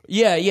room.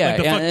 yeah, Like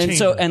the fuck and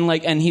so chamber.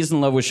 and he's in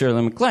love with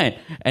Shirley MacLaine,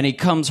 and he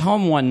comes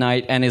home one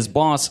night, and his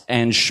boss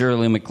and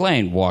Shirley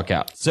MacLaine walk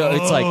out. So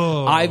it's like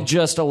I've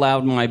just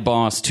allowed my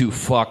boss to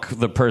fuck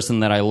the person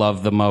that I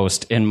love the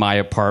most in my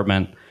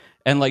apartment,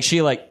 and like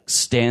she like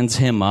stands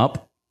him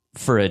up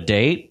for a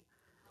date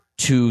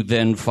to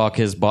then fuck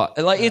his boss.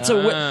 Like it's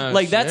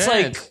that's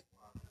like.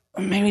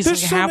 Maybe it's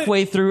There's like so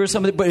halfway through or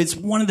something, but it's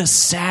one of the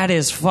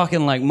saddest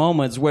fucking like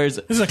moments where it's,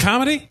 This is a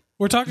comedy?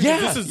 We're talking.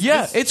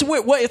 Yeah, it's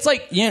weird. What it's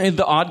like,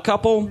 The Odd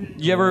Couple.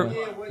 You ever?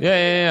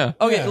 Yeah.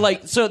 Okay,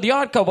 like so, The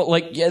Odd Couple.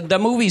 Like the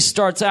movie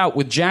starts out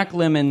with Jack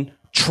Lemmon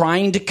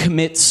trying to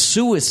commit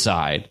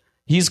suicide.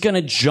 He's going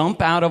to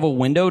jump out of a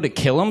window to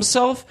kill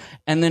himself,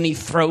 and then he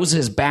throws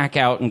his back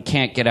out and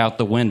can't get out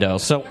the window.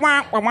 So,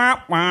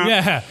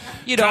 Yeah,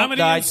 you don't comedy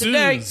die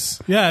ensues.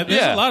 today. Yeah,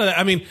 there's a lot of that.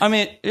 I mean,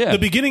 yeah. The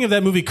beginning of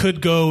that movie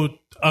could go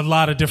a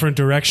lot of different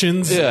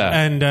directions. Yeah.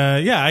 And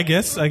I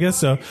guess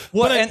so.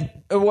 What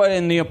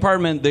in the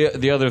apartment?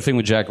 The other thing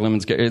with Jack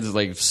Lemmon's character is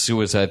like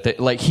suicide.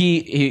 Like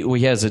he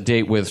has a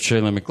date with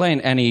Shirley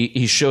MacLaine, and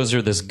he shows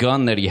her this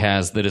gun that he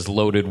has that is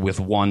loaded with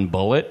one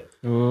bullet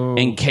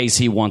in case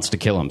he wants to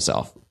kill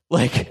himself.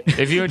 Like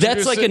If you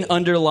that's like an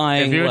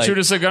underlying. If you like,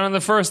 introduce a gun in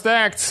the first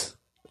act,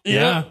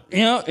 yeah.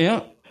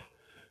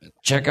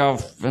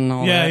 Chekhov and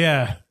all that.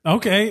 Yeah.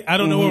 Okay, I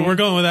don't know where we're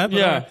going with that. But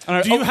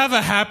Yeah. do you have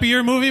a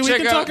happier movie we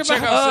can talk about?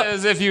 Chekhov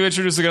says if you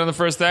introduce a gun in the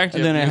first act,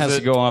 And then it has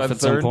to go off at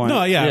some point.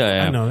 No,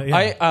 yeah, I know.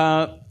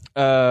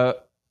 Yeah.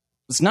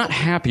 It's not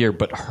happier,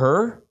 but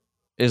Her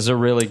is a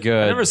really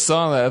good. I never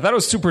saw that. I thought it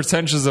was too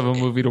pretentious of a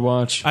movie to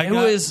watch. I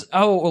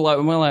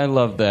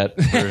love that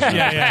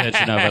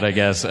version of it, I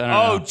guess. I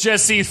don't know.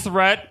 Jesse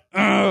Threat.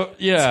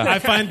 Yeah.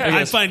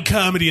 I find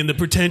comedy in the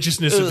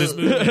pretentiousness of this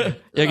movie.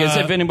 Yeah, I guess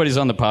if anybody's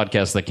on the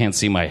podcast that can't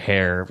see my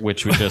hair,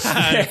 which would just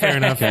Fair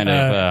enough. kind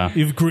of.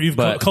 You've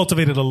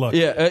cultivated a look.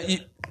 Yeah.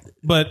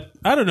 But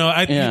I don't know.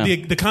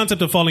 The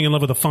concept of falling in love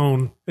with a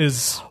phone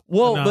is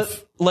enough.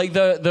 But like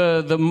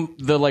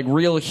the like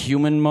real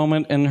human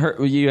moment in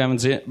Her, you haven't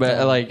seen it,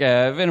 but like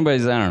if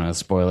anybody's, I don't know,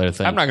 spoiler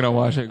thing. I'm not gonna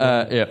watch it.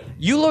 Yeah,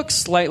 you look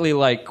slightly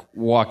like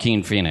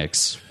Joaquin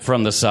Phoenix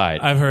from the side.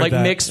 I've heard like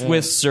that. mixed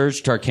with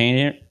Serge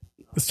Tarkanian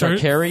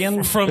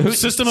from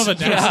System of a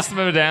Down. System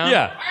of a Down.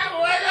 Yeah.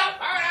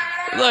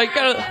 Like,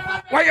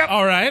 Wake up!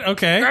 All right,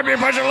 okay. Grab your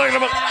punch and look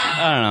at him.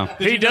 I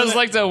don't know. He does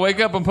like to wake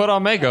up and put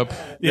on makeup.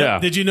 Yeah.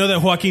 Did you know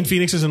that Joaquin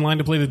Phoenix is in line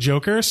to play the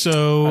Joker?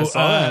 So I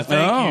saw that.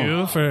 thank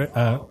you for.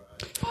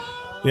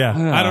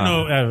 I don't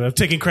know. I'm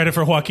taking credit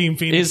for Joaquin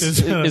Phoenix.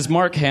 Is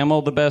Mark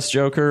Hamill the best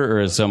Joker, or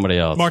is somebody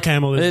else? Mark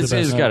Hamill is the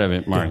best. It's got to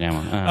be Mark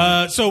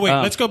Hamill. So wait,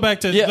 let's go back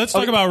to let's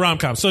talk about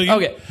rom-com. So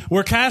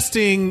we're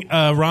casting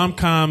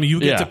rom-com. You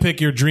get to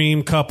pick your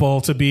dream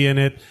couple to be in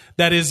it.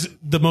 That is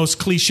the most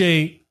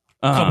cliche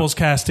couples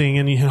casting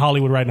in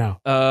Hollywood right now.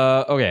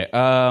 Okay.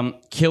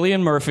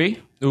 Cillian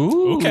Murphy.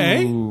 Ooh.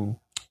 Okay.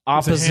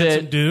 Opposite He's a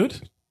handsome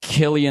dude.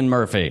 Cillian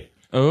Murphy.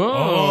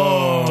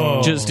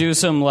 Oh. Just do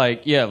some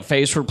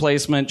face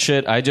replacement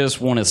shit. I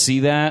just want to see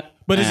that.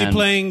 But is he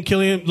playing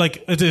Cillian?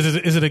 Like,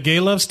 is it a gay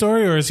love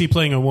story or is he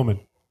playing a woman?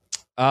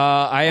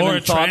 I haven't or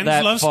a thought trans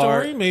that love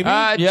far. story, maybe.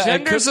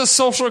 Gender's a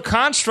social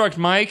construct,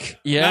 Mike.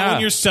 Yeah. Not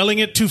when you're selling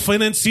it to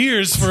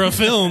financiers for a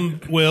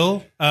film,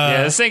 Will.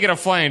 This ain't gonna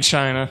fly in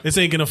China. This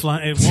ain't gonna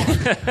fly. It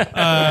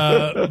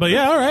won't. But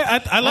yeah, all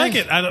right. I like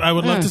it. I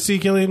would love to see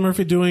Cillian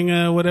Murphy doing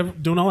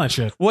doing all that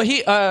shit. Well,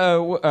 he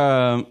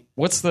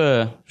what's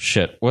the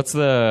shit? What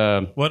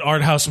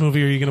art house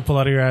movie are you gonna pull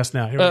out of your ass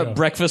now? Here we go.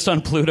 Breakfast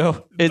on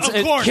Pluto. It's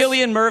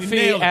Cillian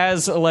Murphy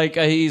as like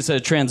he's a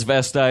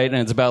transvestite, and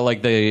it's about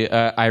like the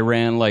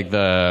Iran, like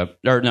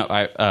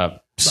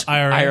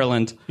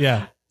Ireland.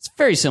 Yeah, it's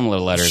very similar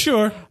letters.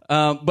 Sure.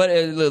 But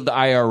the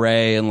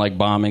IRA and like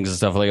bombings and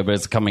stuff like that, but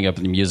it's coming up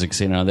in the music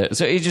scene on that.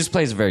 So he just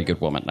plays a very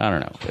good woman. I don't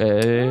know.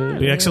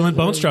 The excellent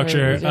bone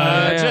structure.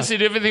 Jesse,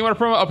 do you have anything you want to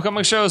promote?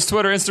 Upcoming shows,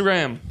 Twitter,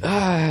 Instagram.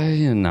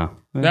 No.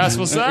 That's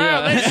what's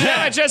up. Ladies and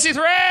gentlemen, Jesse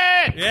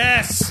Threat.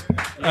 Yes.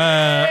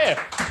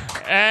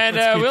 And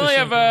we only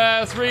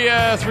have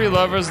three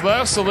lovers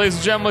left. So, ladies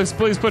and gentlemen,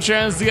 please put your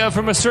hands together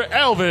for Mr.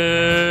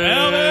 Elvis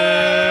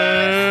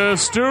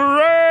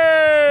Duran.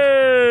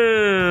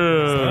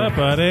 What's up,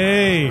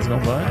 buddy? What's going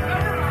on, bud?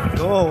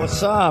 Oh,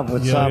 what's up?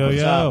 What's up? What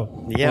up?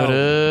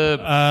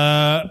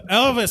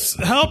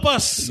 Elvis, help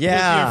us with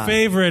your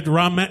favorite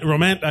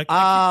romantic.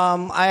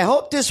 I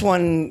hope this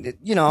one,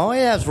 it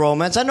has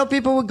romance. I know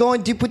people were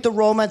going deep with the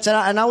romance,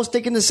 and I was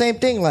thinking the same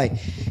thing. Like,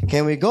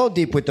 can we go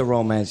deep with the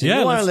romance? Yeah,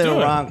 you want a let's little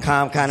do it.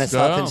 rom-com kind of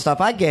stuff and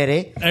stuff. I get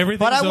it.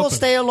 But I will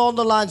stay along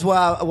the lines what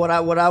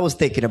I was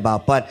thinking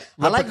about. But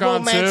I like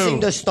Leprechaun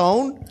romancing 2. the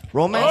stone.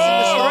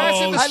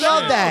 Romancing the stone. I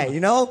love that.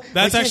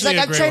 That's Which is actually like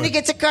a I'm great trying one. to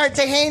get to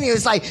Cartagena.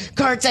 It's like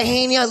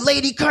Cartagena,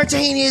 Lady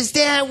Cartagena is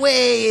that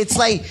way. It's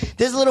like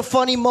there's little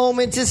funny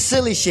moments. It's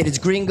silly shit. It's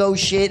gringo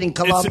shit in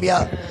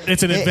Colombia.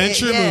 It's an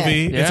adventure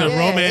movie. It's a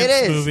romance it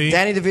is. movie.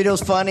 Danny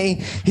DeVito's funny.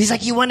 He's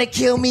like, you want to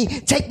kill me?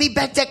 Take me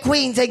back to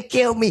Queens and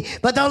kill me,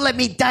 but don't let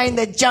me die in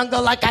the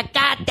jungle like a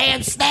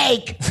goddamn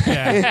snake. It's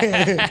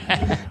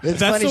That's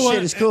funny the one-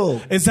 shit. It's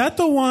cool. Is that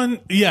the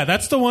one? Yeah,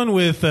 that's the one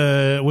with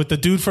the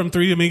dude from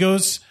Three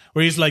Amigos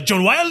where he's like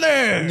John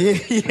Wilder. Yeah.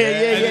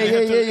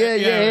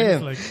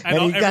 it's like- and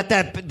all- he got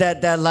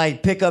that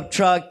like pickup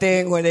truck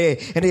thing where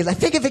and he's like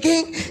think of a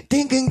king,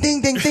 ding ding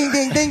ding ding ding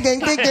ding ding ding ding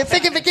ding,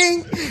 think of a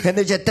king, and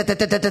they just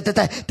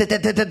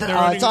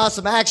oh, it's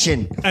awesome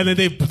action. And then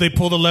they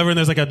pull the lever and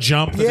there's like a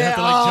jump. They have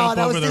to like jump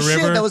that over was the the river.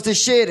 shit. That was the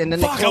shit. And then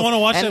Fuck, they I wanna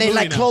watch and that they movie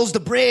like now. closed the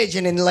bridge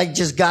and then like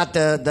just got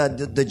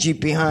the Jeep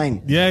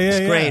behind. Yeah, it's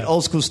yeah. great,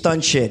 old school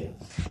stunt shit.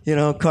 You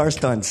know, car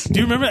stunts. Do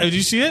you remember? Did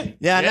you see it?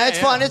 Yeah, no, it's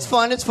fun. It's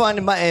fun. It's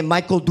fun. And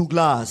Michael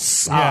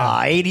Douglas.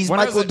 Yeah. 80s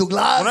Michael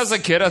Douglas. When I was a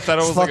kid, I thought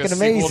it was like a fucking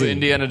sequel to amazing.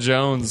 Indiana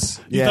Jones.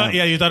 You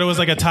thought it was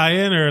like a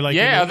tie-in or like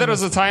Yeah, I thought it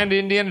was a tie-in to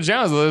Indiana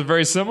Jones. It was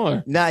very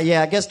similar. Nah,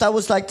 yeah, I guess that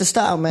was like the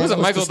style, man. Was it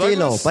That Michael the stilo.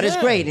 Douglas? But it's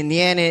Yeah. great. In the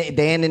end,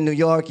 they end in New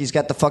York. He's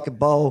got the fucking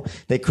bow.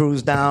 They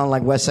cruise down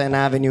like West End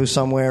Avenue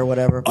somewhere or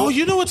whatever. Oh,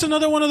 you know what's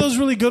another one of those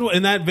really good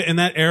in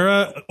that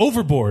era?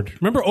 Overboard.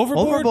 Remember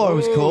Overboard? Overboard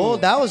was cool.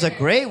 That was a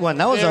great one.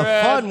 That was a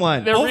fun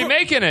one. They're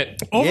remaking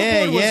it.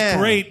 Overboard Yeah.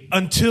 was great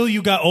until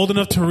you got old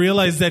enough to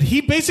realize that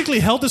he basically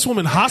held this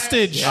woman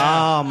hostage.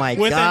 Oh my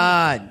with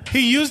God.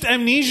 He used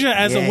amnesia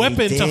as Yeah, a he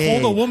weapon to did.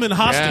 hold a woman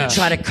hostage.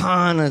 Try to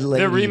con a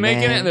lady, They're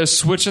remaking man. it and they're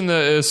switching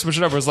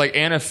it up. It's like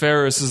Anna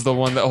Faris is the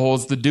one that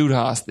holds the dude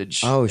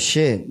hostage. Oh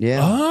shit!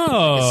 Yeah.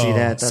 Oh. I see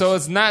that. So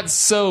it's not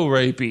so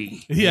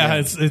rapey. Yeah,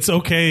 it's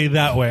okay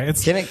that way.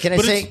 It's Can I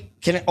but say? it's-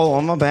 Can I, oh,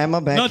 my bad. No,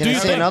 Can I do your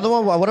say thing. another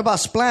one? What about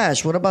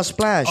Splash? I thought that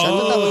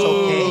was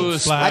okay.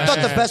 Splash. I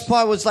thought the best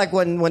part was like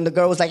when the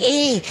girl was like,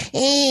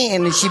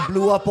 and then she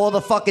blew up all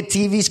the fucking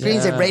TV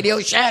screens at Radio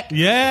Shack.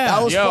 Yeah.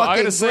 That was Yo, I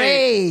fucking gotta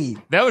say,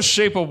 great. that was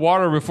Shape of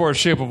Water before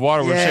Shape of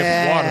Water was Shape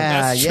of Water.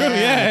 That's true. Yeah,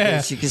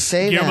 Yes, you can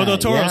say Guillermo del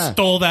that. Toro yeah.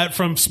 stole that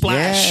from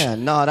Splash. Yeah,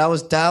 no, that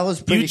was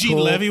pretty Eugene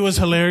cool. Levy was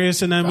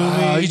hilarious in that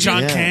movie.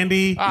 John yeah.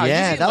 Candy.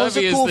 Yeah, Eugene that was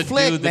Levy a is cool the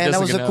flick, dude man. That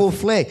was doesn't a get cool enough.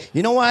 flick.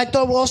 You know what I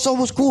thought also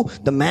was cool?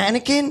 The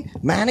Mannequin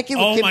with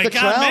Oh Kim my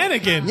Cattrall. God,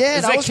 Mannequin. Yeah,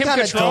 Is that that was Kim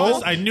kind of Cattrall?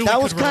 dope. I knew that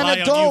we was could rely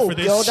kind of on you dope, for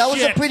this yo. That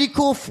was a shit. pretty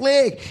cool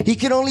flick. He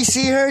could only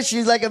see her.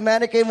 She's like a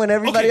mannequin when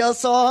everybody Okay. else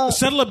saw her.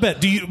 Settle a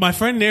bet. My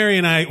friend Neri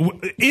and I,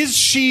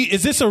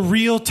 is this a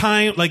real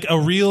time, like a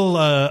real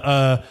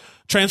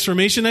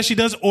transformation that she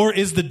does, or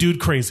is the dude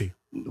crazy?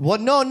 Well,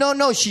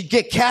 no. She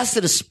get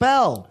casted a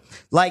spell.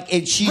 Like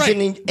she's Right.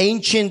 an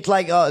ancient,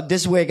 like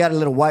this is where it got a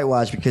little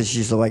whitewashed because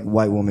she's a like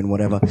white woman,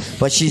 whatever.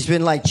 But she's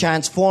been like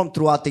transformed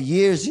throughout the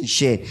years and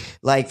shit,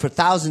 like for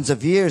thousands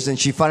of years. And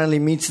she finally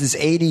meets this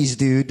 '80s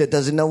dude that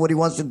doesn't know what he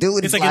wants to do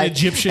with It's his like an life.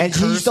 Egyptian and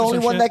curse he's the or only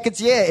some one shit? that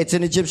can. Yeah, it's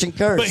an Egyptian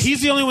curse. But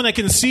he's the only one that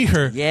can see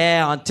her.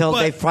 Yeah, until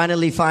But- they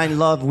finally find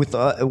love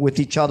with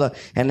each other,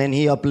 and then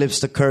he uplifts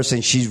the curse,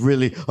 and she's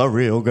really a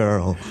real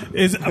girl.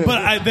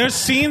 There's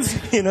scenes.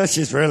 You know,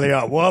 she's really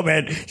a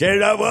woman. She's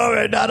a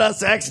woman, not a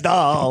sex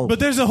doll. But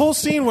there's a whole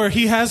scene where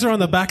he has her on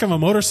the back of a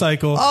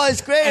motorcycle. Oh,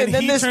 it's great. And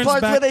then he there's turns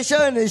parts back- where they show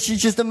her, and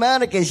she's just a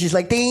mannequin. She's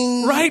like,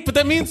 ding. Right, but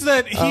that means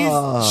that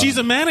she's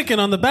a mannequin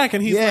on the back,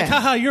 and he's Yeah. like,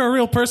 haha, you're a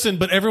real person,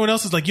 but everyone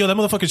else is like, yo, that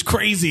motherfucker's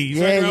crazy. He's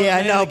running around Yeah,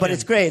 with I a know, but mannequin.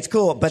 it's great. It's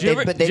cool. But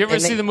Did you ever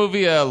see the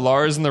movie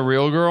Lars and the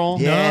Real Girl?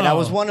 Yeah, No. that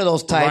was one of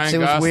those types. Ryan It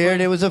was Gosling?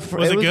 weird. It was it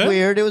good?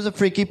 weird. It was a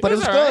freaky, but it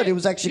was all good. right. It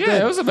was actually Yeah,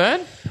 good. it was a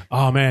band.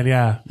 Oh man,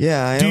 yeah.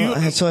 Yeah,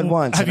 I saw it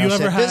once. Have and you I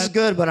ever said, had? This is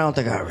good, but I don't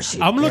think I ever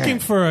seen it. I'm looking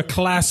Yeah. for a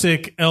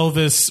classic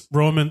Elvis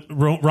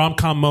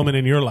rom-com moment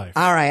in your life.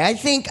 All right, I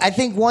think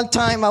one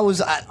time I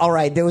was all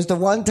right. There was the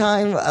one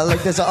time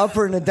like there's an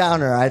upper and a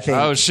downer. I think.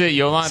 Oh shit,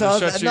 Yolanda,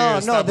 shut your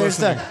ears. Stop there's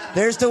listening.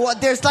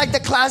 there's like the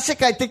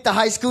classic. I think the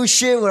high school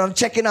shit where I'm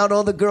checking out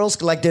all the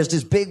girls. Like there's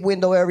this big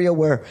window area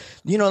where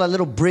you know that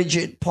little bridge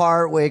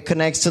part where it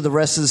connects to the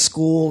rest of the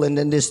school, and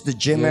then there's the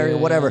gym area,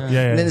 whatever.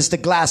 yeah. And then it's the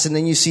glass, and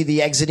then you see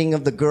the exiting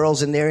of the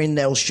girls, and they're in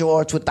their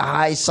shorts with the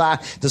high side,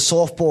 the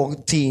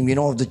softball team, you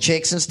know, of the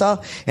chicks and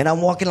stuff. And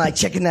I'm walking like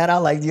checking that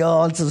out, like yo,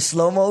 on some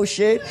slow mo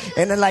shit,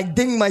 and then like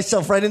ding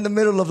myself right in the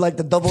middle of like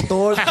the double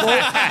doors,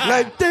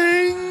 like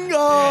ding.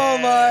 Oh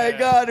my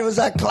god, it was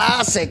a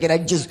classic, and I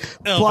just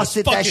Elvis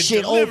busted that fucking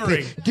shit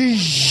delivering. open.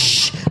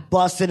 Dish,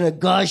 busted and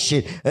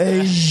gushing,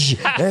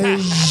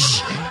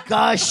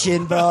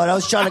 gushing, bro. And I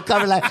was trying to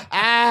cover like,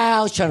 I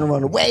was trying to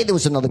run away. There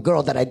was another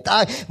girl that I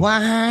thought,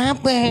 what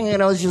happened?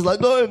 And I was just like,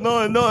 no.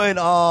 And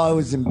oh, it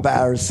was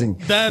embarrassing.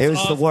 That's it was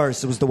awesome. the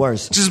worst. It was the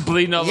worst. Just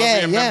bleeding all over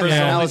Yeah, your yeah, members.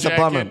 man, on that the was a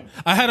jacket. bummer.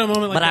 I had a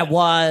moment like But I that.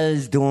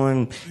 was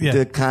doing Yeah.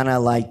 the kind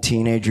of like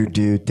teenager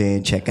dude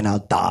thing, checking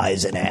out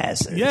thighs and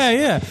asses.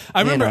 Yeah.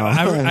 I remember know.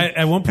 I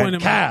at one point And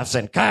in my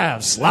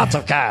calves, lots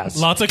of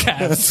calves. lots of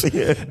calves.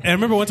 And I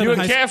remember one time You in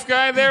a high calf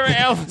guy there,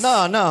 Elvis?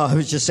 No, I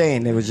was just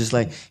saying. It was just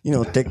like, you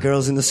know, thick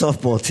girls in the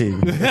softball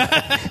team.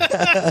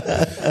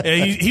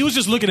 he was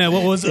just looking at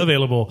what was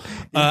available.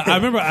 I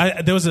remember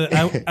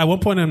at one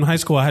point in high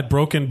school I had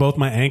broken both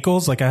my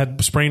ankles. Like I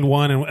had sprained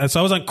one, and so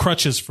I was on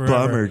crutches forever.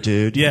 Bummer,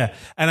 dude. Yeah,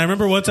 and I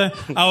remember one time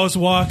I was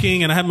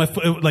walking and I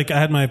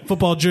had my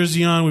football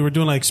jersey on. We were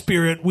doing like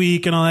Spirit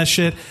Week and all that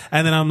shit,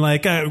 and then I'm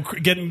like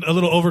getting a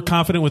little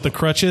overconfident with the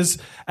crutches,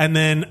 and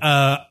then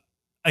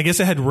I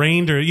guess it had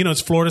rained, or it's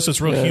Florida, so it's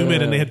real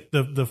humid, and they had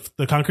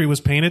the concrete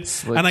was painted.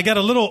 And I got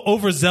a little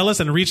overzealous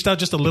and reached out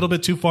just a little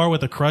bit too far with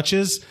the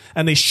crutches,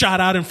 and they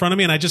shot out in front of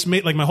me, and I just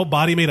made my whole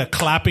body made a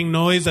clapping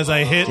noise as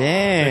I hit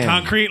the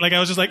concrete. Like I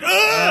was just like,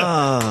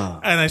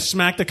 ugh! And I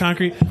smacked the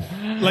concrete,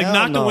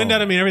 knocked the wind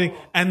out of me and everything.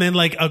 And then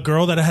a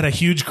girl that I had a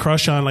huge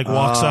crush on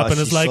walks up and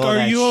is like,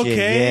 "Are you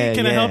okay?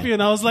 Can I help you?"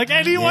 And I was like,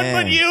 "Anyone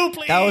but you,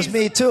 please." That was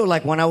me too.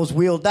 Like when I was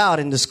wheeled out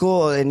in the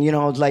school, and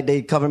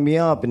they covered me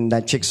up, and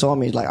that chick saw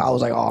me. I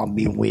was like, "Oh, I'm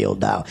being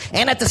wheeled out."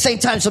 And at the same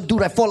time, some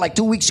dude I fought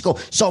 2 weeks ago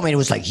saw me and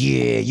was like,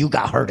 "Yeah, you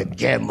got hurt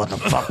again,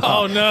 motherfucker."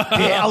 Oh no!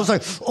 Yeah, I was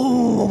like,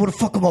 "Oh, I'm gonna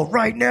fuck him up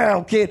right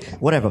now, kid."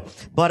 Whatever.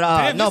 But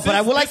but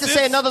I would like to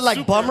say another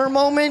bummer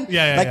moment.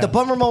 The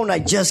bummer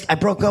moment. I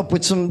broke up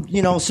with some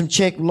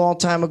chick a long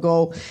time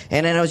ago,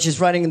 and then I was just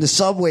riding in the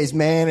subways,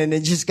 man, and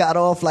it just got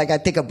off I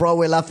think at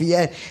Broadway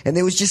Lafayette, and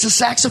there was just a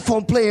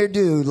saxophone player,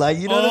 dude. What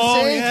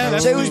I'm saying? Yeah,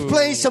 so he was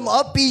playing some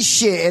upbeat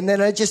shit, and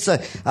then I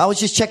was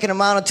just checking him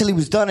out until he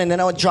was done, and then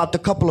I dropped a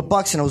couple of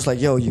bucks, and I was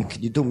like, "Yo,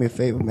 can you do me a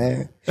favor,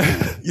 man?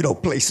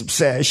 Play some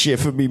sad shit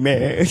for me,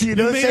 man." You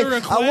know what I'm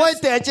saying? I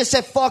went there, I just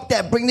said, "Fuck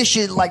that, bring this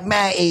shit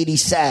mad 80s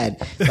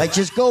sad.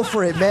 Just go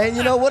for it, man.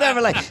 Whatever.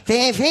 And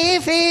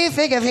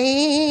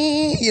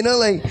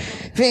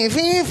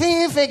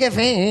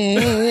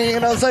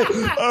I was like,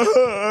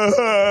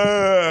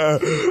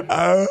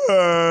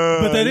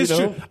 but that is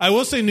true. I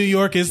will say New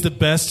York is the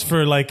best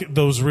for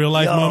those real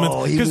life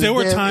moments, because there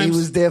were times he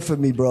was there for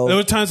me, bro. There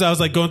were times I was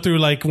going through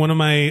one of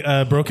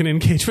my broken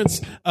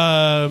engagements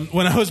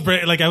when I was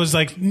I was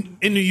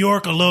in New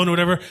York alone or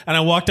whatever, and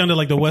I walked down to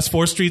the West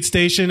 4th Street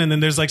station, and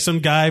then there's some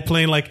guy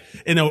playing an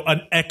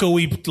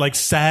echoey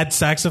sad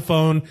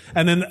saxophone,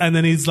 and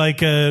then he's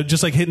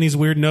just hitting these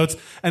weird notes,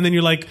 and then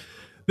you're like,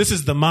 this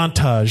is the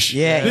montage.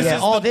 Yeah, this yeah.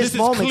 Is there's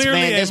moments,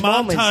 man. There's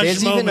moments.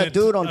 There's even a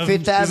dude on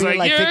Fifth Avenue,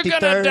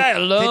 53rd,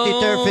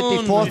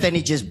 54th, and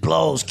he just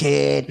blows,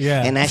 kid.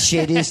 Yeah. And that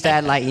shit is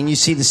that, and you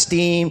see the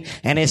steam,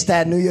 and it's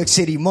that New York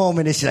City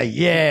moment. It's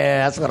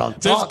that's what I'm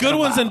talking about. There's good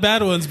ones and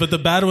bad ones, but the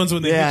bad ones,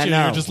 when they hit you,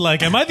 you're just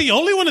am I the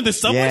only one in the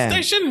subway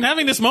station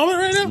having this moment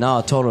right now?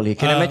 No, totally.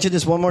 Can I mention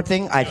this one more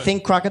thing? I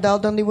think Crocodile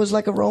Dundee was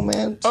a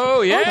romance.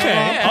 Oh, yeah.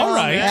 Okay, all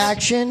right.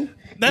 Action.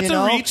 That's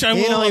a reach. I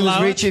will allow. He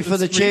was reaching for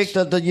the chick,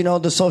 the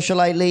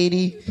socialite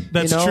lady.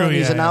 That's true.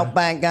 He's an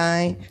outback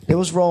guy. There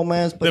was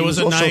romance, but there was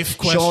he was a also knife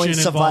question showing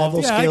survival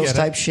involved. skills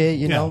type shit.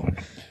 You know.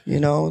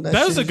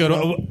 That was a good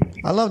one.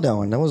 I love that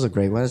one. That was a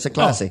great one. It's a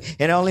classic.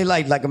 And only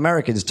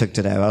Americans took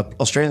to that.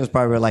 Australians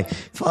probably were like,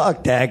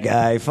 "Fuck that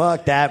guy.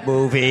 Fuck that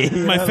movie."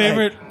 My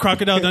favorite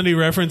Crocodile Dundee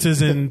reference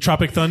is in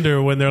Tropic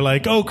Thunder, when they're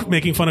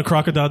making fun of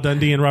Crocodile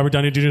Dundee, and Robert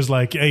Downey Jr. is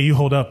like, "Hey, you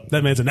hold up.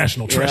 That man's a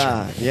national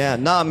treasure." Yeah.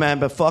 Nah, man,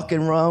 but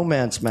fucking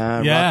romance,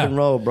 man. Yeah. Rock and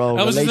roll, bro.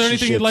 Is there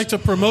anything you'd like to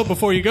promote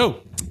before you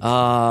go?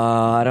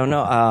 I don't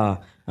know.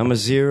 I'm a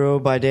zero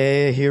by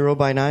day, a hero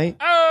by night.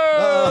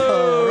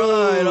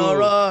 All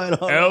right.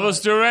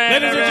 Elvis Duran,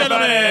 ladies and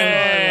gentlemen.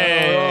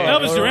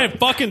 Elvis Duran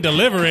fucking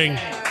delivering.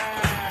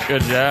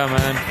 Good job,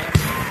 man.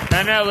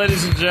 And now,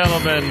 ladies and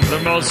gentlemen, the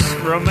most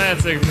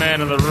romantic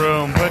man in the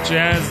room. Put your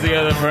hands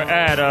together for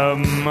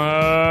Adam,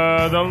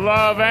 the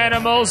love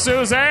animal,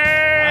 Suzanne.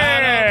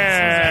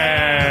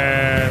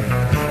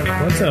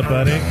 What's up,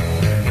 buddy?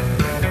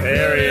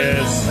 There he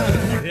is.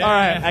 All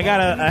right, I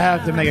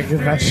have to make a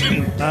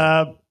confession.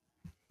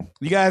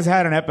 You guys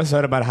had an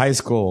episode about high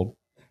school,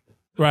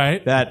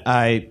 right? That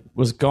I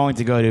was going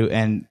to go to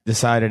and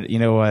decided, you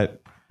know what?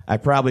 I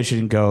probably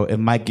shouldn't go. It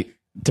might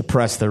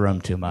depress the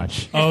room too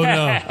much. Oh no!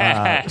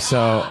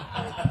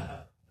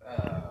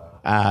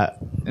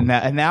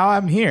 And now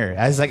I'm here.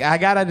 I was like, I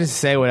gotta just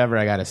say whatever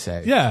I gotta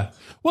say. Yeah.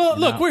 Well,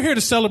 look, we're here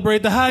to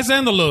celebrate the highs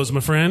and the lows,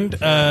 my friend.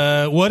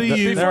 What do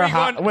you? Wait, where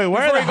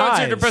are the highs?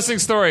 Your depressing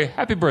story.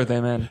 Happy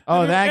birthday, man.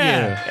 Oh, thank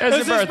you.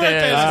 It's your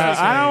birthday.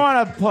 I don't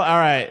want to put. All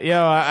right,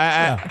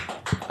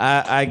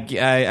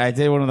 I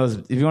did one of those.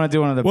 If you want to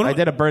do one of the, I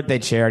did a birthday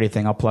charity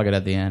thing. I'll plug it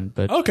at the end.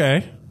 But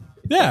okay,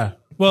 yeah.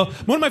 Well,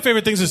 one of my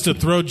favorite things is to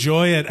throw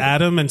joy at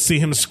Adam and see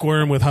him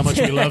squirm with how much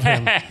we love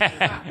him.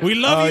 We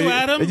love you,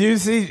 Adam. Did you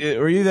see?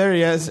 Were you there?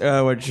 Yes.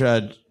 Which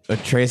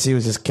Tracy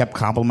was just kept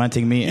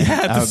complimenting me. And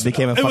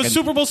it was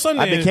Super Bowl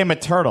Sunday. I became a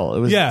turtle. It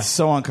was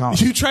so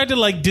uncomfortable. You tried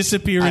to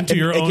disappear into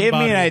your own body. It gave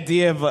me an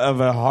idea of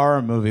a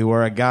horror movie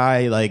where a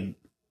guy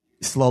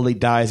slowly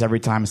dies every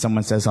time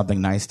someone says something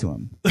nice to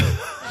him.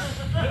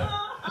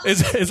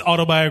 Is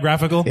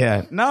autobiographical?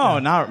 Yeah. No,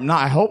 not.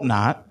 I hope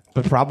not.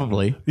 But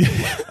probably.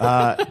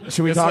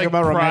 Should we talk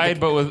about pride? romantic?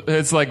 But with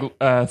it's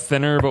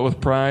thinner, but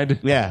with pride.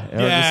 Yeah.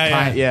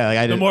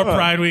 The more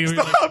pride we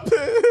stop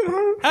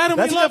it. Adam,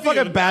 that's we love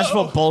fucking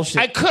bashful bullshit.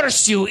 I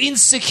cursed you,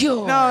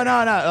 insecure. No.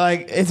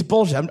 It's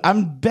bullshit.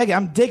 I'm begging.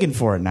 I'm digging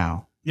for it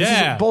now. Yeah.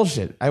 This is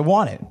bullshit. I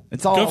want it.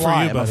 It's all Good a for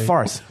lie. you, I'm a buddy.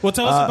 farce. Well,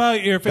 tell us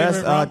about your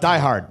favorite. Die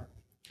Hard.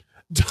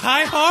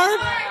 Die Hard?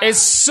 It's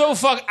so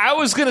fuck. I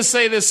was gonna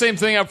say the same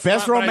thing up front.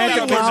 Best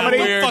romantic but I thought it was comedy.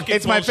 weird. Fucking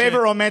It's my bullshit.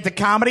 favorite romantic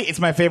comedy. It's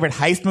my favorite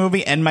heist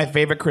movie and my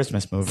favorite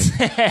Christmas movie.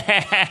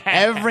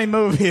 Every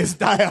movie is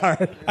Die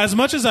Hard. As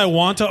much as I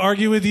want to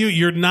argue with you,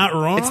 you're not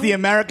wrong. It's the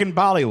American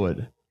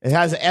Bollywood. It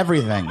has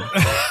everything.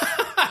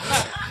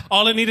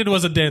 All it needed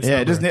was a dance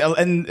Yeah, number. just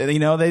and you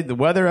know the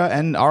weather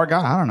and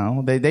Argon. I don't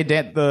know. They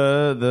dance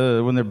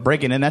the when they're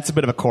breaking in. That's a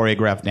bit of a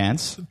choreographed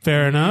dance.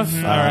 Fair enough.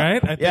 All right. I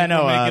think Yeah,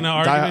 no. we're making an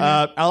argument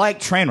here. I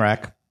like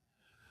Trainwreck.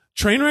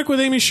 Trainwreck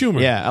with Amy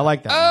Schumer. Yeah, I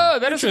like that. Oh,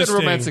 that is a good Interesting.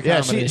 romantic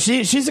Yeah, comedy.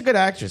 she's a good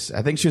actress.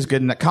 I think she was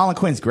good in that. Colin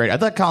Quinn's great. I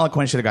thought Colin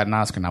Quinn should have gotten an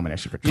Oscar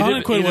nomination for Colin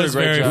did- Quinn he did a was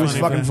great very job. He was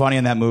funny. fucking funny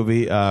in that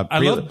movie. I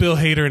love Bill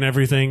Hader and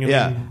everything. And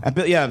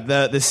Yeah,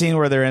 then- the scene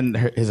where they're in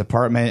his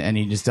apartment and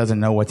he just doesn't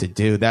know what to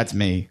do. That's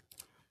me.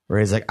 Where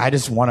he's like, I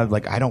just want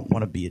to I don't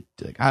want to be a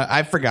dick.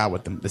 I forgot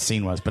what the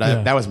scene was, but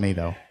Yeah. that was me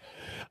though.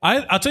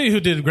 I'll tell you who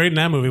did great in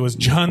that movie was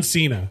John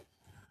Cena.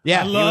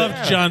 Yeah, I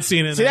loved John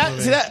Cena in that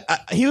movie. See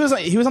that he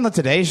was on the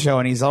Today Show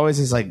and he's always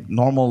his like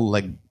normal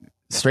like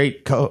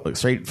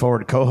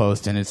straightforward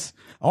co-host and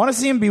I want to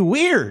see him be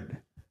weird.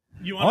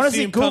 You I want to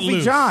see him cut Goofy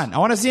loose. John. I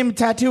want to see him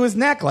tattoo his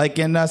neck like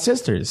in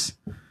Sisters.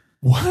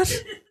 What?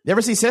 You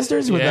ever see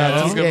Sisters? Yeah,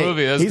 that's a good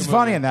movie. That's a he's good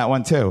funny movie. in that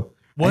one too.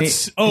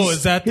 What's And he-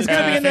 is that he's the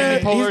gonna be in the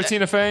Polar he's-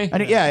 Tina Fey.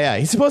 and yeah.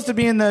 He's supposed to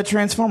be in the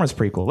Transformers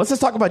prequel. Let's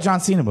just talk about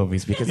John Cena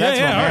movies because that's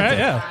all romantic. right,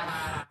 yeah.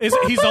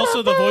 He's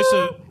also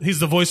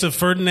the voice of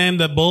Ferdinand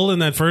the Bull in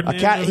that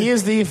Ferdinand movie? He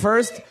is the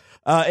first.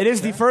 It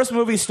is the first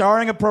movie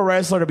starring a pro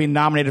wrestler to be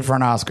nominated for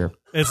an Oscar.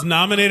 It's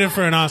nominated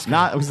for an Oscar.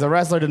 Not because the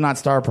wrestler did not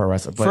star pro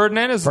wrestler. But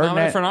Ferdinand is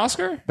nominated for an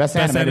Oscar? Best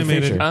Best animated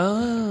animated. feature.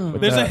 Oh.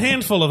 There's a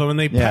handful of them, and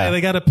they Yeah.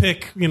 got to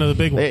pick the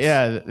big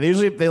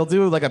ones. They'll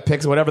do like a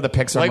Pixar, whatever the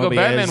Pixar Lego movie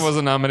Batman is.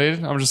 wasn't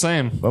nominated. I'm just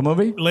saying. What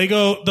movie?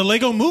 The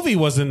Lego movie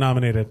wasn't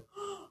nominated.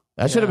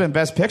 That should have been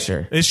Best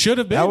Picture. It should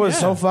have been. That was yeah.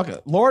 so fucking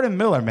Lord and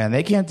Miller, man.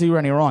 They can't do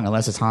any wrong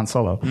unless it's Han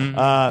Solo.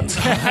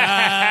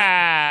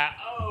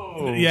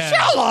 Yeah.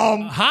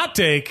 Shalom. Hot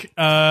take.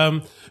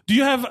 Do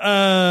you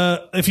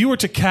have if you were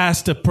to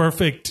cast a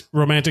perfect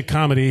romantic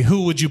comedy,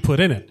 who would you put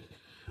in it?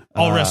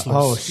 All wrestlers.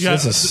 Oh,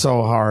 this is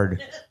so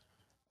hard.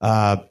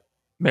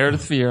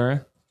 Meredith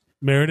Vieira.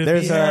 Meredith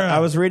Vieira. I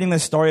was reading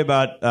this story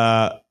about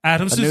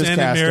Adam a Suzanne and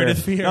newscaster.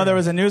 Meredith Vieira. No, there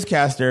was a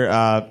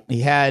newscaster.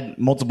 He had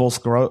multiple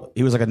sclerosis.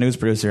 He was like a news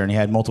producer, and he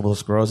had multiple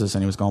sclerosis,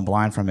 and he was going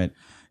blind from it.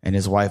 And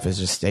his wife has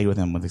just stayed with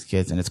him with his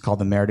kids, and it's called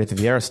the Meredith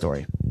Vieira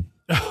story.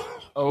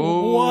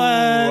 Oh, What?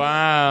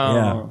 wow.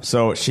 Yeah.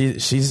 So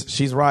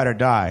she's ride or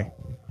die.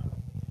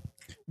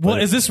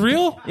 What is this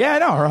real? Yeah, I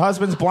know. Her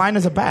husband's blind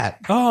as a bat.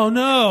 Oh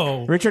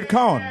no, Richard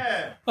Cohen.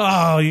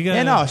 Oh, you got.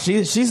 Yeah, no,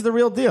 she's the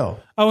real deal.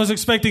 I was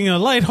expecting a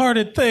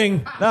lighthearted thing.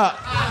 No.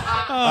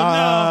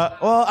 Oh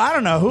Well, I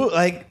don't know who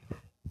like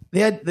they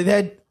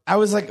had. I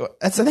was like,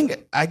 that's the thing.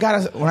 I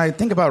gotta when I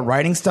think about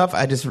writing stuff,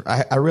 I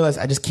realize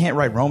I just can't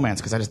write romance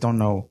because I just don't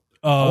know.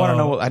 I want to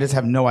know. I just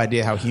have no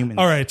idea how humans.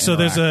 All right, so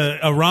there's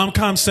a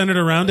rom-com centered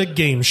around a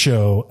game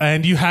show,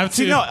 and you have to.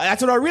 See, no,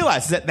 that's what I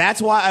realized.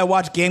 That's why I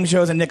watch game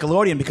shows on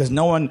Nickelodeon because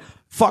no one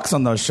fucks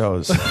on those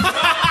shows. So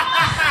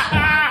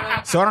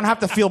I don't have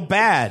to feel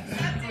bad.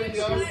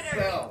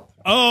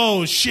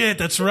 Oh shit,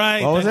 that's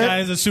right. What was that it? guy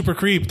is a super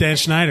creep, Dan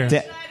Schneider.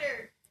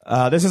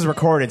 This is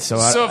recorded, so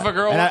if a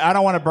girl, I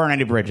don't want to burn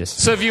any bridges.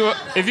 So if you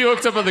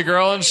hooked up with a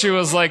girl and she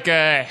was like,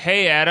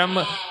 "Hey Adam,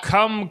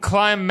 come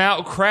climb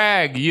Mount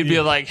Crag," you'd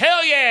be like,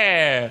 "Hell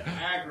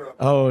yeah!"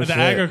 Oh, The shit.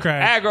 aggro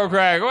crag. Aggro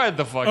Crag, what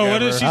the fuck? Oh,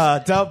 what ever. is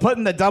she?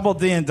 Putting the double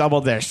D in double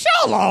dare.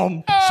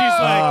 Shalom.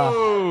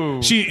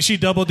 She's like she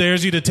double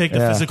dares you to take the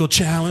Yeah. physical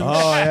challenge.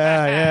 Oh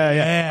yeah.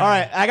 Yeah. All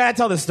right, I gotta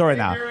tell this story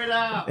now.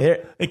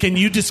 Here, Can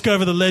you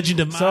discover the legend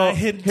of my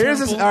hidden here's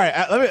this. temple? All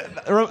right,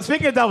 let me.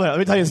 Speaking of double dare, let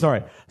me tell you a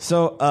story.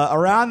 So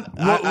around,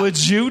 What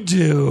would you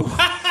do?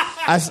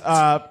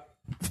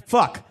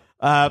 fuck.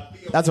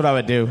 That's what I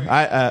would do.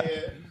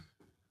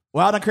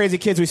 Wild and Crazy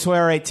Kids, we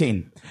swear are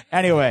 18.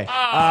 Anyway.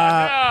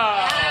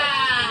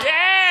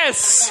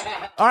 Yes.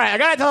 All right, I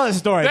gotta tell this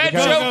story. That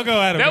because- joke. go,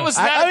 Adam, That go. was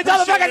Let not me tell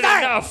the fucking appreciated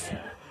story. enough.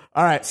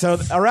 All right, so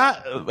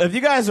around, if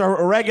you guys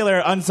are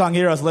regular Unsung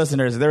Heroes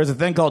listeners, there was a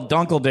thing called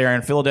Dunkle Dare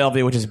in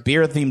Philadelphia, which is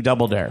beer-themed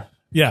double dare.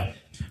 Yeah.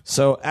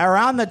 So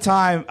around the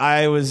time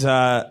I was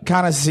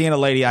kind of seeing a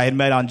lady I had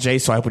met on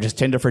J-Swipe, which is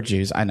Tinder for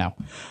Jews, I know.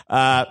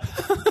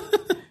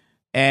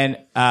 And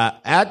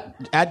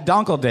at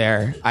Dunkle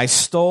Dare, I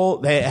stole.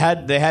 They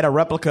had a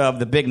replica of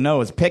the Big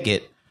Nose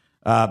Pickett,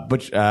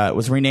 which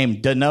was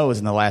renamed Da Nose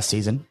in the last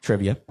season.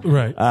 Trivia,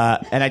 Right.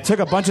 and I took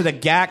a bunch of the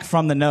gack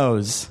from the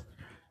nose,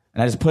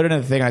 and I just put it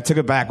in the thing. I took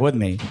it back with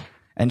me,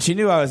 and she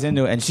knew I was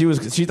into it, and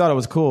she thought it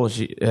was cool.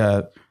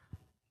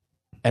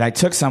 And I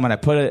took some and I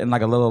put it in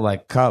like a little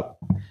like cup,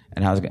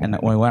 and when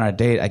we went on a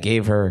date, I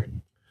gave her.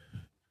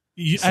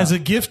 As a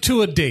gift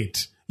to a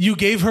date, you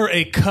gave her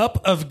a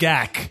cup of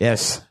gack.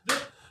 Yes.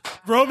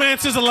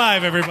 Romance is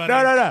alive, everybody.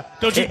 No.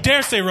 Don't you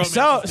dare say romance.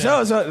 So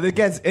it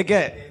gets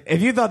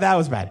if you thought that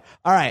was bad.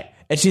 All right.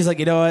 And she's like,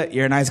 you know what?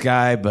 You're a nice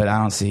guy, but I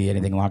don't see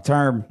anything long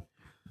term.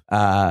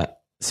 So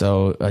do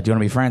you want to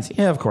be friends?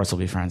 Yeah, of course we'll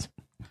be friends.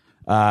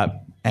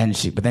 But then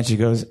she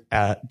goes,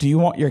 "Do you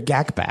want your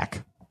gack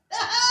back?"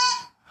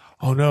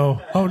 Oh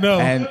no! Oh no!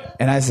 And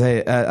I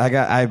say,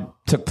 I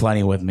took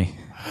plenty with me.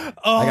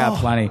 I got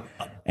plenty,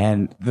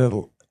 and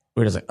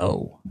we're just like,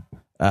 oh.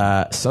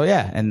 So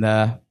yeah,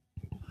 and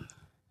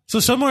so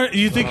somewhere do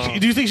you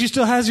think she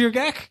still has your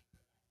gack?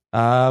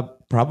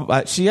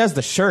 Probably she has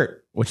the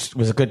shirt, which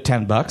was a good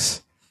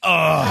 $10.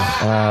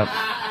 I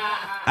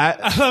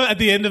love at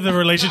the end of the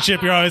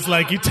relationship, you're always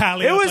like, you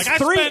tally. It was like,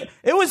 three.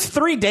 It was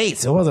 3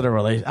 dates. It wasn't a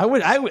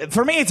relationship.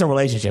 For me, it's a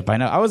relationship. I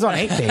know. I was on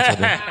 8 dates with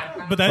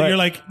her. But you're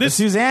like this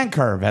Suzanne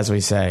curve, as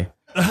we say.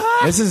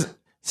 This is.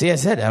 See, I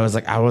said I was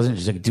like, I wasn't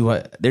just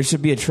like, there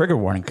should be a trigger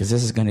warning because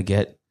this is going to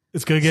get.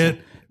 It's going to get.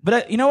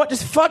 But you know what?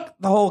 Just fuck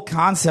the whole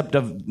concept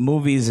of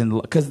movies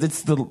and because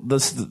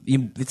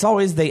it's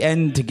always they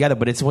end together,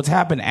 but it's what's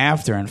happened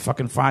after and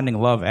fucking finding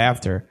love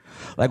after.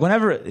 Like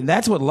whenever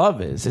that's what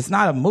love is. It's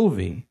not a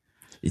movie.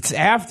 It's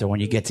after when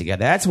you get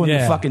together. That's when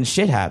the fucking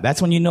shit happens.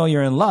 That's when you know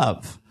you're in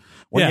love.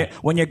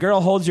 When your girl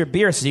holds your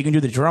beer so you can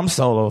do the drum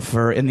solo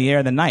for "In the Air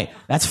of the Night."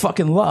 That's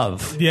fucking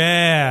love.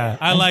 Yeah,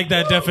 I like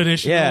that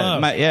definition.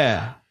 Of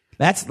love.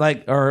 That's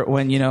like, or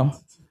when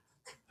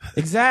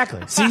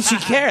exactly. See, she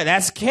cares.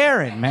 That's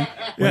caring, man.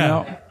 You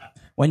know,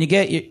 when you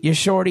get your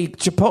shorty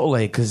Chipotle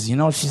because you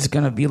know she's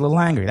gonna be a little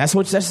angry. That's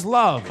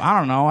love. I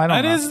don't know.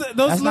 Those that's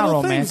little not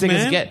romantic.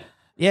 things, man.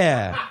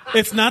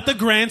 It's not the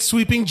grand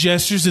sweeping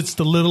gestures. It's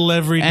the little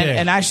everyday.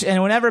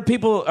 And whenever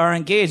people are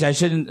engaged, I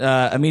shouldn't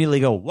immediately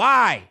go,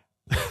 why?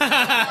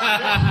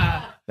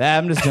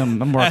 I'm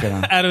working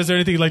on it. Adam, is there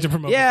anything you'd like to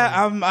promote?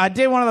 Yeah, I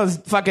did one of those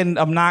fucking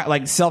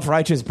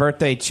self-righteous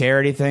birthday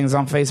charity things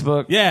on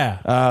Facebook.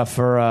 Yeah.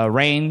 For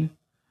Rain.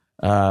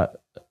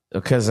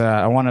 Because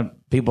I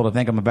want people to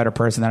think I'm a better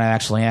person than I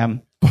actually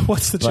am.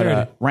 What's the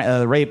charity?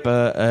 Rape,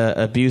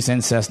 Abuse,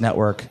 Incest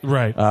Network.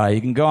 Right.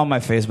 You can go on my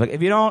Facebook.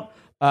 If you don't,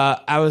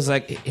 I was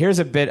like, here's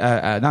a bit,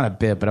 not a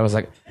bit, but I was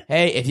like,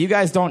 hey, if you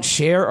guys don't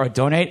share or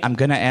donate, I'm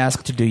going to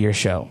ask to do your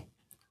show.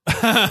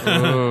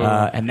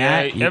 And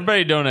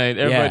everybody donate.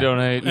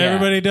 Donate. Yeah.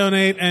 Everybody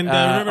donate, and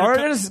remember or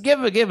just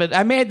give it.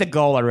 I made the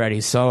goal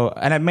already,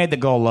 and I made the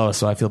goal low,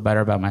 so I feel better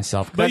about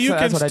myself. But you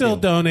can still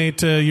donate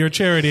to your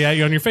charity on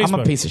your Facebook.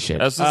 I'm a piece of shit.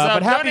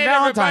 But happy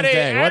Valentine's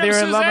Day, whether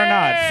you're in love or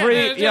not.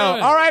 Free,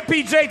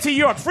 R.I.P. JT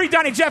York, free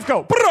Donnie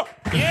Jeffco.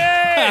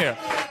 Yeah,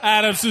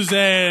 Adam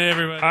Suzanne,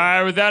 everybody. All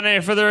right, without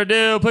any further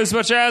ado, please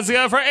put your hands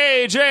together for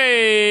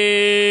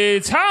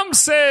AJ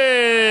Thompson.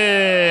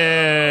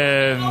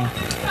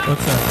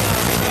 What's up?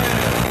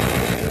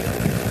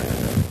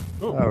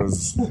 I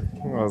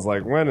was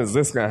like, when is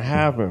this gonna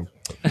happen?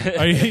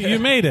 You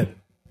made it.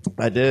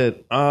 I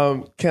did.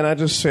 Can I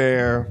just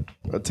share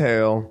a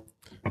tale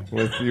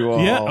with you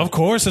all? Yeah, of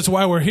course. That's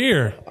why we're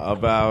here.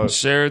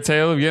 Share a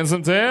tale of getting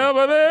some tail,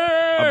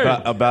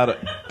 buddy.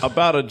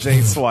 About a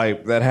J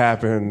swipe that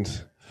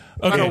happened.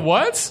 Okay,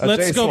 what?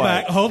 Let's go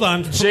back. Hold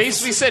on. We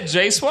said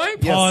J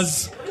swipe.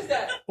 Pause.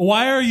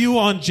 Why are you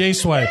on J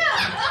swipe?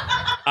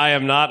 I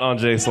am not on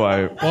J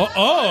swipe.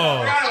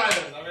 Oh.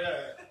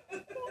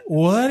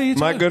 What are you doing?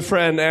 My good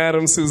friend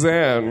Adam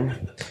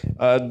Suzanne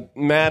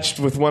matched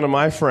with one of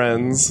my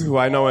friends who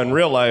I know in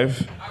real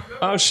life.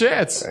 Oh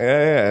shit!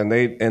 Yeah, and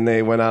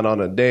they went out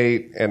on a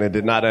date, and it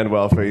did not end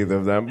well for either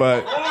of them.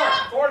 But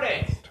 4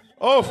 days.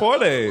 Oh, 4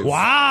 days!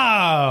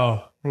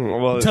 Wow.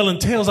 Well, telling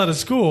tales out of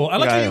school. I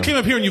like how you came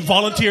up here and you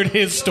volunteered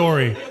his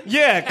story.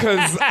 Yeah,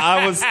 because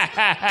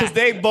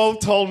they both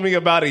told me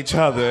about each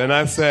other, and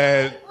I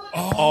said,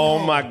 "Oh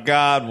my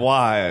God,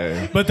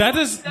 why?" But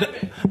that's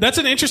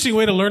an interesting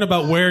way to learn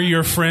about where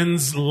your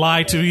friends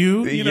lie to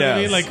you. You know what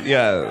I mean? Like,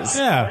 yes.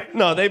 Yeah.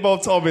 No, they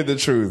both told me the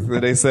truth.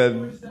 They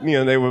said,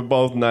 they were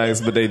both nice,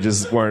 but they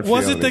just weren't.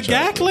 Was it the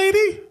GAC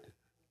lady?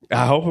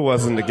 I hope it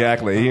wasn't the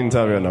GAC lady. He didn't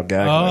tell me about no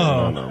GAC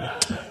lady. No.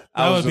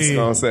 I was just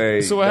gonna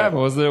say. So what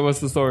happened? What's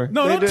the story?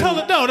 No, don't tell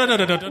it. No.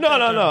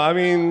 No. I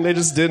mean, they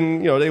just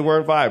didn't. They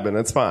weren't vibing.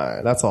 It's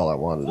fine. That's all I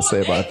wanted to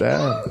say about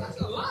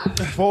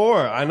that.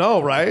 4, I know,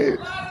 right?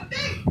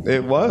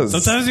 It was.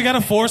 Sometimes you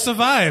gotta force a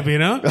vibe,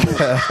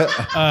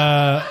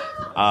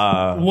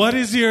 What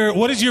is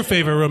your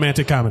favorite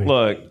romantic comedy?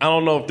 Look, I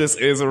don't know if this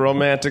is a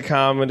romantic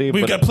comedy.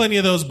 We've got plenty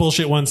of those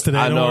bullshit ones today.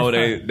 I know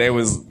they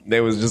was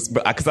just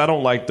because I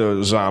don't like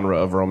the genre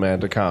of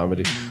romantic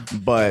comedy,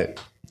 but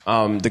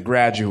The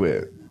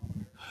Graduate.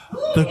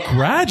 The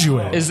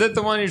Graduate? Is that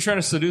the one you're trying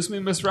to seduce me,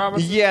 Miss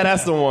Robinson? Yeah,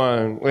 that's the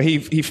one where he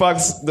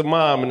fucks the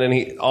mom and then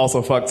he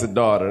also fucks the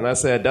daughter, and I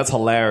said that's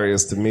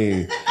hilarious to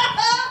me.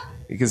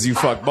 Because you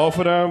fucked both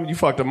of them. You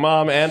fucked the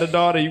mom and the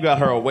daughter. You got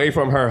her away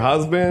from her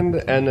husband.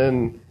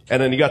 And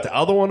then you got the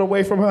other one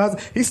away from her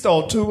husband. He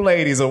stole 2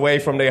 ladies away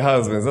from their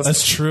husbands.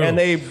 That's true. And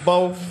they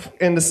both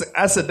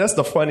I said, that's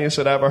the funniest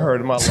shit I ever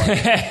heard in my life.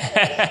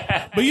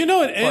 But it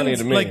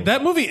ends, like,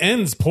 that movie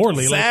ends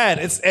poorly. Sad.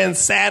 Like, it's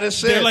sad as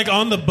shit. They're like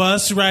on the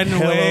bus riding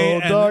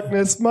away. Hello,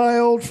 darkness, my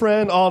old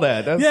friend. All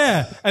that.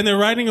 And they're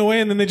riding away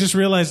and then they just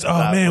realize,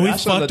 man, we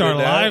fucked our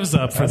lives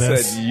up for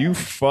this. I said, you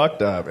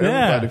fucked up.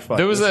 Everybody fucked up.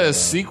 There was a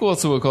sequel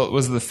to it called,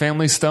 was it The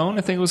Family Stone,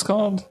 I think it was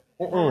called?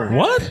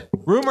 What?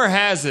 Rumor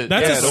has it.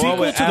 That's a the one sequel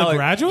with to The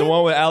Graduate? The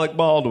one with Alec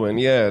Baldwin.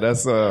 Yeah,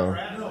 that's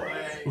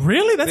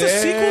Really? That's a Yeah.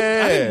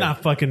 sequel? I did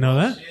not fucking know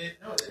that.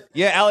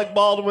 yeah. Alec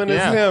Baldwin is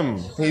Yeah. him.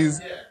 He's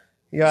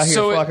out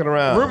here fucking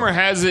around. Rumor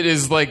has it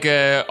is like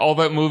all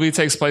that movie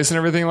takes place and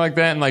everything like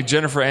that, and like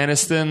Jennifer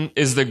Aniston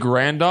is the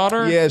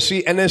granddaughter. Yeah,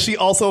 and then she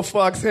also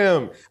fucks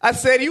him. I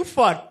said, you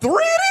fucked 3 of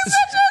these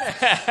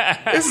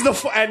bitches? This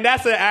is and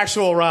that's an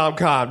actual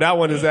rom-com. That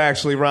one is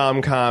actually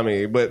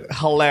rom-commy, but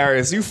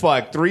hilarious. You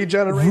fucked 3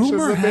 generations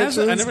Rumor of has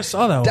it? bitches? I never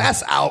saw that one.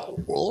 That's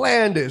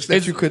outlandish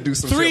that you could do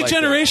some 3 shit like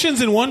that.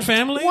 generations in one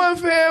family? One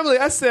family.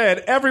 I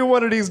said, every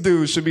one of these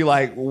dudes should be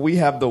like, we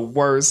have the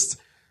worst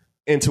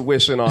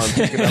intuition on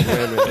picking up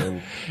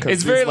women.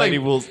 It's very like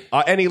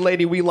any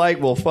lady we like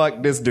will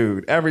fuck this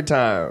dude every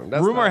time.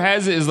 That's rumor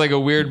has it is like a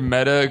weird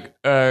meta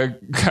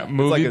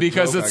movie like a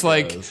because joke, it's I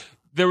like guess.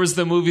 there was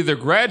the movie The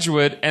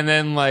Graduate, and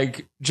then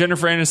like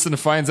Jennifer Aniston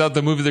finds out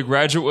the movie The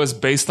Graduate was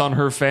based on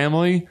her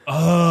family.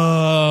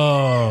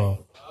 Oh,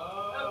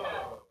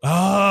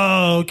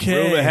 okay.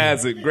 Rumor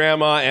has it,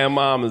 grandma and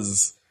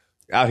mama's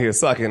out here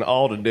sucking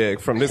all the dick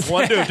from this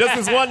one dude. Just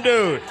this one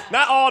dude.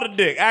 Not all the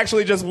dick.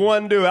 Actually, just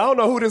one dude. I don't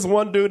know who this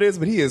one dude is,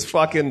 but he is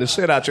fucking the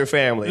shit out your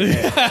family.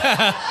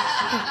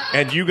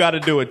 And you got to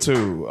do it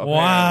too. Apparently.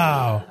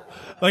 Wow.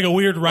 Like a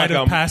weird rite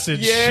of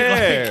passage.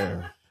 Yeah.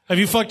 Like, have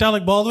you fucked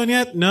Alec Baldwin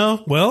yet?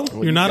 No? Well,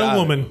 you're not a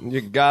woman.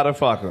 You gotta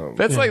fuck him.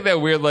 That's like that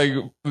weird, like,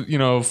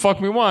 fuck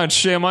me once,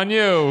 shame on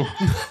you.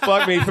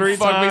 Fuck me 3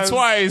 Fuck times. me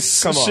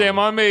twice, Come on. shame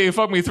on me.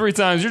 Fuck me 3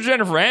 times. You're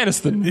Jennifer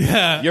Aniston.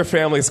 Yeah. Your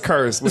family's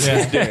cursed with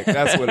his dick.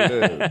 That's what it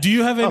is. Do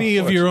you have any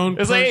of your own?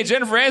 It's like, hey,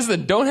 Jennifer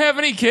Aniston, don't have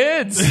any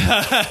kids.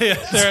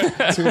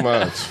 Too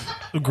much.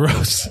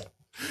 Gross.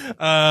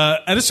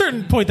 At a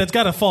certain point, that's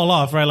got to fall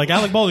off, right? Like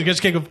Alec Baldwin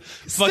just can't go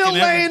fucking. Still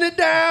laying it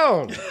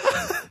down.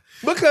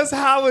 Because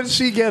how would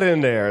she get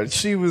in there?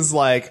 She was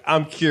like,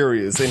 I'm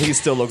curious, and he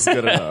still looks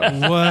good enough.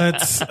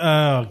 What?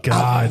 Oh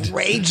God!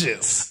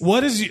 Outrageous.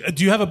 What is?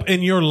 Do you have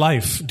in your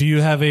life? Do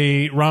you have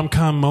a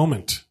rom-com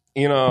moment?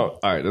 All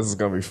right, this is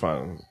gonna be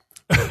fun.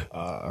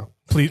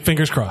 Please,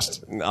 fingers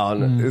crossed. No,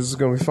 this is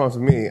gonna be fun for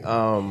me.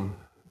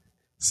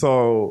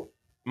 So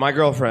my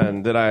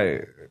girlfriend that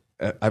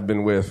I've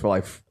been with for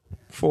like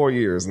 4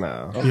 years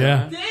now.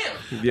 Yeah.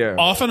 Yeah.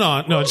 Off and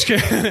on. No, just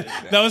kidding.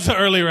 That was the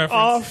early reference.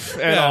 Off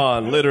and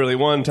on, literally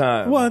one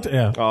time. What?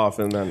 Yeah. Off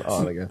and then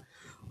on again.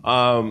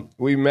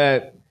 We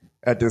met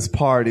at this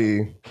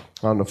party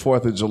on the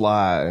 4th of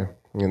July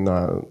in,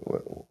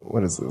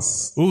 what is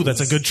this? Ooh,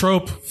 that's a good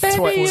trope.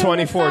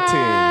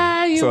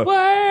 2014. So,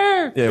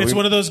 yeah, It's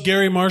one of those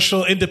Gary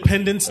Marshall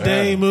Independence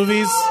Day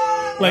movies.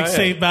 Like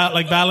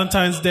like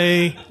Valentine's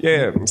Day.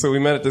 Yeah, so we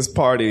met at this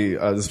party,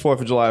 this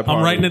 4th of July party.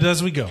 I'm writing it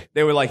as we go.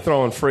 They were like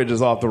throwing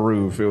fridges off the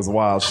roof. It was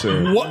wild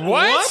shit.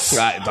 What?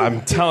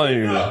 I'm telling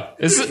you.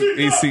 Is it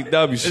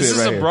ECW shit Is this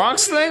right a here.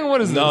 Bronx thing? What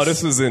is this? No,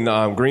 this was in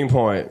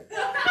Greenpoint.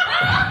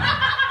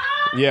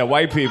 Yeah,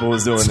 white people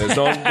was doing this.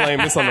 Don't blame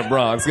this on the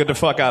Bronx. Get the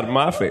fuck out of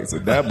my face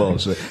with that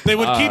bullshit. They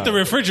would keep the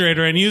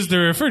refrigerator and use the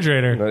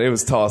refrigerator. No, they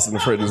was tossing the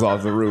fridges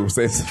off the roofs.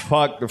 They said,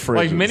 fuck the fridges.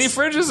 Like mini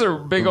fridges or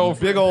big old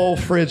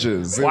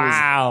fridges. It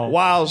Wow. was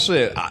wild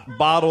shit.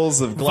 Bottles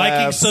of glass.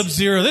 Viking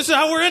Sub-Zero. This is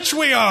how rich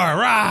we are.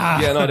 Rah!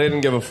 Yeah, no, they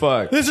didn't give a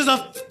fuck. This is a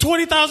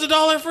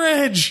 $20,000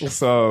 fridge.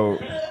 So,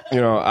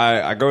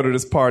 I go to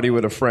this party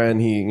with a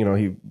friend.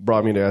 He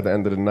brought me there at the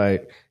end of the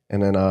night.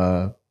 And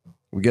then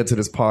we get to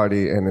this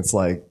party and it's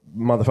like,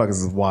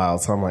 motherfuckers is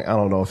wild. So I'm like, I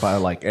don't know if I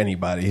like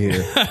anybody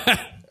here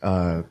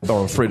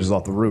throwing fridges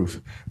off the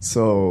roof.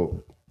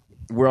 So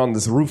we're on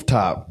this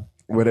rooftop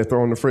where they're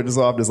throwing the fridges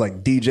off. There's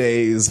like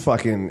DJs,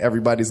 fucking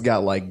everybody's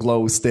got like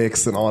glow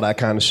sticks and all that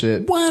kind of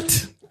shit.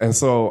 What? And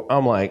so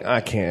I'm like, I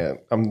can't.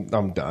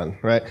 I'm done,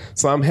 right?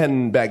 So I'm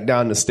heading back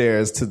down the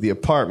stairs to the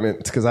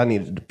apartment because I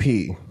needed to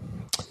pee.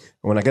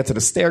 When I get to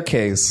the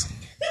staircase,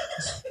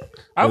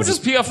 I would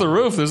just pee off the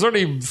roof. There's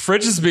already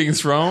fridges being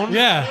thrown.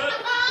 Yeah.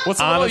 What's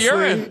the little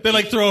urine? They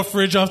like throw a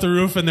fridge off the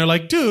roof and they're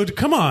like, dude,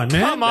 come on, man.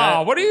 Come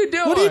on. What are you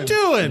doing? What are you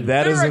doing?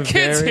 that is There a are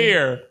kids very,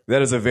 here.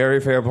 That is a very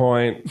fair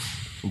point.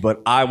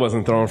 But I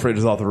wasn't throwing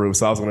fridges off the roof,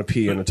 so I was going to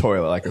pee in the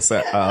toilet like a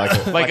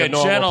a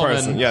normal gentleman.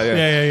 person.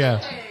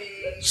 Yeah.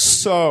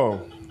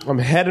 So I'm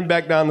heading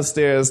back down the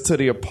stairs to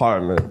the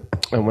apartment,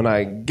 and when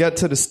I get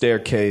to the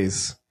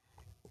staircase,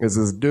 there's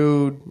this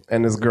dude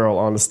and this girl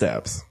on the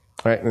steps,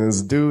 right? And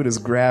this dude is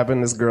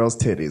grabbing this girl's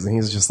titties, and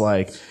he's just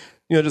like,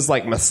 just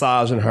like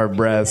massaging her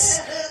breasts.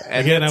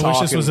 And Again, I they're wish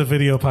this talking, was a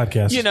video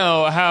podcast. You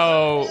know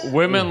how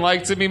women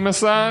like to be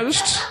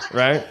massaged?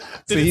 right?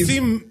 Did it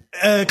seem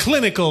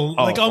clinical,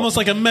 like almost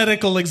like a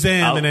medical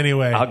exam in any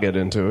way? I'll get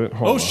into it.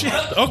 Hold Oh on.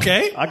 shit!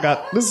 Okay. I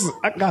got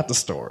the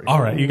story.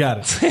 All right, you got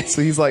it.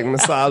 So he's like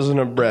massaging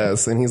her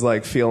breasts and he's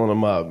like feeling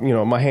them up.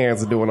 My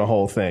hands are doing the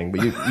whole thing,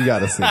 but you got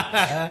to see.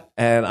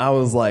 And I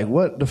was like,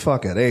 what the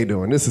fuck are they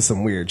doing? This is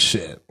some weird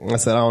shit. And I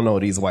said, I don't know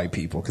these white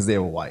people because they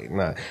were white.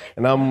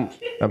 And I'm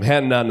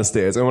heading down the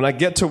stairs. And when I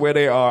get to where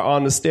they are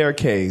on the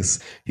staircase,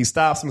 he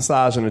stops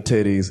massaging the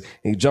titties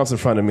and he jumps in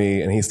front of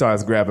me and he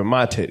starts grabbing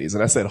my titties.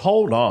 And I said,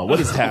 hold on, what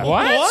is happening?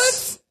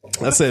 What?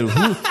 I said,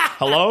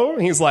 hello?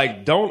 He's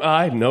like, don't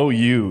I know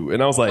you?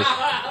 And I was like,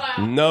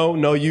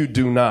 no, you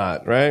do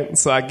not, right?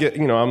 So I get,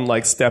 I'm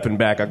like stepping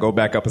back. I go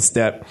back up a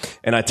step,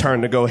 and I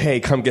turn to go, hey,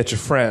 come get your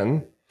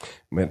friend.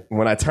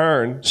 When I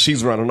turned,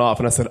 she's running off,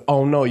 and I said,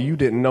 oh, no, you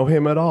didn't know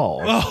him at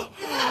all.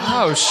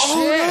 Oh,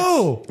 shit.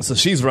 Oh, So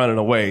she's running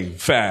away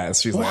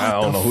fast. She's like, I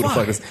don't know who the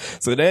fuck is.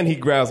 So then he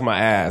grabs my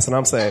ass, and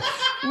I'm saying,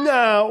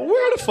 no,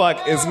 where the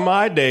fuck is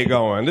my day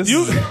going? This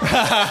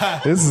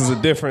is a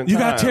different time. You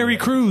got Terry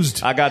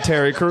Crews. I got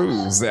Terry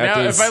Crews. Now,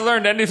 if I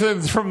learned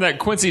anything from that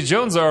Quincy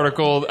Jones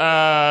article,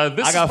 I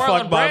this got is Marlon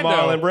fucked by Brando.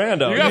 Marlon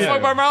Brando. You got Yeah.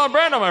 fucked by Marlon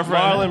Brando, my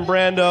friend. Marlon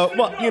Brando.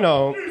 Well,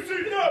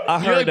 I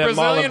You heard like that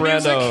Marlon Brazilian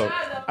Brando. music?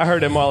 I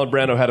heard that Marlon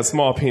Brando had a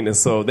small penis,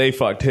 so they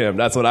fucked him.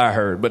 That's what I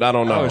heard, but I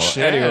don't know. Oh,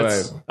 shit. Anyway,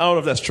 I don't know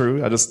if that's true.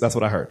 That's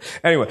what I heard.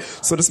 Anyway,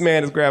 so this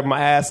man is grabbing my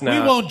ass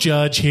now. We won't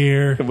judge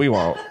here. We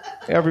won't.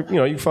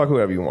 You fuck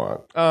whoever you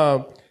want.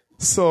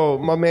 So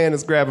my man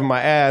is grabbing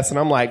my ass, and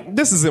I'm like,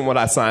 this isn't what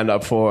I signed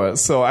up for.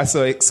 So I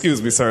say,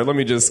 excuse me, sir, let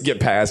me just get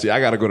past you. I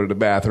got to go to the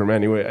bathroom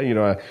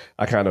anyway.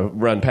 I kind of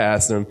run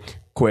past him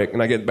quick,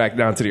 and I get back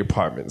down to the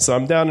apartment. So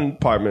I'm down in the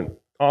apartment,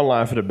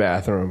 online for the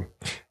bathroom,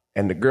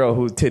 and the girl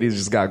whose titties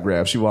just got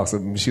grabbed, she walks up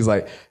and she's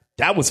like,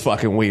 that was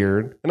fucking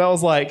weird. And I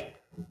was like,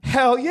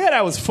 hell yeah,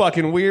 that was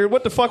fucking weird.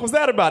 What the fuck was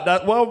that about?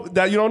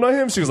 That you don't know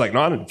him? She was like,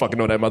 no, I didn't fucking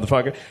know that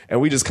motherfucker.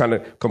 And we just kind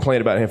of complained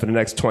about him for the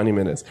next 20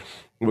 minutes.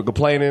 We're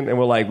complaining, and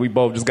we're like, we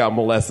both just got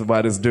molested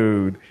by this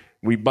dude.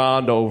 We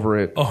bond over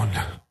it. Oh,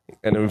 no.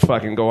 And then we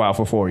fucking go out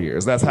for 4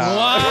 years. That's how.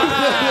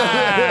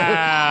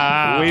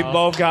 Wow. We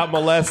both got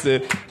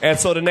molested. And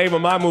so the name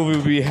of my movie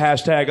would be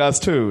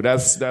 #UsToo.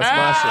 That's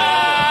my shit.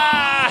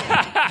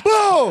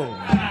 Boom!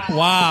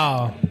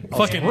 Wow.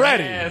 Fucking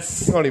ready.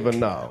 Yes. You don't even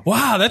know.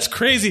 Wow, that's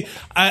crazy.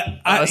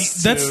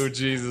 Us That's too,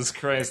 Jesus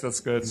Christ, that's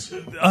good.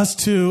 Us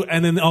too,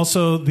 and then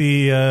also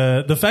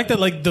the fact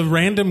that like the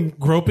random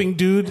groping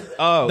dude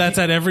that's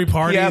at every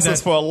party. He asked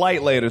us for a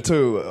light later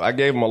too. I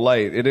gave him a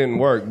light. It didn't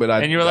work, but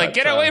And you were like,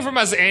 get away from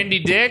us, Andy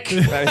Dick.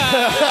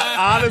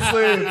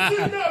 Honestly,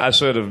 I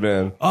should have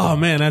been. Oh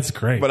man, that's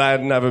great. But I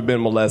had never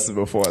been molested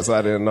before, so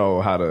I didn't know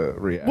how to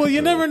react. Well,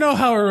 you never know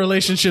how a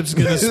relationship's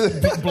going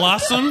to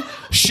blossom.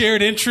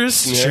 Shared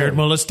interests, shared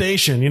molestation.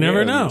 You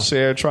never know.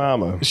 Shared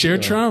trauma.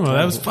 Shared trauma.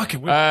 That was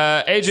fucking weird.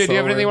 AJ, do you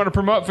have anything you want to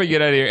promote before you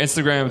get out of here?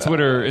 Instagram,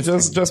 Twitter.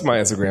 Just my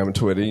Instagram and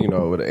Twitter.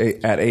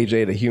 At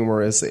AJ the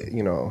Humorist.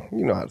 You know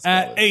how to spell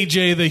At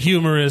AJ the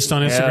Humorist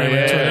on Instagram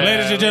and Twitter.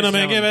 Ladies and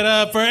gentlemen, give it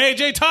up for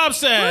AJ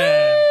Thompson.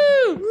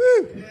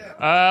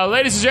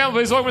 Ladies and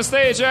gentlemen, please welcome to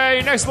the stage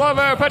your next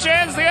lover. Put your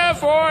hands together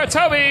for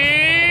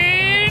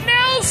Toby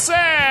Nelson.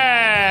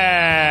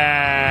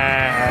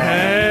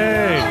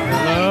 Hey.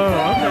 Hello.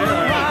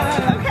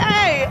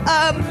 Okay.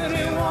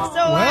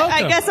 So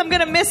I guess I'm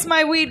gonna miss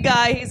my weed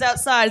guy. He's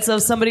outside, so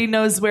if somebody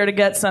knows where to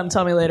get some,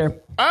 tell me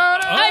later.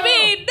 I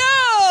mean,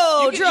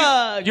 no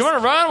drugs. You want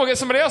to run? We'll get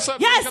somebody else up.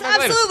 Yes, Come back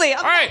later. absolutely.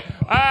 All right.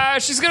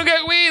 She's going to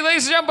get weed.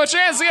 Ladies and gentlemen, put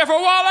your hands together for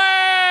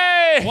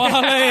Wale.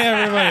 Wale,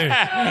 everybody.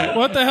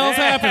 What the hell's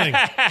happening?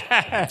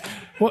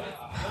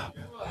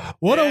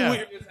 What a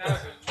weird...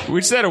 We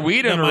just had a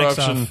weed The mic's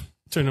interruption. off.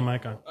 Turn the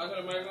mic on.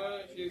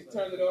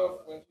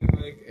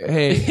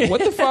 Hey,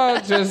 what the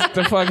fuck just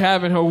the fuck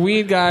happened? Her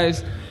weed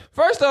guys.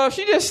 First off,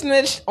 she just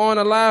snitched on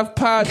a live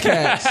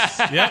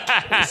podcast.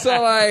 Yep.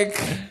 So like,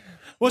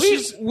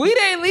 weed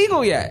ain't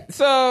legal yet.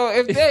 So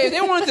if they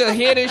wanted to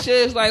hear this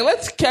shit, it's like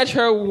let's catch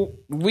her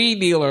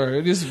weed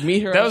dealer. Just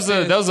meet her. That was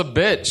a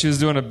bit. She was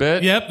doing a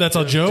bit. Yep, that's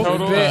a joke.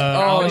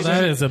 Oh,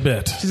 that is a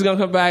bit. She's gonna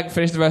come back and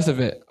finish the rest of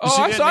it. she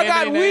So I name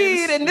got any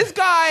weed, names? and this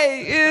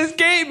guy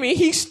gave me.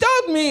 He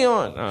stubbed me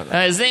on. Oh,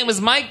 no. His name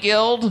was Mike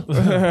Guild. Snitch!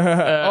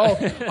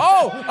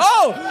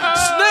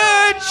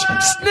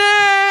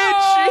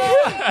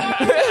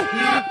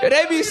 Yo,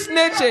 they be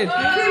snitching.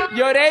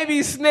 They be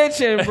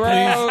snitching,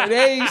 bro.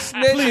 They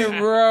snitching,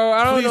 bro.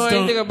 I don't know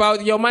anything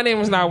about. Yo, my name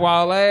is not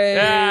Wale.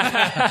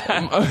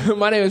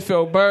 My name is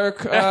Phil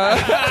Burke.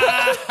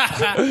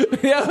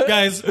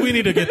 Guys, we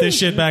need to get this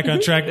shit back on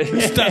track.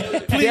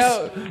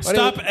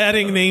 Stop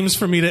adding names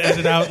for me to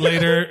edit out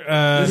later.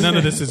 None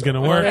of this is going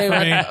to work for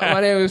me.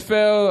 My name is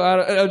Phil.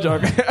 I'm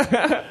joking.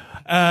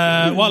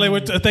 Wale,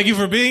 thank you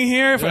for being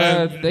here.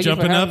 Thank you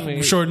Jumping for up having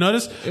me. short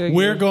notice.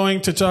 We're going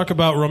to talk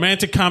about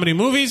romantic comedy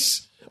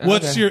movies.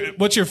 What's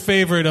your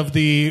favorite of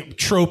the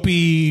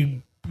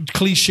tropey,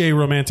 cliche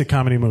romantic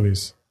comedy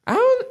movies? I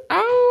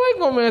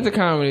don't like romantic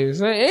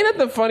comedies. Ain't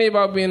nothing funny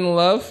about being in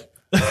love.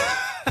 Ain't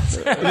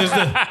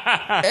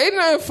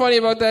nothing funny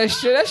about that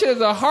shit. That shit is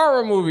a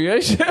horror movie.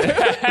 That shit.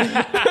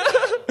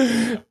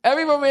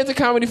 Every romantic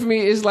comedy for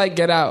me is like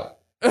Get Out.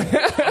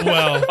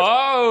 Well,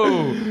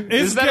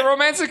 is that a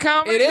romantic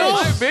comedy? It is. It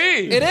might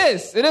be. It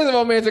is. It is a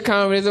romantic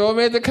comedy. It's a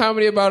romantic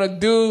comedy about a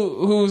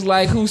dude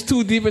who's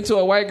too deep into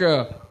a white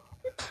girl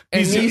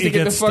and needs to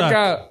get the fuck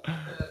out.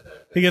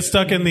 He gets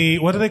stuck in the,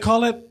 what do they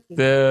call it?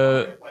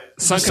 The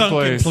sunken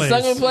place.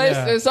 Sunken place.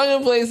 Yeah. The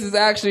sunken place is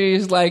actually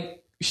is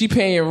like she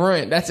paying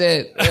rent. That's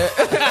it.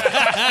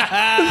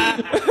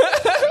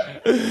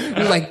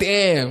 was like,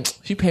 damn,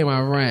 she paid my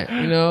rent.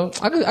 You know,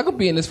 I could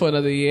be in this for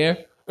another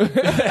year. And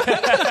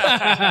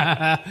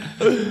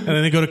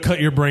then they go to cut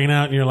your brain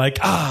out, and you're like,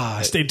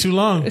 I stayed too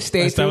long. Too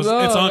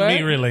long. It's on right?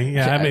 me, really.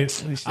 Yeah, I mean,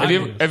 Have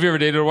you ever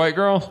dated a white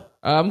girl?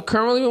 I'm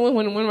currently with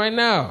one right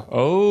now.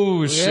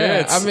 Oh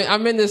shit! Yeah,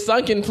 I'm in the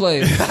sunken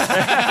place.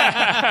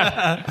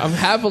 I'm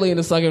happily in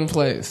the sunken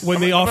place. when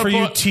they offer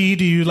you tea,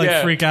 do you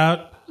freak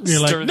out? You're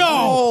like, no.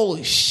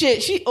 Holy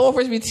shit! She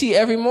offers me tea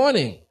every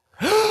morning.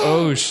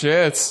 Oh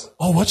shit!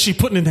 Oh, what's she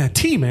putting in that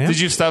tea, man? Did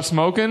you stop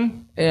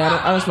smoking?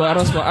 Yeah, I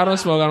don't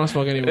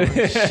smoke anymore.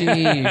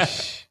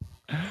 Sheesh.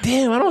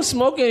 Damn, I don't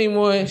smoke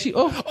anymore.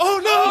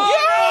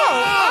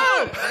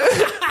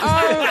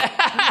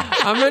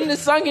 I'm in the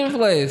sunken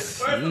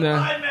place. I don't know.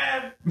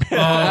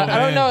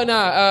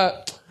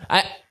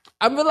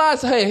 I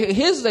realized. Hey,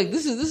 here's like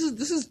this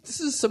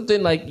is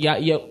something like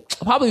yeah.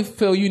 Probably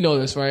Phil, you know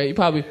this, right? You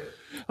probably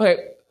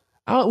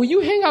when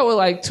you hang out with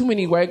like too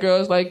many white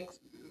girls, like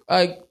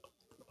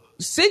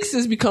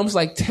sixes becomes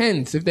like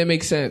tens, if that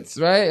makes sense,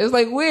 right? It's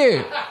like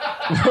weird.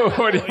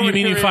 What do you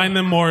mean you find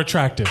them more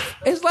attractive?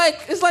 It's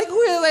like weird.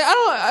 Like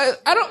I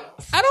don't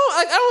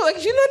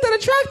like you're not that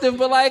attractive,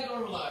 but like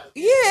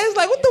it's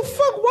like what the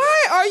fuck?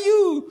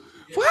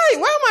 Why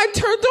am I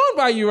turned on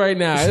by you right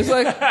now? It's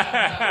like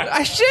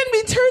I shouldn't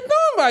be turned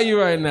on by you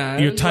right now.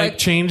 Your It's type like,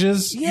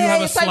 changes. You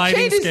have a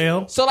sliding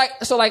scale. So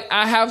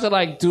I have to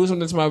like do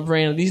something to my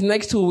brain. These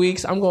next 2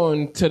 weeks, I'm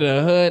going to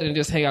the hood and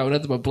just hang out with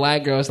nothing but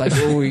black girls. Like,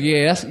 oh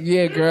yeah,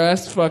 girl,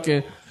 that's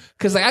fucking.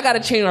 Because like I gotta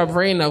change my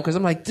brain now. Because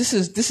I'm like, this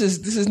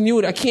is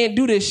new. I can't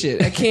do this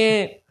shit. I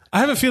can't.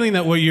 I have a feeling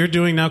that what you're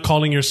doing now,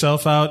 calling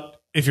yourself out,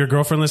 if your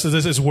girlfriend listens to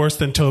this, is worse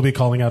than Toby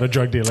calling out a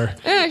drug dealer.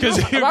 Yeah,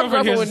 my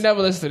girlfriend would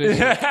never listen to this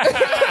shit.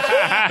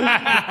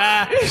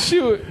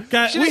 Shoot.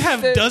 God, we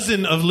have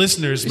dozens of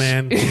listeners,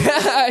 man.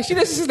 She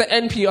listens to the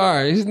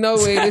NPR. There's no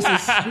way this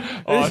is.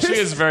 Oh, she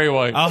is very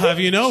white. I'll have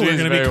you know, we're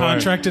going to be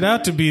contracted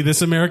out to be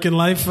This American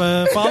Life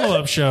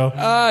follow-up show.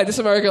 This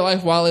American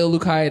Life, Wale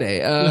Lukaide.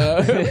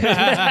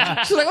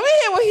 She's like, let me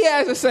hear what he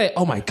has to say.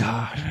 Oh my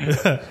God.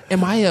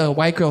 Am I a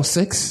white girl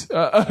 6?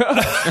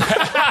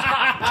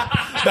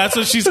 That's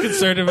what she's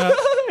concerned about.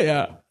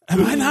 Yeah.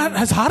 Am I not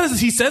as hot as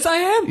he says I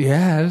am?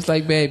 Yeah, it's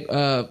like, babe,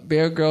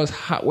 Bear Girl's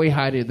way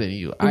hotter than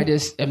you. I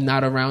just am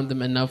not around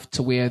them enough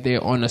to where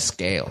they're on a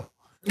scale.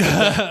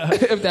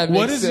 If that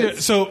makes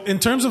sense. So in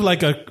terms of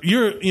like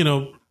you're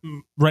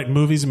writing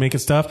movies and making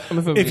stuff.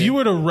 If you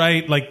were to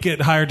write, like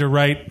get hired to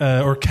write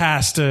or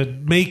cast to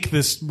make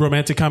this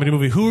romantic comedy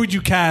movie, who would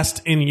you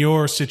cast in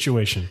your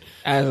situation?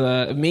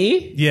 As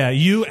me? Yeah,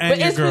 you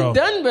and your girl.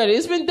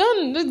 It's been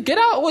done. Get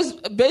Out was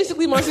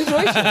basically my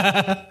situation.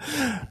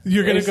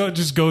 You're going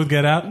to go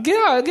Get Out? Get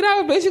Out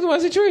was basically my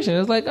situation.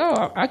 It's like,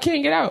 oh, I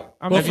can't get out.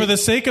 For the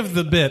sake of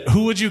the bit,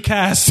 who would you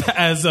cast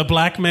as a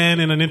black man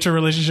in an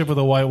interrelationship with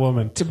a white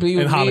woman to be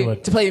in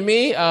Hollywood? To play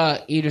me?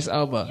 Idris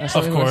Elba. That's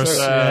of course,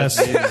 yes.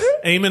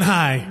 Aiming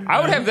high. I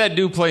would have that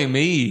dude play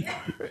me.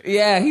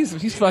 Yeah,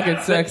 he's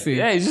fucking sexy.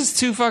 Yeah, he's just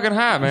too fucking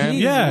hot, man.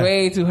 He's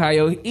way too high,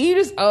 yo.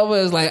 Idris Elba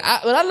is like,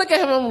 when I look at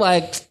him, I'm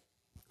like,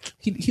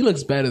 he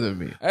looks better than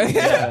me. He's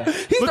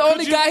the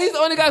only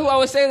guy who I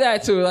would say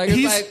that to. Like,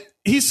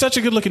 he's such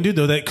a good looking dude,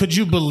 though, that could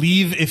you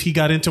believe if he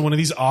got into one of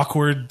these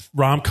awkward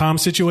rom-com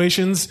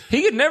situations?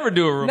 He could never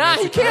do a romantic.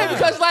 Nah, he can't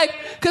because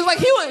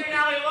he would.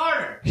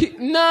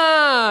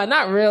 Nah,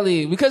 not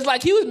really. Because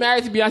like he was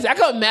married to Beyonce. I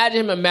could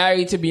imagine him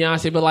married to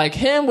Beyonce, but like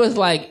him was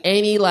like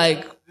any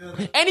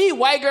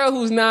white girl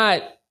who's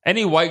not.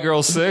 Any white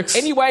girl 6?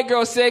 Any white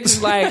girl 6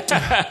 is like,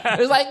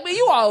 it's like, man,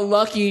 you are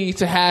lucky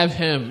to have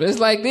him. It's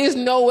like, there's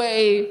no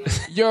way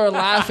you're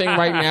laughing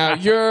right now.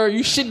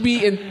 You should be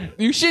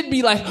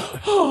like,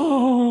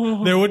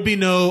 oh. There would be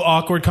no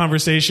awkward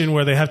conversation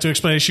where they have to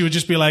explain it. She would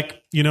just be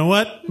like, you know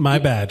what? My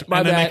bad.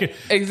 My bad.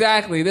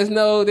 Exactly. There's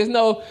no,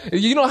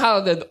 you know how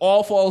the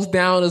all falls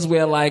down is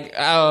where like,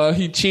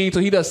 he cheats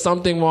or he does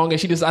something wrong and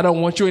she just, I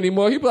don't want you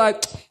anymore. He'd be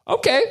like,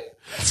 okay.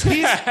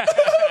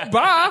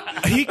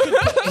 Bye. He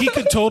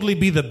could totally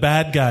be the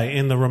bad guy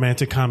in the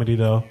romantic comedy,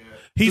 though.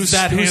 He's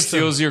that handsome. Who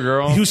steals your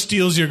girl? Who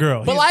steals your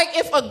girl? But like,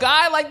 if a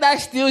guy like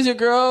that steals your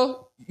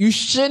girl, you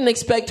shouldn't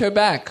expect her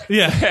back.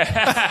 Yeah,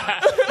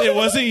 it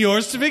wasn't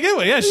yours to begin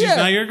with. Yeah, she's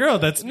not your girl.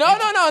 That's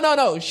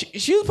no.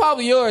 She was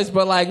probably yours,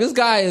 but like this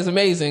guy is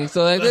amazing.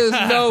 So like, there's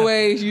no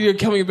way you're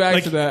coming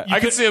back to that. I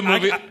can see a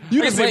movie.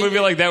 You can see a movie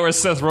like that where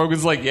Seth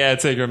Rogen's like, "Yeah,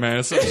 take her,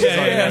 man." So I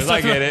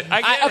get it.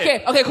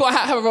 Okay, cool. I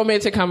have a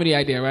romantic comedy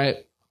idea, right?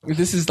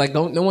 This is like,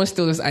 no one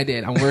steal this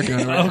idea. I'm working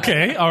on it. Right?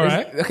 Okay, all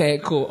right. Okay,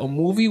 cool. A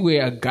movie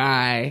where a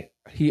guy,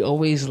 he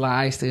always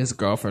lies to his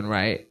girlfriend,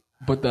 right?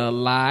 But the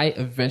lie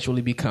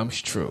eventually becomes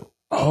true.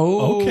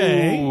 Oh,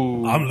 okay.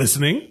 I'm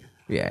listening.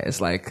 Yeah, it's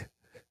like,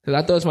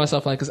 because I thought to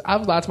myself, like, because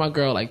I've lied to my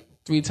girl like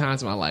 3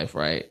 times in my life,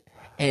 right?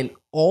 And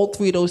all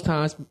 3 of those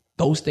times,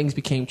 those things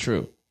became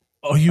true.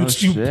 Oh, you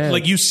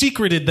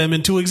secreted them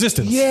into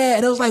existence. Yeah,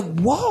 and it was like,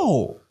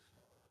 whoa.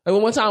 Like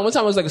one time it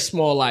was like a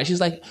small lie. She's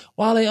like,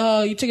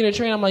 Wale, you taking the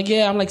train? I'm like,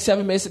 yeah, I'm like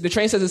 7 minutes. The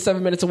train says it's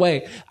 7 minutes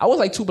away. I was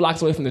like 2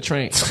 blocks away from the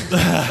train.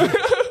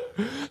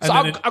 So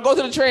I go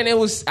to the train. It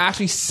was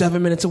actually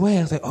 7 minutes away.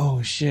 I was like,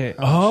 oh shit.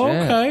 Oh,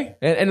 shit. okay.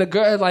 And the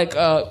girl like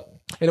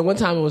and one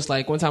time it was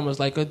like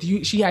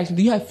she asked me,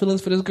 do you have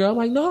feelings for this girl? I'm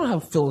like, no, I don't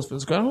have feelings for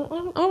this girl. I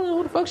don't know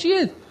who the fuck she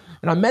is.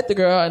 And I met the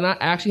girl, and I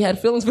actually had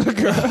feelings for the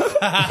girl.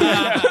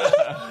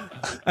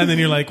 And then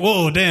you're like,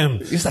 whoa, damn.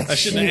 It's like, I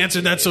shouldn't have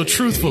answered that so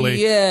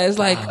truthfully. Yeah, it's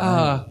like,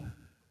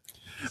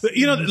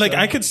 you know, like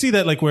I could see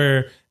that, like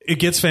where it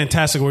gets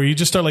fantastic, where you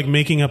just start like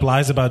making up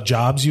lies about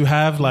jobs you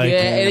have. Like,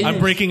 I'm a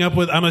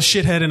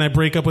shithead, and I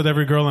break up with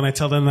every girl, and I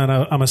tell them that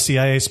I'm a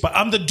CIA spy.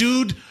 I'm the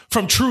dude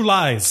from True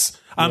Lies.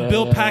 I'm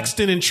Bill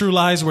Paxton in True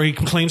Lies, where he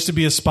claims to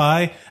be a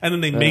spy,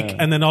 and then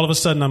and then all of a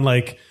sudden I'm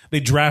like,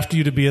 they draft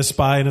you to be a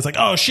spy, and it's like,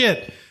 oh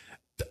shit.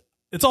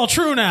 It's all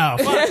true now.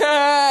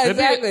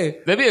 Exactly.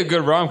 That'd be a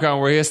good rom-com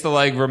where he has to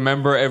like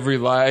remember every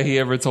lie he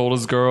ever told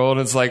his girl,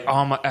 and it's like,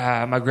 oh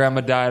my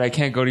grandma died. I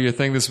can't go to your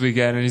thing this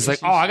weekend, and he's like,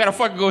 oh, I gotta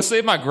fucking go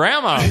save my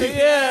grandma.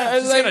 Yeah,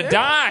 she's gonna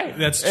die.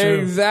 That's true.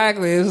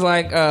 Exactly. It's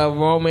like a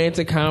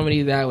romantic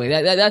comedy that way.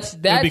 That's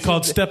It'd be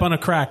called Step on a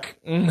Crack.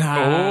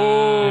 Nah.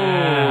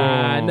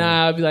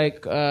 I'd be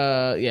like,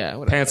 yeah.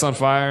 Whatever. Pants on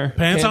Fire.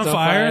 Pants on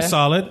Fire.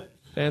 Solid.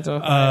 Pants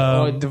on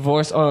Fire. Or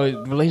divorce or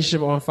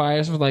relationship on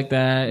fire, something like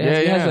that.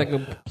 It has like a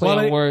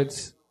play on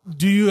words.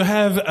 Do you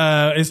have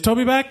is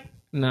Toby back?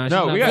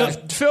 No, we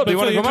got Phil. Do you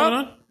want to come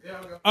on?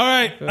 All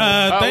right. Thank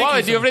Wally,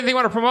 you. do you have anything you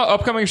want to promote?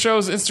 Upcoming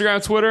shows,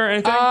 Instagram, Twitter,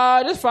 anything?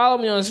 Just follow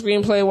me on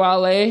Screenplay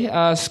Wale.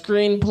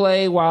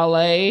 Screenplay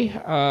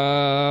Wale.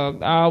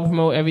 I'll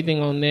promote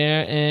everything on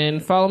there.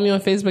 And follow me on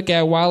Facebook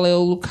at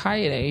Wale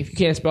Olukaide. If you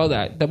can't spell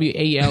that,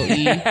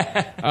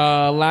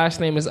 WALE. Last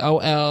name is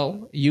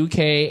OLUKAYODE.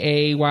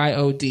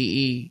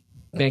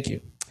 Thank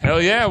you.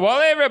 Hell yeah,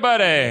 Wale,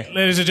 everybody.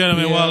 Ladies and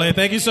gentlemen, Wale,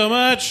 thank you so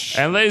much.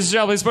 And ladies and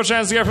gentlemen, please put your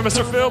hands together for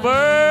Mr. Phil Burke.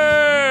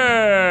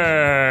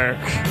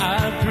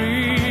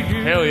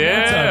 Hell yeah.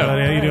 What's up,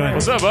 buddy? How you doing?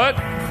 What's up, bud?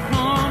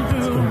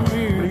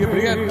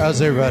 Pretty good.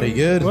 How's everybody?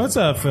 Good? What's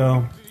up,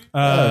 Phil?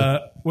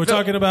 We're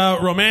talking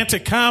about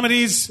romantic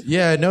comedies.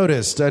 Yeah, I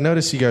noticed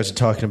you guys are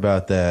talking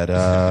about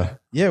that.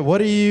 Yeah,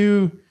 what's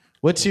your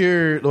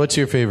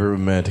favorite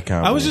romantic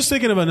comedy? I was just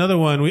thinking of another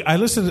one. I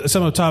listed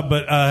some up top,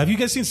 but have you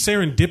guys seen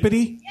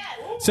Serendipity? Yes.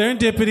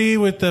 Serendipity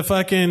with the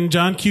fucking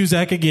John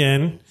Cusack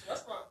again.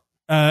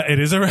 It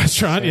is a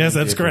restaurant. Yes,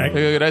 that's correct.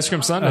 Good ice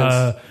cream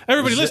sundaes.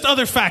 Everybody, list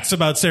other facts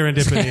about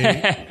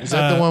Serendipity. Is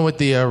that the one with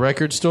the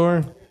record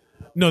store?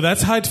 No,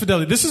 that's Heights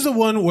Fidelity. This is the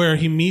one where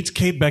he meets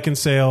Kate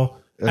Beckinsale,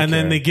 and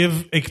then they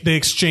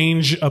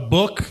exchange a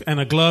book and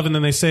a glove, and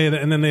then they say that,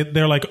 and then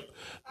they're like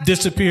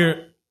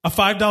disappear. A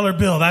 $5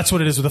 bill. That's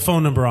what it is with a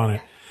phone number on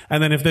it.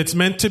 And then if it's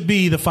meant to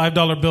be, the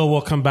 $5 bill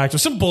will come back to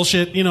some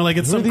bullshit. You know, like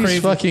it's some these crazy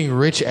fucking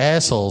rich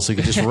assholes who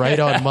can just write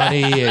on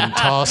money and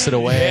toss it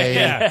away.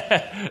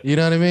 Yeah. You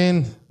know what I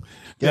mean?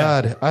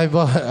 God, I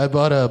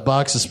bought a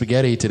box of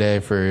spaghetti today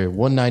for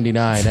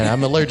 $1.99, and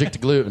I'm allergic to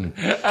gluten.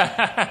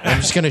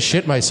 I'm just gonna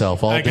shit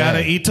myself all day. I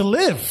gotta eat to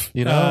live.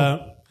 You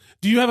know.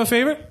 Do you have a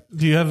favorite?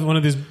 Do you have one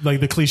of these, like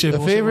the cliche? The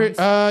favorite?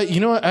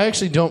 You know what? I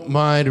actually don't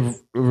mind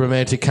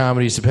romantic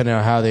comedies depending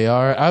on how they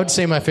are. I would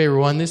say my favorite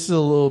one. This is a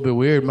little bit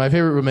weird. My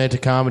favorite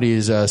romantic comedy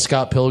is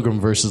Scott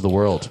Pilgrim versus the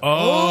World.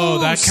 Oh,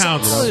 that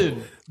counts.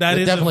 Solid. That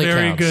is definitely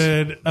very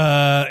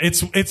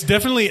counts. good. It's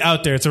definitely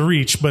out there. It's a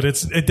reach, but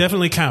it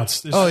definitely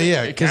counts. Oh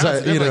yeah, because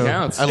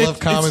I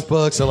love comic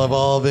books. I love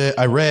all of it.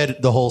 I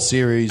read the whole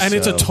series, and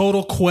it's a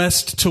total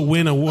quest to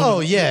win a woman. Oh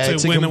yeah, to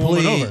it's win a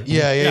complete. a woman over.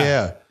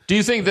 Yeah. Do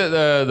you think that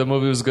the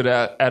movie was a good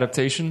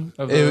adaptation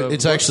of the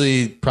It's book?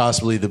 actually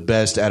possibly the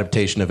best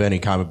adaptation of any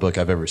comic book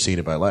I've ever seen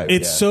in my life.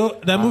 It's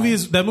that movie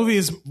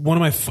is one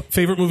of my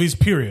favorite movies.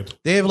 Period.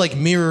 They have like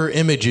mirror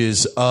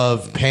images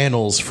of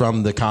panels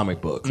from the comic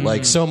book,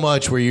 like so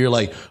much where you're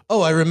like,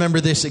 oh, I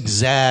remember this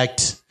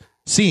exact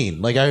scene.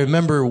 Like I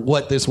remember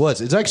what this was.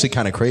 It's actually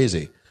kind of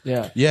crazy.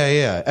 Yeah.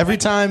 Every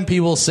time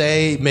people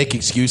make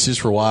excuses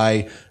for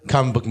why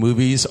comic book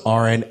movies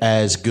aren't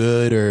as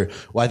good or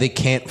why they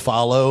can't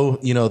follow,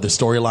 the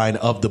storyline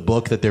of the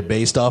book that they're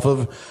based off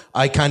of,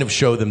 I kind of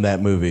show them that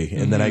movie.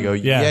 And then I go,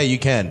 yeah, you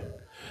can.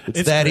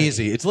 It's that great.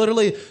 easy. It's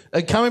literally,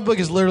 a comic book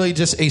is literally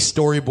just a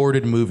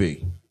storyboarded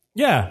movie.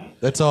 Yeah.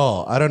 That's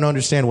all. I don't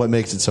understand what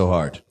makes it so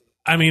hard.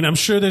 I mean, I'm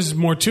sure there's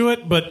more to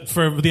it, but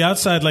for the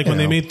outside, like when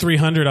they made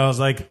 300, I was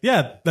like,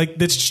 yeah, like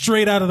it's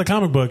straight out of the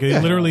comic book.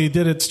 It literally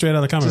did it straight out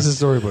of the comic book.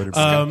 Just a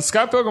storyboard.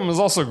 Scott Pilgrim is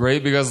also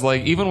great because,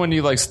 like, even when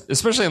you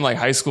especially in like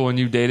high school, when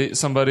you dated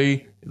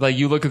somebody, like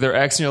you look at their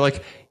ex and you're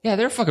like, yeah,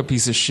 they're a fucking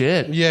piece of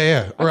shit.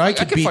 Yeah. Or I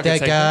could beat fucking that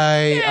take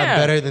guy. them. I'm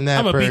better than that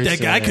I'm gonna person. beat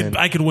that guy.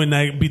 I could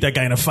beat that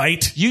guy in a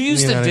fight. You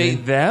used to know what I date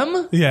mean?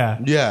 them? Yeah.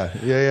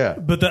 Yeah.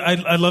 But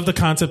I love the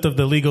concept of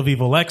the League of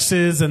Evil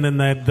Exes, and then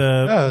that's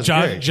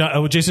great.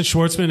 Jason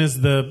Schwartzman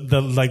is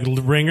the like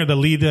ringer,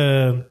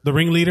 the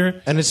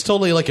ringleader. And it's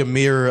totally like a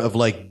mirror of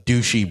like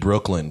douchey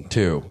Brooklyn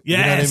too. Yes.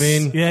 You know what I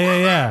mean?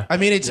 Yeah. I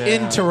mean, it's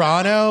in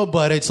Toronto,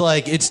 but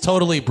it's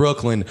totally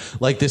Brooklyn.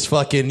 Like this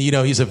fucking,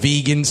 he's a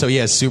vegan vegan, so he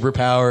has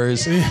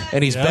superpowers,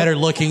 and he's better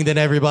looking than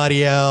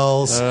everybody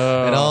else,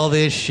 and all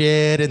this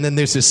shit. And then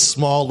there's this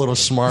small little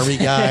smarmy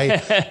guy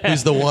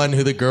who's the one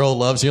who the girl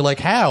loves. You're like,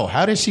 how?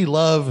 How does she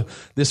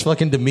love this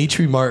fucking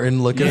Dimitri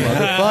Martin looking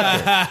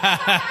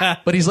motherfucker?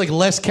 But he's like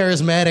less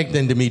charismatic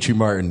than Dimitri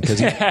Martin because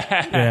he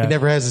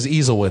never has his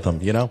easel with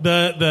him. You know,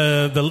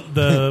 the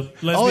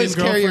lesbian always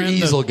carry your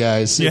girlfriend, easel,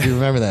 guys. If you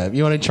remember that, if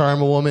you want to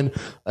charm a woman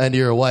and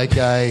you're a white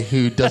guy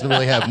who doesn't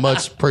really have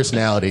much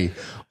personality,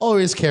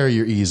 always carry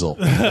your easel.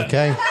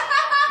 Okay.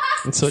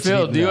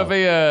 Phil, do you have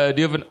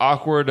an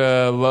awkward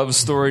love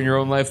story in your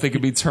own life that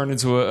could be turned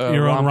into a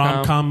your own rom-com?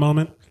 rom-com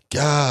moment?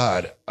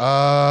 God,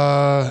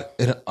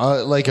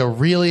 like a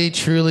really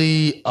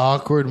truly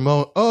awkward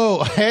moment. Oh,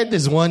 I had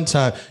this one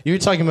time. You were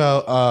talking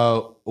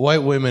about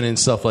white women and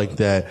stuff like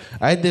that.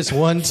 I had this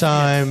one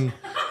time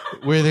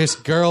where this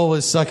girl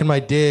was sucking my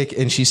dick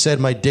and she said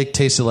my dick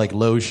tasted like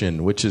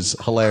lotion, which is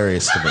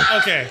hilarious to me.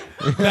 Okay,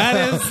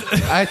 that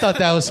is. I thought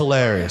that was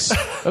hilarious.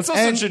 That's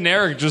also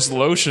generic, just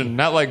lotion,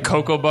 not like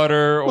cocoa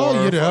butter or.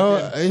 Well, you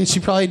know, she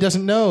probably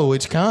doesn't know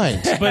which kind.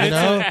 But you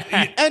know,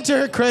 and to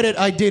her credit,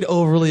 I did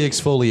overly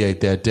exfoliate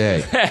that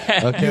day.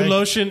 Okay? You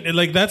lotion,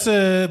 like that's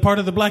a part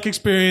of the black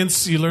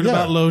experience. You learn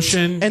about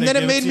lotion, and then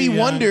it made me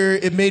wonder.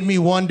 It made me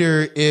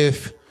wonder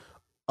if.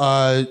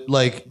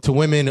 Like to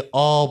women,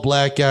 all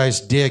black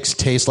guys' dicks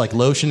taste like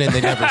lotion, and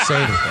they never say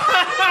anything.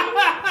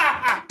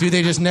 Do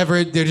they just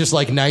never? They're just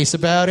like nice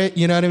about it.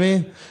 You know what I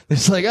mean?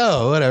 It's like,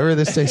 oh, whatever.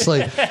 This tastes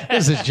like. What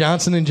is this,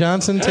 Johnson and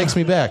Johnson? Takes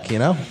me back. You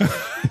know.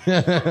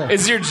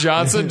 Is your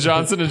Johnson and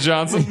Johnson?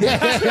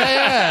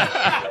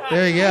 Yeah.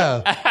 There you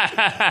go.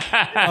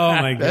 Oh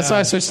my god. That's why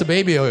I switched to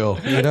baby oil.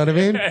 You know what I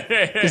mean?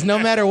 Because no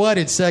matter what,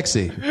 it's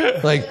sexy.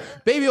 Like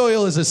baby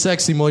oil is a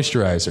sexy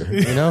moisturizer.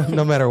 You know,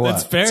 no matter what.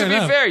 That's fair To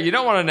enough. be fair, you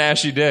don't want an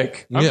ashy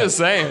dick. I'm just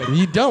saying.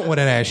 You don't want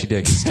an ashy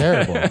dick. It's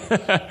terrible.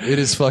 It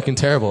is fucking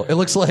terrible. It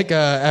looks like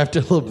after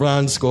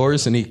LeBron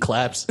scores and he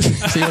claps.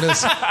 See what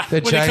is that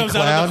When he giant comes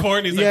out clown? of the court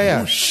and he's like,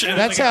 yeah. "Oh, shit,"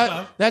 That's like a how.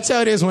 clown. That's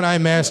how it is when I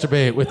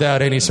masturbate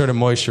without any sort of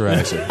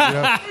moisturizer. You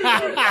know?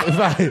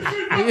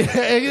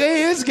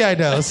 This guy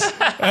knows.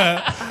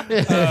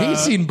 He's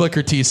seen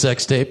Booker T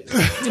sex tape.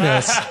 He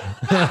knows.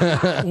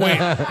 Wait,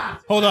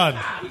 hold on.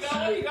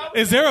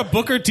 Is there a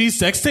Booker T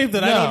sex tape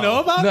that I don't know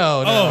about?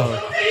 No.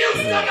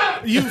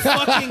 Oh, you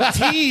fucking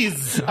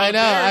tease! I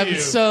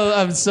know.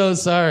 I'm so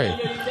sorry.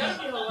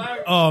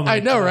 Oh, my I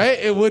know, right?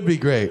 It would be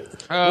great.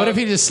 What if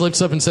he just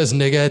slips up and says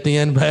 "nigga" at the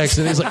end by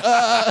accident? He's like,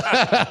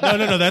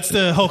 No. That's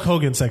the Hulk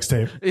Hogan sex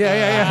tape. Phil,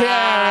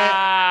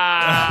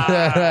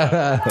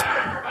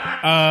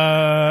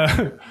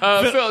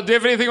 do you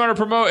have anything you want to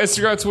promote?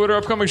 Instagram, Twitter,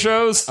 upcoming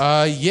shows?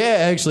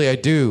 Yeah, actually, I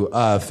do.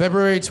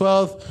 February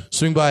 12th,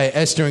 swing by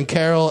Esther and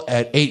Carol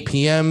at 8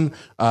 p.m.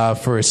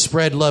 For a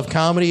Spread Love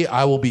Comedy.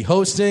 I will be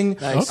hosting.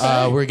 Nice.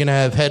 We're going to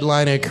have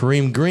headliner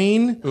Kareem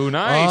Green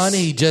nice. on.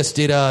 He just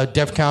did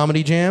Def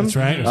Comedy Jam. That's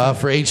right.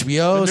 For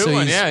HBO. The new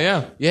one, he's,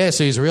 yeah. Yeah,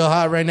 so he's real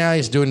hot right now.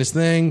 He's doing his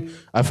thing.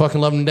 I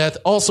fucking love him to death.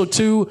 Also,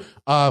 too,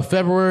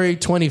 February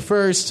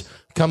 21st,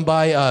 come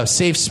by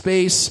Safe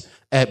Space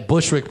at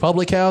Bushwick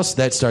Public House.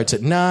 That starts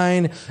at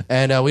 9.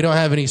 And we don't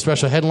have any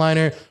special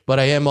headliner, but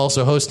I am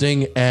also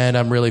hosting, and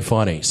I'm really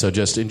funny. So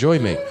just enjoy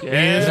me. He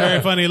is very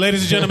funny.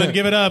 Ladies and gentlemen,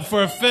 give it up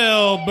for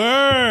Phil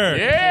Burr.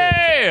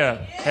 Yeah!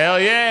 Hell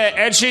yeah.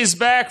 And she's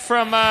back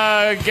from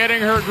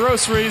getting her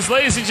groceries.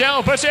 Ladies and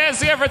gentlemen, put your hands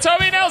together for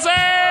Toby Nelson!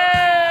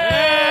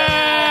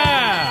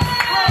 Yeah!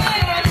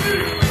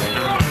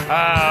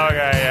 Oh,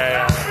 okay,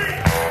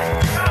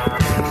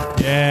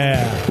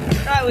 Yeah.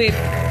 Right, we.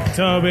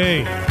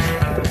 Toby,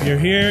 you're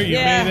here. You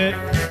Yeah. made it.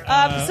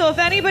 So if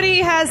anybody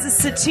has a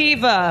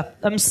sativa,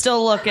 I'm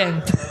still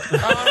looking.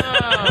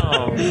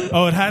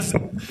 Oh, it has.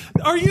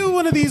 Are you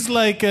one of these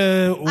like?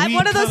 I'm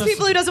one of those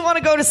people who doesn't want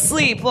to go to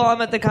sleep while I'm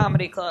at the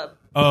comedy club.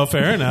 Oh,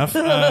 fair enough.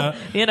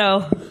 You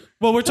know.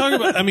 Well, we're talking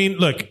about. I mean,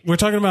 look, we're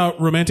talking about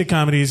romantic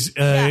comedies.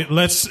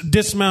 Let's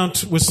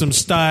dismount with some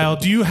style.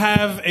 Do you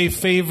have a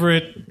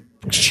favorite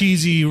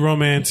cheesy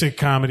romantic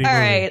comedy All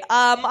movie? right.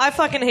 I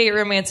fucking hate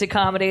romantic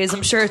comedies.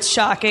 I'm sure it's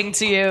shocking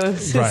to you.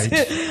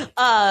 Right.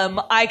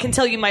 I can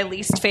tell you my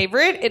least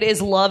favorite. It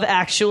is Love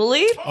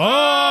Actually.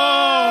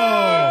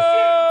 Oh!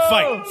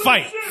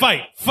 Fight.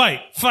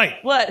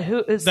 What?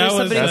 Who is That there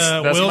was, somebody?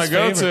 That's Will's my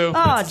go-to. favorite.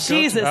 Oh,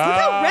 Jesus. Look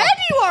how red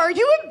you are. Are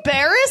you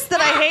embarrassed that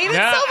I hate it so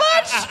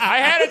much? I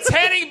had a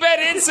tanning bed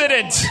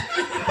incident.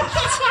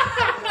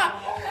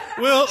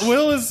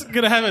 Will is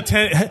gonna have a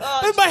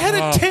I had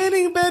a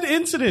tanning bed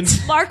incident.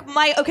 Mark,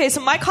 so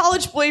my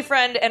college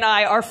boyfriend and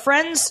our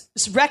friends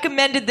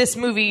recommended this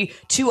movie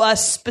to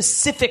us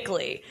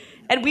specifically.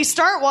 And we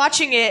start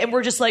watching it and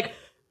we're just like,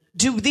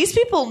 do these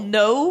people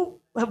know?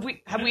 Have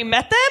we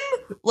met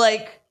them?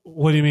 Like,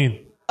 What do you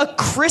mean? a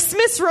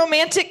Christmas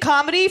romantic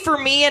comedy for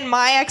me and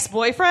my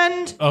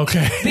ex-boyfriend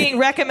Okay. being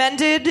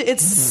recommended.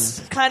 It's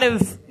kind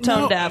of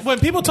tone deaf. When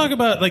people talk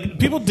about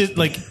people did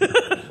like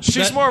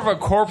She's more of a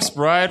Corpse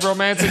Bride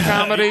romantic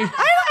comedy.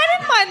 I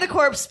didn't mind the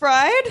Corpse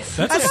Bride. That's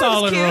I a thought it was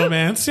solid cute.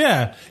 romance.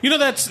 Yeah, you know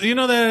that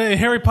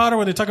Harry Potter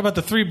where they talk about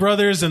the three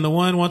brothers and the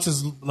one wants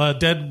his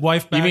dead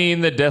wife back. You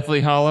mean the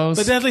Deathly Hallows?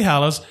 The Deathly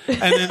Hallows, and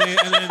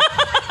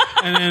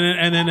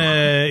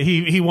then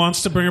he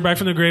wants to bring her back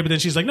from the grave, but then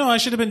she's like, "No, I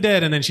should have been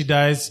dead," and then she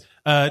dies.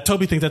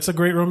 Toby thinks that's a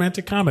great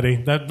romantic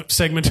comedy. That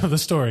segment of the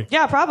story.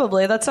 Yeah,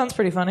 probably. That sounds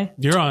pretty funny.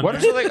 You're on. What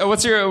is your, like,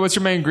 what's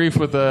your main grief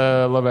with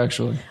Love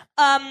Actually?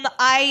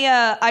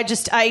 I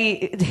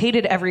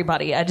hated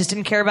everybody. I just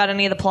didn't care about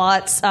any of the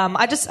plots. I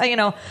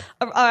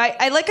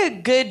like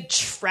a good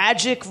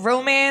tragic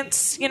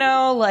romance.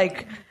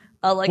 Like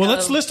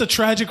let's list a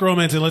tragic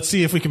romance and let's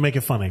see if we can make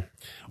it funny.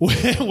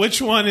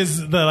 Which one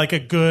is a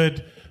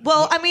good?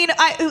 Well, I mean,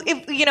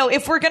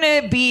 if we're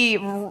gonna be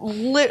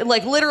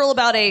literal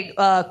about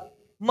a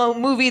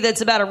movie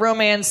that's about a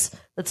romance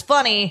that's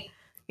funny.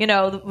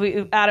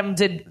 Adam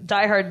did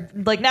Die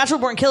Hard. Like,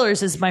 Natural Born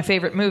Killers is my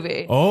favorite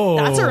movie. Oh,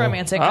 that's a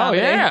romantic comedy.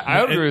 Oh yeah,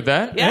 I would agree with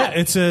that. Yeah.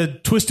 It's a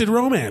twisted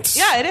romance.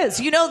 Yeah, it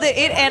is. What is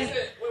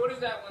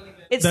that one?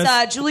 It's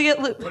Juliet.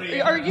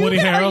 Are you Woody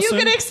going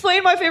Harrelson? to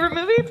explain my favorite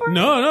movie for me?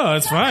 No,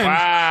 it's fine.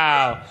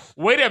 Wow,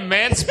 way to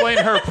mansplain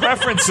her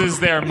preferences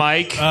there,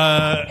 Mike.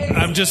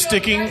 I'm just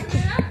sticking.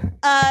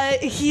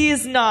 He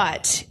is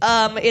not.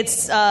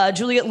 It's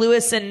Juliette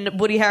Lewis and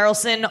Woody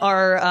Harrelson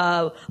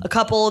are a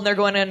couple, and they're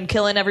going and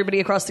killing everybody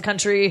across the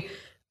country.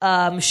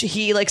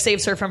 He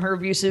saves her from her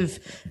abusive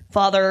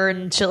father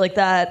and shit like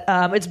that.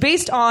 It's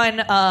based on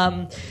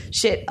Carol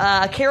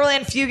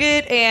Ann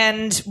Fugit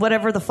and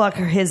whatever the fuck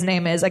his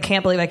name is. I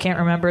can't believe I can't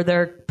remember.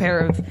 They're a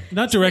pair of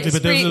not directly,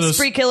 but those are those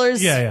spree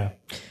killers. Yeah.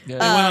 They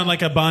went on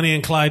like a Bonnie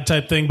and Clyde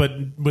type thing, but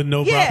with no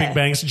robbing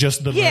banks,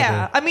 just the Yeah,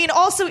 murder. I mean,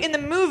 also in the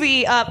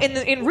movie,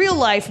 in real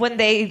life, when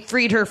they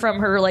freed her from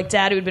her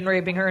dad who'd been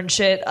raping her and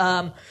shit,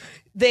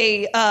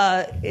 they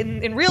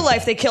in real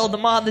life they killed the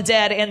mom, the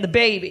dad, and the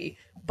baby.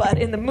 But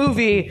in the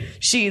movie,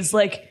 she's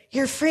like,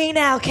 "You're free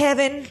now,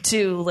 Kevin,"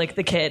 to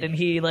the kid, and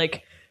he is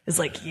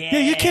like, "Yeah." Yeah,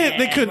 you can't.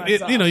 They couldn't.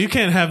 You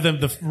can't have them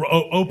the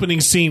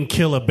opening scene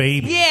kill a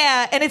baby.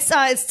 Yeah, and it's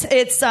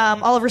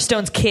Oliver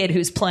Stone's kid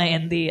who's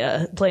playing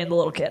the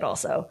little kid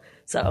also.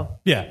 So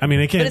yeah, I mean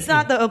they can't. But it's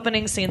not the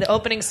opening scene. The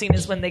opening scene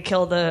is when they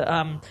kill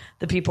the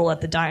people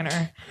at the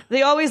diner.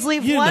 They always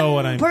leave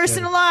one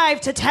person alive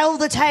to tell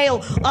the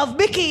tale of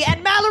Mickey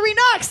and Mallory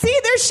Knox. See,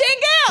 there's Shane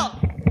Gale.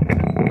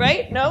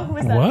 Right? No? Who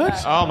is that? What?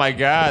 Oh my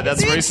god,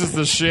 that's racist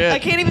as shit. I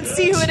can't even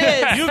see who it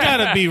is. You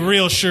gotta be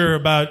real sure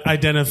about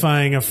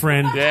identifying a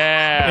friend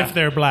if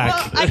they're black.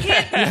 Well, I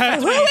can't. You have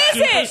to Who be is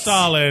super it?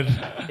 solid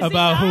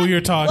about who you're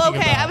talking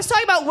Okay, about. I was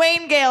talking about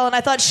Wayne Gale, and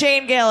I thought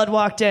Shane Gale had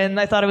walked in.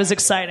 I thought it was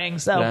exciting.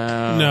 So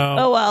No.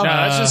 Oh well. No,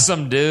 that's just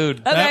some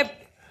dude. Okay.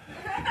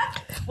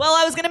 Well,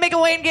 I was going to make a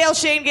Wayne Gale,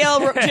 Shane Gale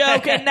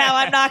joke, and now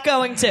I'm not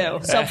going to.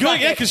 So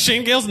Good, yeah, because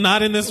Shane Gale's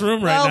not in this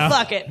room right well, now.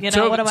 fuck it.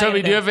 What am I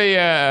Toby, going do you have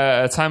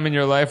a time in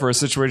your life or a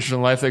situation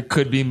in life that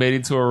could be made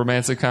into a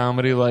romantic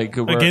comedy,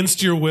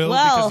 Against your will,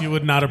 Well, because you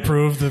would not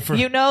approve the.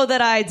 You know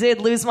that I did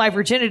lose my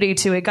virginity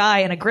to a guy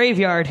in a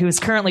graveyard who is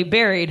currently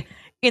buried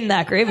in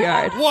that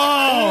graveyard.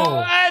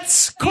 Whoa!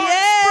 That's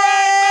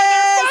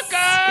yes!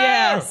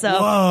 Yeah, so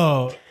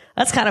Whoa!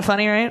 that's kind of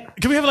funny, right?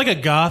 Can we have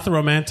a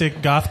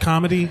romantic goth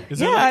comedy?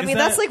 Is Yeah, there, I mean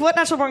that's what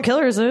Natural Born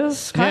Killers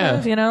is, kind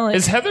of.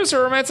 Is Heathers a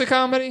romantic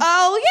comedy?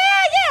 Oh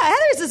yeah,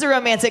 Heathers is a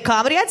romantic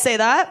comedy. I'd say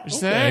that.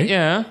 Okay.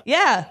 Yeah.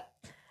 Yeah.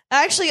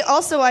 Actually,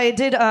 also I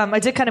did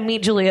kind of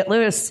meet Juliette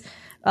Lewis,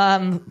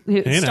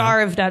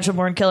 star of Natural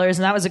Born Killers,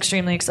 and that was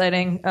extremely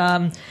exciting.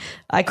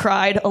 I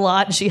cried a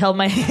lot, and she held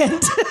my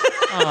hand.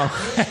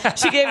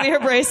 She gave me her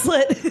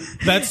bracelet.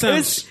 That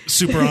sounds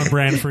super on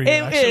brand for you.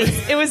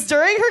 It was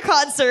during her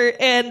concert,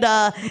 and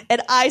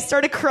I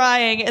started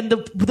crying, and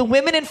the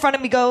women in front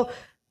of me go,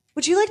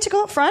 "Would you like to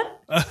go up front?"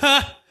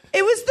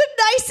 It was the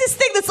nicest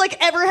thing that's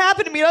ever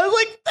happened to me. And I was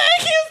like,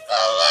 "Thank you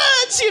so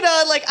much,"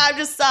 and I'm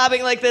just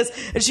sobbing like this,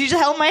 and she just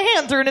held my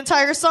hand through an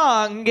entire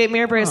song and gave me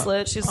her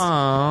bracelet. She's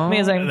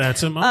amazing.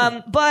 That's a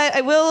moment. But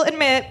I will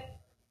admit,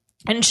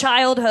 in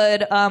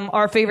childhood,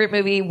 our favorite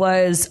movie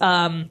was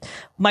My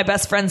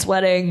Best Friend's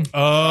Wedding.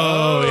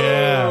 Oh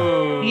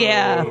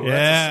yeah,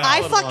 yeah.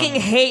 I fucking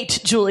hate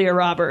Julia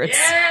Roberts.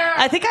 Yeah.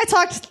 I think I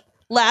talked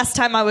last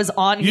time I was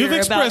on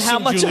here about how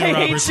much I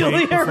hate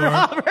Julia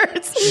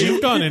Roberts.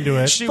 You've gone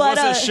into it. She was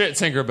a shit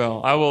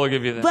Tinkerbell. I will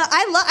give you that. But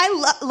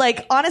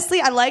honestly,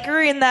 I like her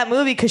in that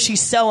movie because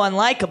she's so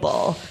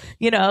unlikable.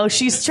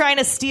 She's trying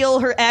to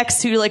steal her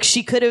ex, who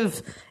she could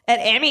have at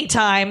any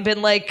time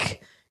been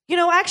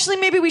actually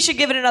maybe we should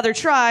give it another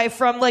try,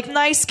 from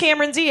nice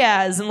Cameron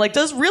Diaz, and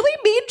does really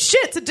mean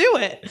shit to do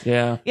it.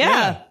 Yeah.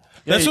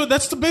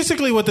 That's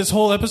basically what this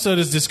whole episode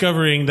is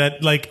discovering.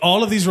 That like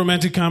all of these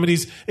romantic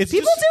comedies,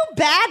 People do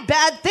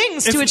bad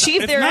things to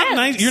achieve their not ends.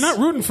 nice. You're not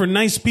rooting for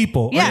nice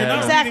people. Yeah, You're not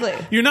exactly.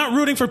 You're not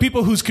rooting for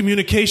people whose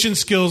communication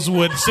skills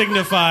would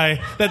signify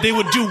that they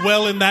would do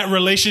well in that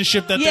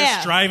relationship that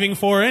they're striving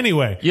for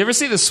anyway. You ever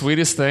see The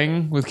Sweetest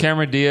Thing with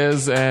Cameron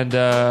Diaz and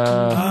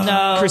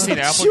No. Christine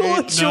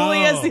Applegate?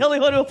 Julia's the only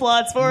one who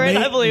applauds for it.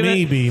 I believe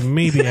it.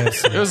 Maybe I've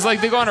seen It was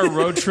like they go on a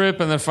road trip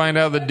and then find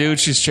out the dude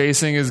she's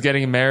chasing is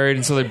getting married,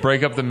 and so they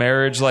break up the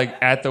marriage like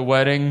at the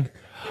wedding.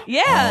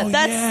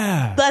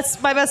 Yeah,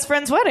 that's my best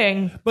friend's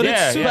wedding. But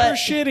it's super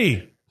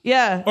shitty.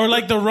 Yeah. Or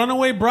like The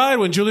Runaway Bride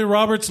when Julia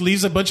Roberts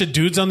leaves a bunch of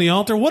dudes on the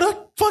altar. What a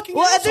fucking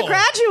Well, at asshole. The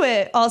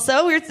Graduate,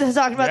 also we were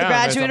talking about The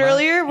Graduate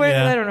earlier.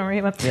 Where, I don't know where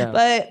he went,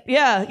 but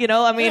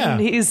I mean,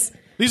 he's.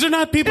 These are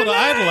not people to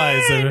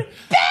idolize.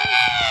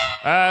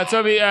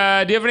 Toby, do you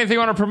have anything you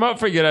want to promote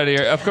for you get out of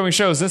here? Upcoming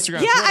shows,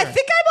 Instagram. Yeah, Twitter. I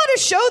think I'm on a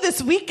show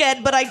this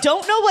weekend, but I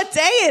don't know what day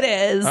it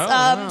is.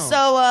 wow.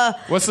 So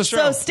what's the show?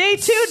 So stay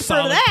tuned for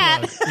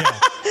that.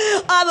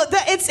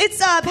 It's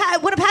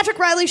one of Patrick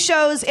Riley's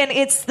shows, and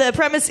the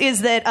premise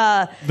is that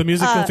The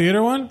musical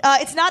theater one?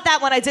 It's not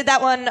that one. I did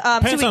that one 2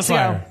 Pants on weeks ago.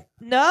 Fire.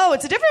 No,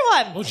 it's a different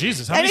one. Oh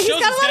Jesus! How And many he's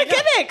shows got a does lot of that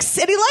got? gimmicks,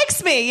 and he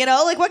likes me.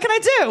 Like what can I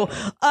do?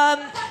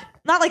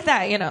 Not like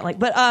that,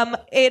 but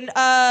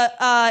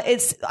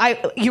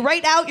you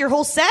write out your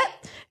whole set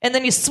and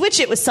then you switch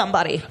it with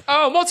somebody.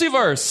 Oh,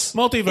 Multiverse.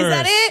 Is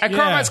that it? At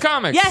Carmine's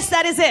Comics. Yes,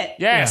 that is it.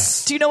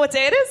 Yes. Do you know what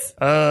day it is?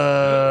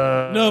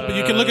 No, but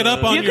you can look it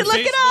up on You your can look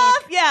Facebook. it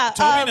up. Yeah.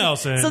 Toby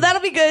Nelson. So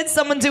that'll be good.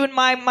 Someone doing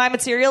my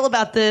material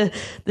about the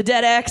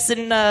dead ex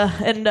and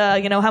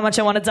how much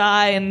I want to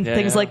die and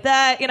things like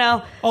that.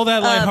 All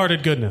that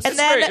lighthearted goodness. And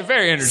then very,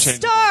 very entertaining.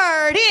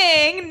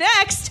 Starting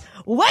next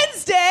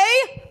Wednesday,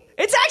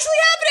 it's actually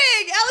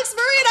happening. Alex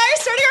Murray and I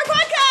are starting our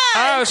podcast.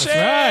 Oh shit!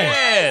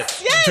 Right.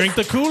 Yes. Drink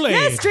the Kool-Aid.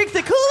 Yes, drink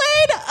the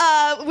Kool-Aid.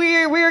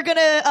 We're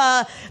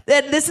gonna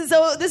and this is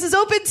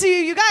open to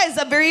you guys.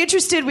 I'm very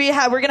interested. We're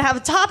gonna have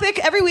a topic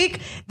every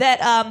week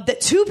that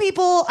two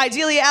people,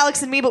 ideally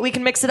Alex and me, but we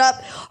can mix it up,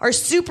 are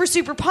super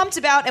super pumped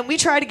about, and we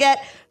try to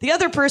get the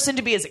other person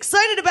to be as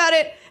excited about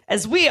it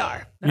as we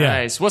are.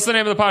 Nice. What's the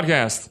name of the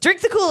podcast?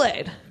 Drink the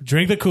Kool-Aid.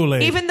 Drink the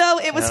Kool-Aid. Even though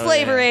it was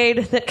Flavor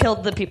Aid that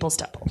killed the People's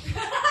Temple.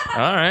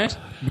 All right.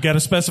 We got to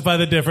specify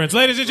the difference.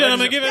 Ladies and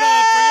gentlemen, give it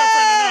up for your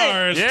friend of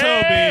ours,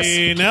 Yes.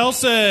 Toby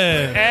Nelson.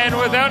 And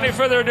without any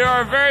further ado,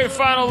 our very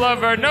final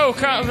lover. No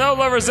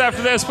lovers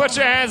after this. Put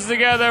your hands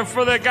together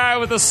for the guy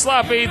with the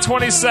sloppy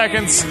 20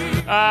 seconds.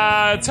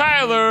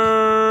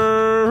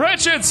 Tyler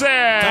Richardson.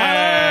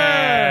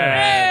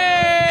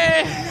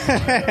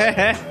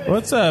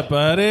 What's up,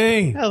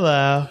 buddy?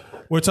 Hello.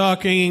 We're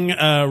talking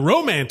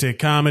romantic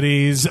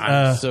comedies.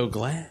 I'm so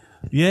glad.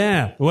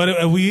 Yeah.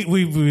 What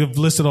we've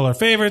listed all our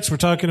favorites. We're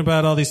talking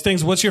about all these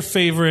things. What's your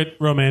favorite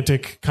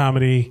romantic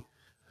comedy?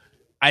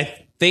 I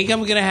think I'm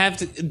going to have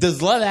to...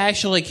 Does Love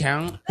Actually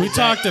count? We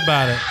talked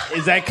about it.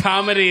 Is that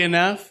comedy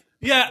enough?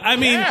 Yeah, I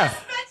mean... Yeah.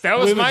 That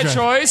was my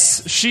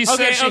choice. She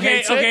said she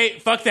hates it. Okay,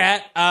 fuck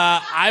that.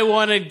 I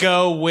want to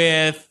go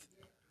with...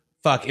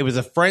 Fuck, it was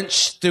a French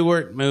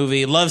Stewart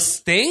movie. Love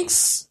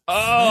Stinks? Oh,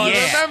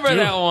 I remember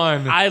that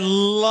one. I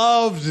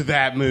loved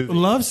that movie.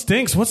 Love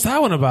Stinks. What's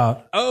that one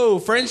about? Oh,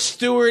 French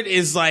Stewart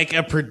is like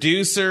a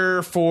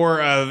producer for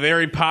a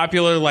very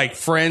popular like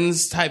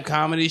Friends type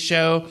comedy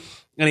show.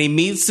 And he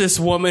meets this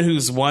woman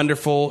who's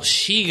wonderful.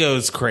 She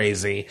goes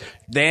crazy.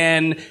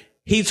 Then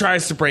he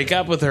tries to break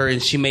up with her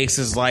and she makes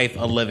his life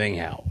a living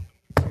hell.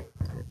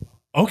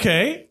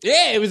 Okay.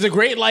 Yeah, it was a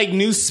great like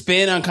new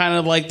spin on kind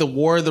of like the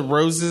War of the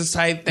Roses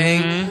type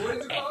thing.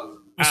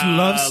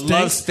 Love Stinks.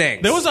 Love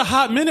Stinks. There was a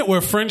hot minute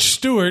where French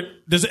Stewart.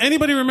 Does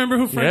anybody remember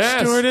who French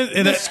Stewart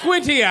is? The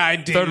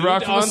squinty-eyed dude Third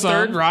Rock from on the Sun.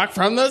 Third Rock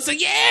from the Sun.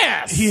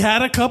 Yes! He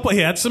had a couple. He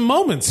had some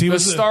moments. He The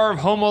was star of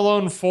Home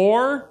Alone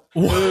 4.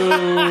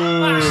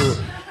 Ooh.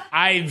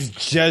 I've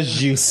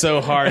judged you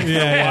so hard for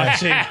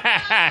watching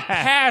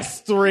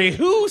past 3.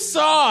 Who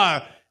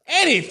saw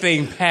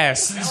anything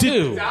past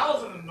 2?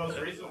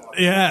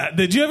 Yeah.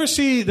 Did you ever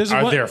see?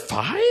 Are there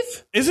 5?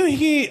 Isn't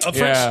he?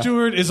 French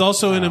Stewart is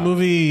also in a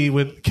movie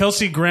with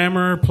Kelsey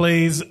Grammer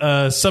plays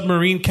a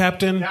submarine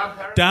captain.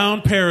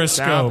 Down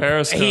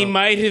Periscope. He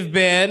might have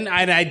been,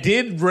 and I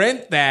did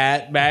rent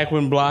that back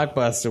when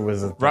Blockbuster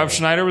was a thing. Rob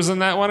Schneider was in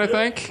that one, I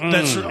think.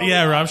 That's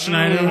Rob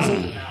Schneider was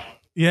in.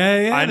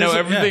 Yeah. I know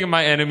everything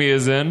my enemy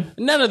is in.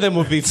 None of them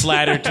would be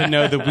flattered to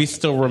know that we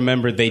still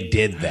remember they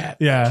did that.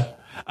 Yeah.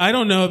 I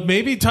don't know.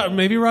 Maybe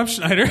Rob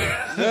Schneider.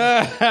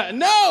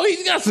 No,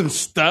 he's got some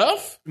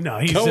stuff. No,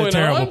 he's going a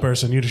terrible on.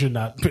 person. You should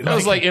not. That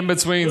was like in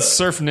between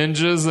Surf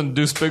Ninjas and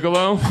Deuce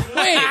Bigelow. Wait,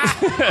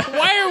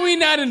 why are we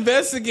not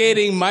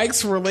investigating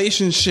Mike's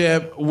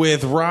relationship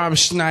with Rob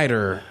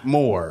Schneider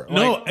more?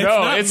 No, it's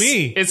not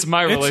me. It's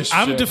my relationship.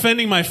 I'm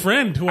defending my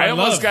friend who I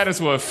almost love. got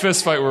into a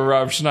fist fight with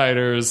Rob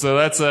Schneider, so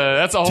that's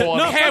a whole.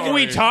 No, other have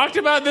story. we talked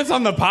about this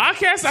on the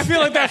podcast? I feel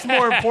like that's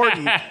more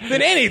important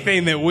than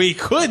anything that we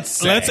could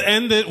say. Let's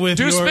end end it with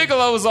Deuce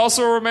Bigelow is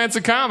also a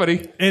romantic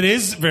comedy. It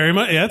is very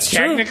much. Yeah, it's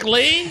true.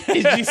 Technically,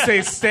 did you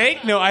say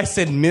steak? No, I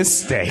said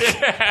mistake.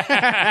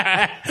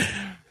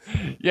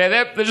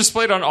 Yeah, they just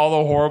played on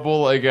all the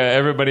horrible, like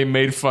everybody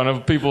made fun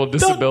of people with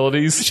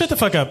disabilities. Shut the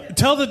fuck up.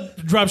 Tell the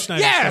Rob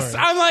Schneider Yes,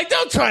 story. I'm like,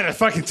 don't try to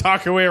fucking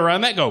talk your way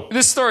around that. Go.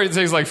 This story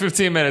takes like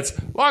 15 minutes.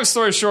 Long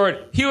story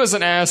short, he was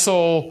an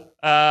asshole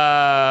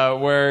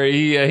where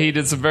he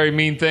did some very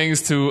mean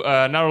things to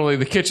not only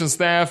the kitchen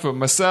staff, but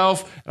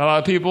myself and a lot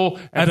of people.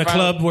 At the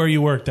club where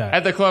you worked at.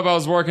 At the club I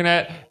was working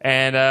at.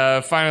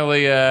 And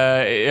finally,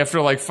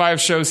 after like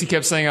 5 shows, he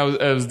kept saying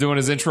I was doing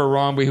his intro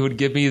wrong, but he would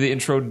give me the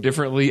intro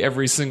differently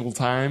every single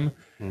time.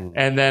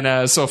 And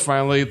then, so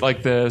finally,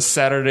 like the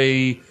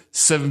Saturday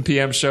 7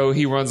 p.m. show,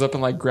 he runs up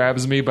and like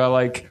grabs me by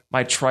like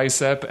my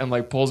tricep and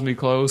like pulls me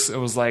close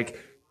and was like,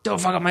 "Don't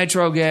fuck up my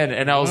intro again."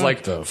 And I was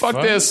like,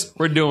 fuck this,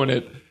 we're doing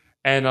it.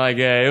 And like,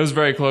 it was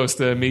very close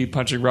to me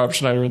punching Rob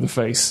Schneider in the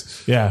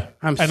face. Yeah,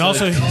 I'm and so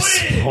also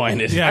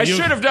disappointed. Yeah, I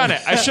should have done it.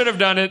 I should have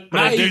done it.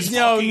 But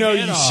No,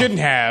 you shouldn't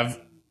have.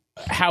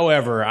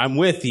 However, I'm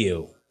with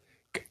you.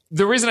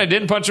 The reason I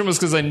didn't punch him was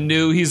because I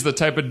knew he's the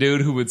type of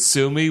dude who would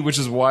sue me, which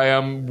is why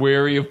I'm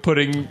wary of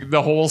putting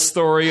the whole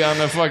story on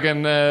a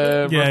fucking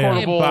It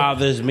recordable.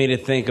 bothers me to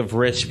think of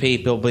rich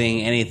people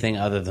being anything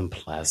other than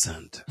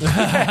pleasant.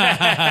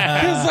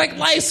 Because like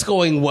life's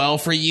going well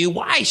for you.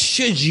 Why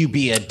should you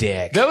be a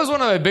dick? That was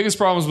one of my biggest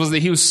problems, was that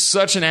he was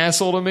such an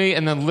asshole to me,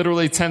 and then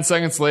literally 10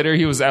 seconds later,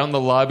 he was out in the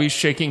lobby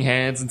shaking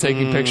hands and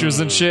taking pictures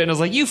and shit, and I was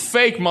like, "You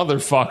fake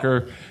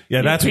motherfucker!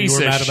 Yeah, that's what you piece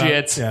were of mad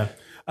shit!" about.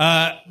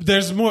 Yeah.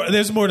 There's more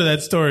to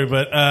that story,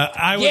 but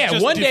I was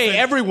just one day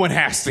everyone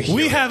has to hear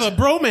We it. have a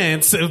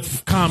bromance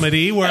of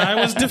comedy where I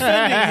was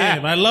defending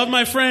him. I love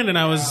my friend, and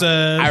I was.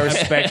 I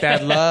respect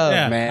that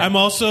love, man. I'm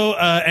also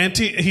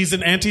he's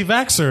an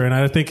anti-vaxxer, and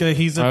I think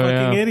he's a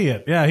fucking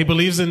idiot. Yeah, he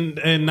believes in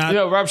not.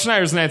 Yo, Rob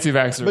Schneider's an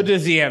anti-vaxxer. But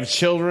does he have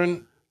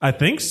children? I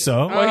think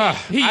so.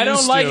 He I don't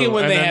used like to, it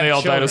when and they then have they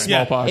all died of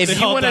children. smallpox. If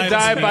you want to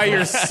die by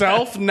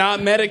yourself, not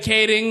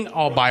medicating,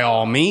 by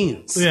all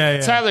means. Yeah.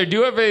 Tyler, do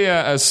you have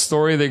a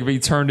story that could be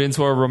turned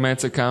into a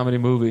romantic comedy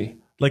movie?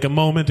 Like a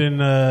moment in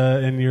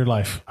your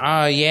life.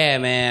 Oh, yeah,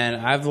 man.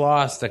 I've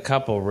lost a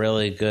couple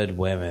really good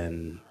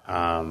women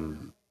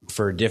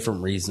for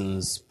different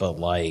reasons, but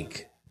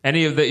like...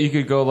 Any of that you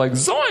could go like,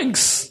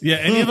 zoinks! Yeah,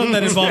 any of them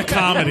that involve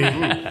comedy.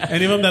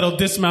 Any of them that'll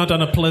dismount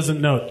on a pleasant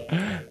note.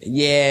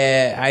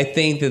 Yeah, I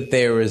think that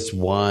there was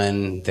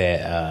one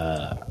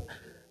that...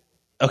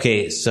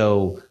 okay,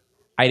 so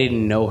I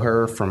didn't know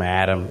her from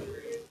Adam.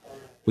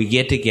 We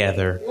get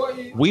together.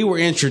 We were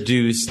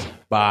introduced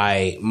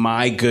by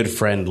my good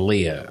friend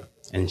Leah.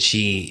 And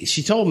she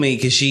told me,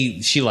 because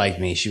she liked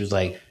me, she was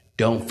like,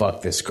 "Don't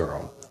fuck this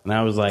girl." And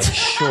I was like,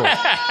 sure.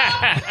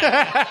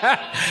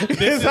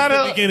 This is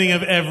the beginning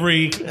of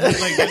every...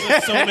 Like,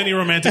 there's so many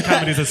romantic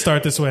comedies that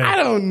start this way. I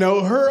don't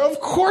know her.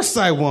 Of course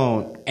I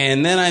won't.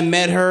 And then I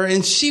met her,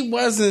 and she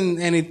wasn't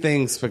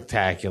anything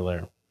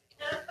spectacular.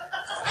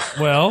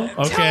 Well,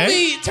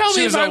 okay. Tell me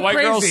She was if a I'm white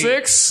girl crazy.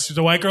 6? She's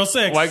a white girl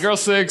 6. White girl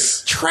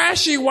 6.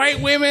 Trashy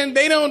white women,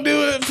 they don't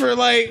do it for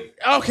like,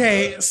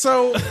 okay,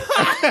 so at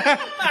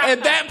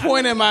that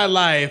point in my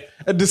life,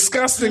 a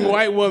disgusting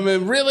white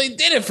woman really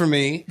did it for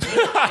me.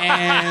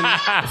 And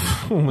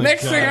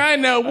next thing I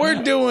know,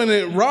 we're doing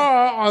it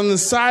raw on the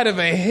side of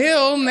a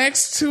hill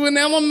next to an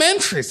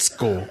elementary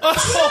school.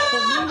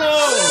 Oh,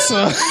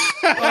 no.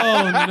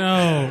 Oh,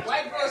 no.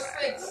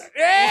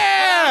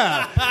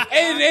 Yeah,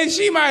 and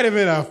she might have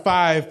been a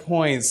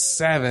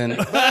 5.7,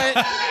 but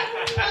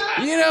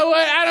you know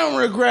what? I don't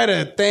regret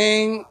a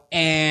thing.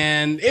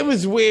 And it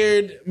was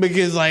weird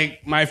because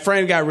like my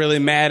friend got really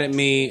mad at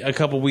me a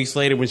couple weeks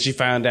later when she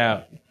found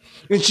out.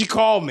 And she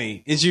called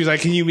me and she was like,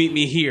 "Can you meet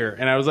me here?"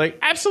 And I was like,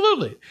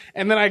 "Absolutely."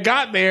 And then I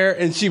got there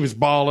and she was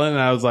bawling and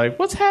I was like,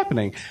 "What's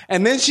happening?"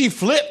 And then she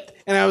flipped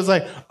and I was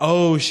like,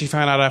 "Oh, she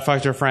found out I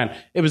fucked her friend."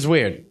 It was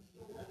weird.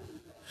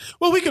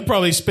 Well, we could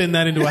probably spin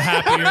that into a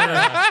happier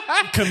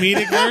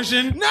comedic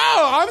version.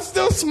 No, I'm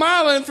still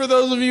smiling for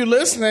those of you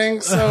listening,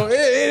 so it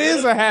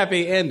is a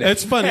happy ending.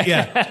 It's funny,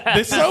 yeah.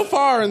 This so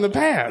far in the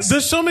past.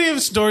 There's so many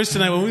of stories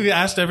tonight when we've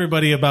asked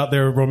everybody about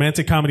their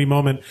romantic comedy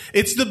moment.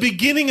 It's the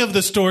beginning of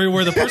the story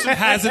where the person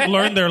hasn't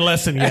learned their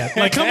lesson yet.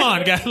 Like, come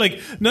on, guys.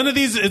 Like, none of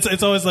these,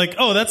 it's always like,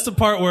 oh, that's the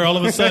part where all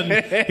of a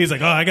sudden he's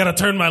like, oh, I got to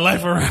turn my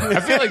life around. I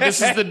feel like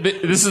this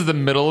is the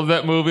middle of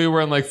that movie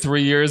where in like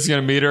 3 years you're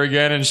going to meet her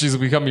again and she's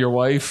going to become your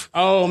wife.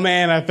 Oh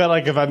man, I felt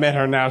like if I met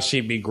her now,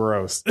 she'd be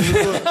gross. It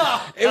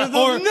was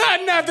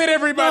not that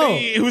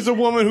everybody who's a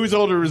woman who's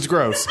older is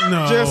gross.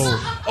 No,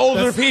 just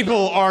older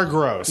people are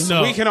gross.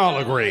 No. We can all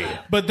agree.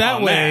 But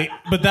that way,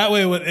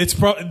 it's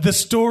the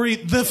story.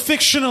 The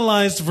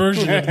fictionalized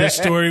version of this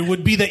story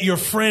would be that your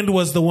friend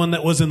was the one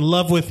that was in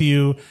love with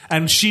you,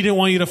 and she didn't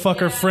want you to fuck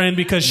her friend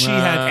because she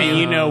had. And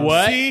you know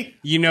what? See?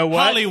 You know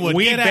what? Hollywood,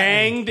 we get at me.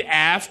 banged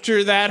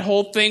after that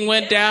whole thing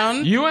went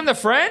down. You and the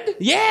friend?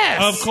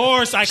 Yes, Of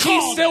course,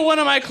 She's still one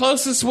of my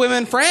closest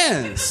women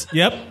friends.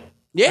 Yep.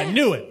 Yeah, I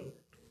knew it.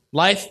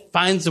 Life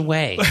finds a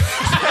way. And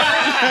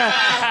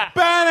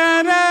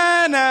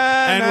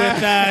And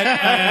with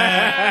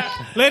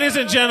that, ladies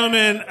and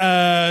gentlemen,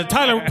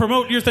 Tyler,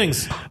 promote your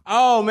things.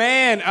 Oh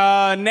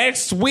man,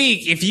 next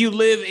week, if you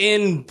live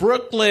in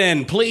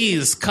Brooklyn,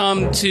 please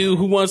come to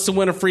Who Wants to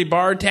Win a Free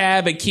Bar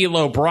Tab at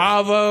Kilo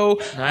Bravo.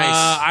 Nice.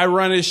 I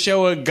run a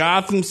show at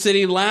Gotham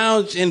City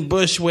Lounge in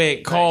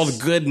Bushwick called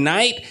Good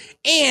Night.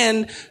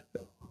 And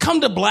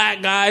come to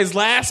Black Guys.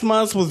 Last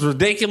month was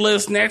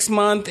ridiculous. Next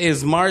month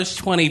is March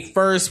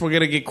 21st. We're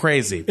going to get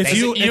crazy. If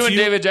you and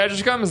David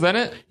Edgecombe, is that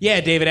it?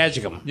 Yeah, David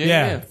Edgecombe.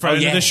 Yeah,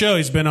 friend of the show.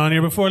 He's been on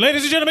here before.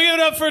 Ladies and gentlemen, give it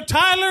up for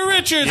Tyler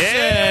Richardson.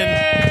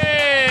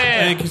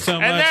 Thank you so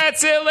much. And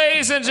that's it,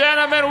 ladies and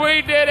gentlemen.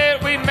 We did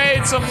it. We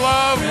made some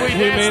love. We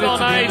danced all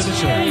night.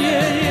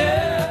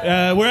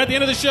 We're at the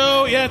end of the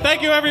show. Yeah,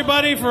 thank you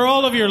everybody for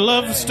all of your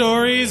love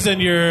stories and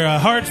your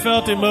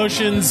heartfelt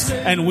emotions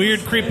and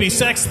weird, creepy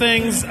sex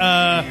things.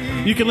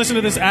 You can listen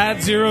to this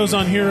at Zeros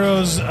on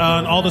Heroes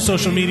on all the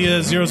social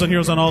media, Zeros on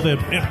Heroes on all the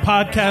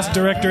podcast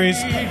directories.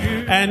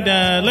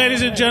 And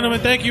ladies and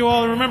gentlemen, thank you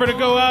all. Remember to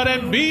go out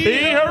and be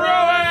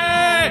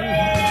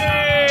heroic.